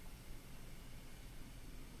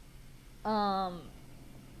 I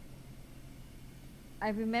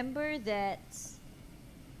remember that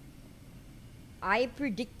I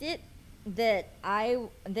predicted that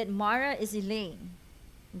Mara is Elaine,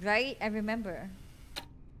 right? I remember.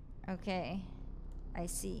 Okay, I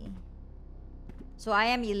see. So I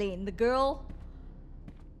am Elaine, the girl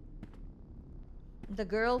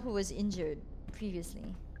who was injured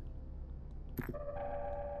previously.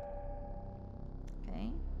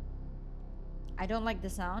 Okay. I don't like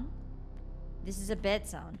the sound. This is a bad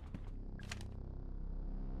sound.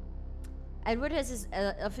 Edward has his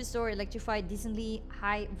office door electrified decently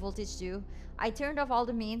high voltage too. I turned off all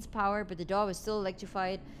the mains power, but the door was still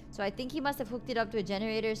electrified. So I think he must have hooked it up to a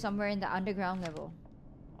generator somewhere in the underground level.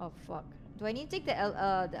 Oh fuck. Do I need to take the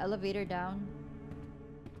elevator down?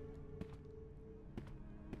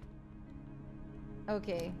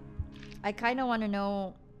 Okay. I kind of want to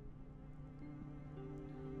know.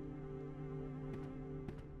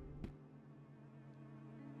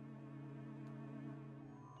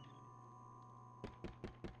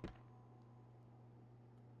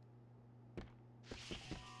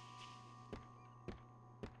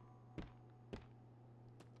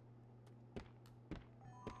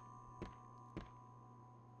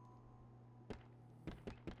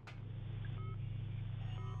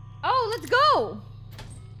 Oh, let's go!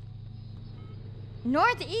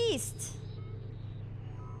 Northeast!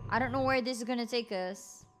 I don't know where this is gonna take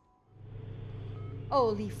us.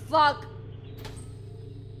 Holy fuck!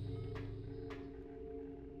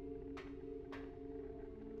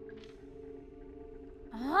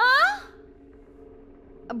 Huh?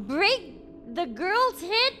 Break the girl's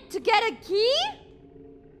head to get a key?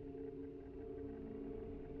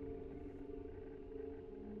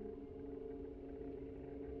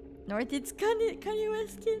 Northeast Kanye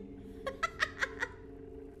West kid.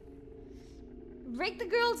 Break the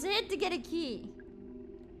girl's head to get a key.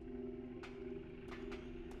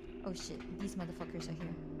 Oh shit, these motherfuckers are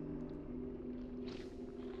here.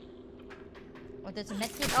 Oh, there's a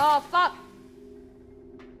medkit. Oh fuck!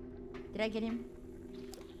 Did I get him?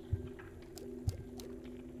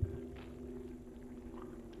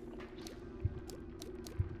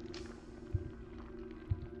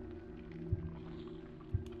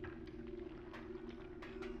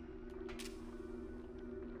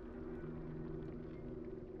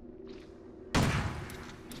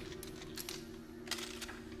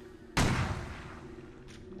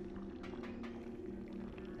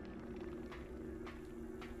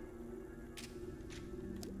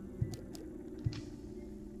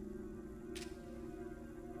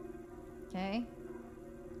 Okay.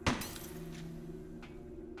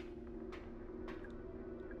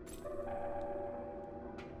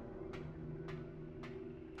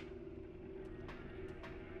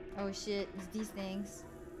 Oh shit, it's these things.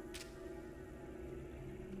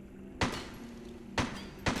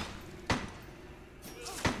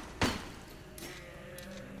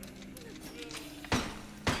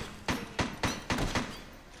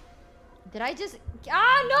 Did I just...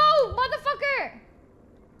 Ah, no! Motherfucker!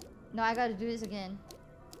 No, I gotta do this again.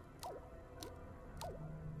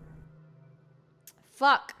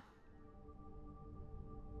 Fuck.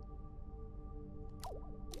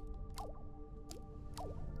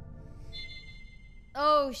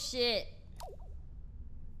 Oh, shit.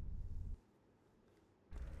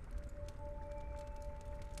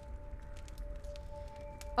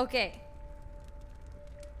 Okay.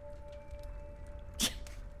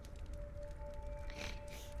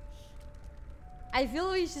 I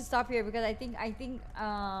feel we should stop here because I think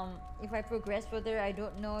if I progress further, I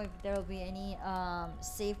don't know if there will be any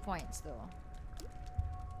save points though.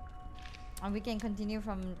 And we can continue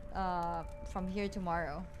from here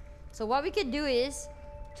tomorrow. So what we can do is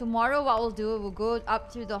tomorrow what we'll do, we'll go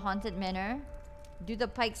up to the haunted manor, do the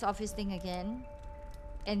Pike's office thing again,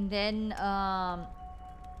 and then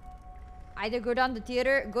either go to the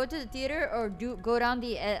theater or go down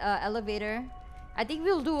the elevator. I think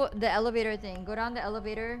we'll do the elevator thing. Go down the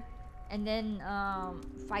elevator and then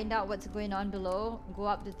find out what's going on below. Go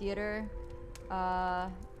up the theater,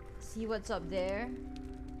 see what's up there,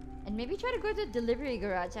 and maybe try to go to the delivery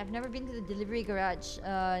garage. I've never been to the delivery garage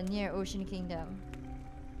near Ocean Kingdom.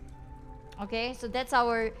 Okay, so that's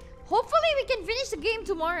our... Hopefully we can finish the game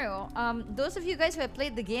tomorrow. Those of you guys who have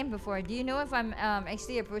played the game before, do you know if I'm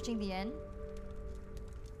actually approaching the end?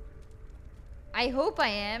 I hope I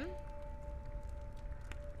am.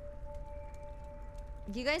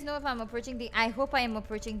 Do you guys know if I'm approaching the... I hope I am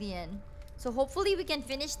approaching the end. So hopefully we can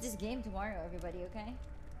finish this game tomorrow, everybody, okay?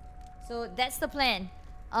 So that's the plan.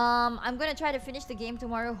 I'm gonna try to finish the game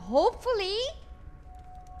tomorrow, hopefully.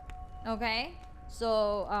 Okay?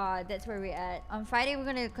 So that's where we're at. On Friday we're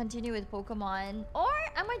gonna continue with Pokemon, or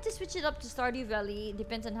I might just switch it up to Stardew Valley.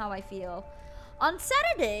 Depends on how I feel. On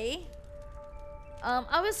Saturday,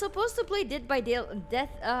 I was supposed to play Dead by Daylight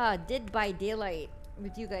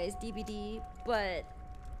with you guys, DBD, but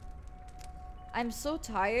I'm so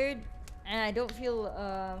tired and I don't feel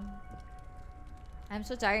I'm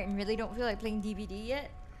so tired and really don't feel like playing DBD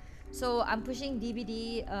yet. So I'm pushing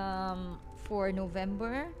DBD for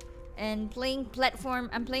November. And playing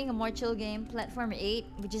I'm playing a more chill game, Platform 8,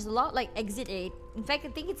 which is a lot like Exit 8. In fact, I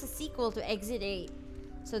think it's a sequel to Exit 8.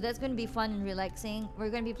 So that's going to be fun and relaxing. We're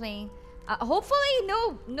going to be playing, hopefully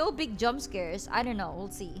no big jump scares. I don't know, we'll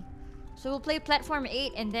see. So we'll play Platform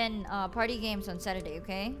 8 and then party games on Saturday,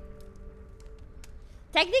 okay?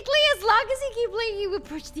 Technically, as long as you keep playing, you will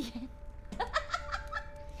push the end.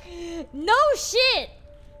 No shit!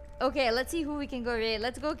 Okay, let's see who we can go raid.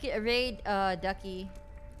 Let's go raid Ducky.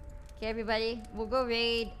 Okay, everybody, we'll go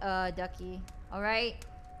raid Ducky. Alright,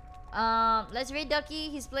 let's raid Ducky.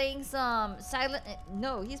 He's playing some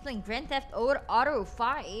he's playing Grand Theft Auto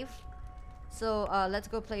 5. So let's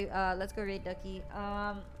go raid Ducky.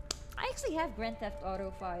 I actually have Grand Theft Auto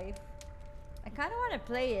 5. I kind of want to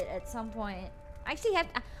play it at some point. I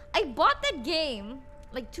bought that game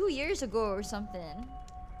like 2 years ago or something,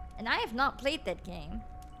 and I have not played that game.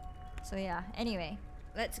 So yeah, anyway,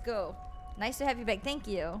 let's go. Nice to have you back. Thank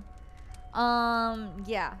you.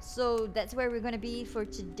 Yeah, so that's where we're gonna be for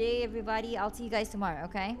today, everybody. I'll see you guys tomorrow,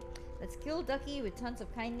 okay? Let's kill Ducky with tons of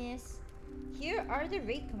kindness. Here are the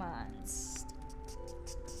raid commands.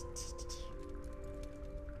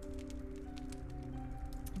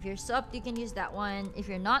 If you're subbed, you can use that one. If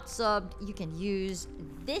you're not subbed, you can use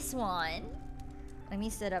this one. Let me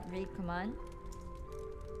set up raid command.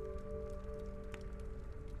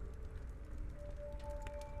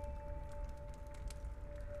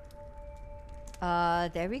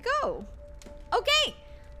 There we go. Okay.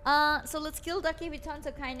 So let's kill Ducky with tons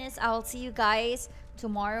of kindness. I'll see you guys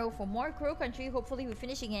tomorrow for more Crow Country. Hopefully we're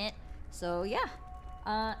finishing it. So yeah.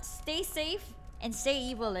 Stay safe and stay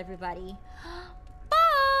evil, everybody.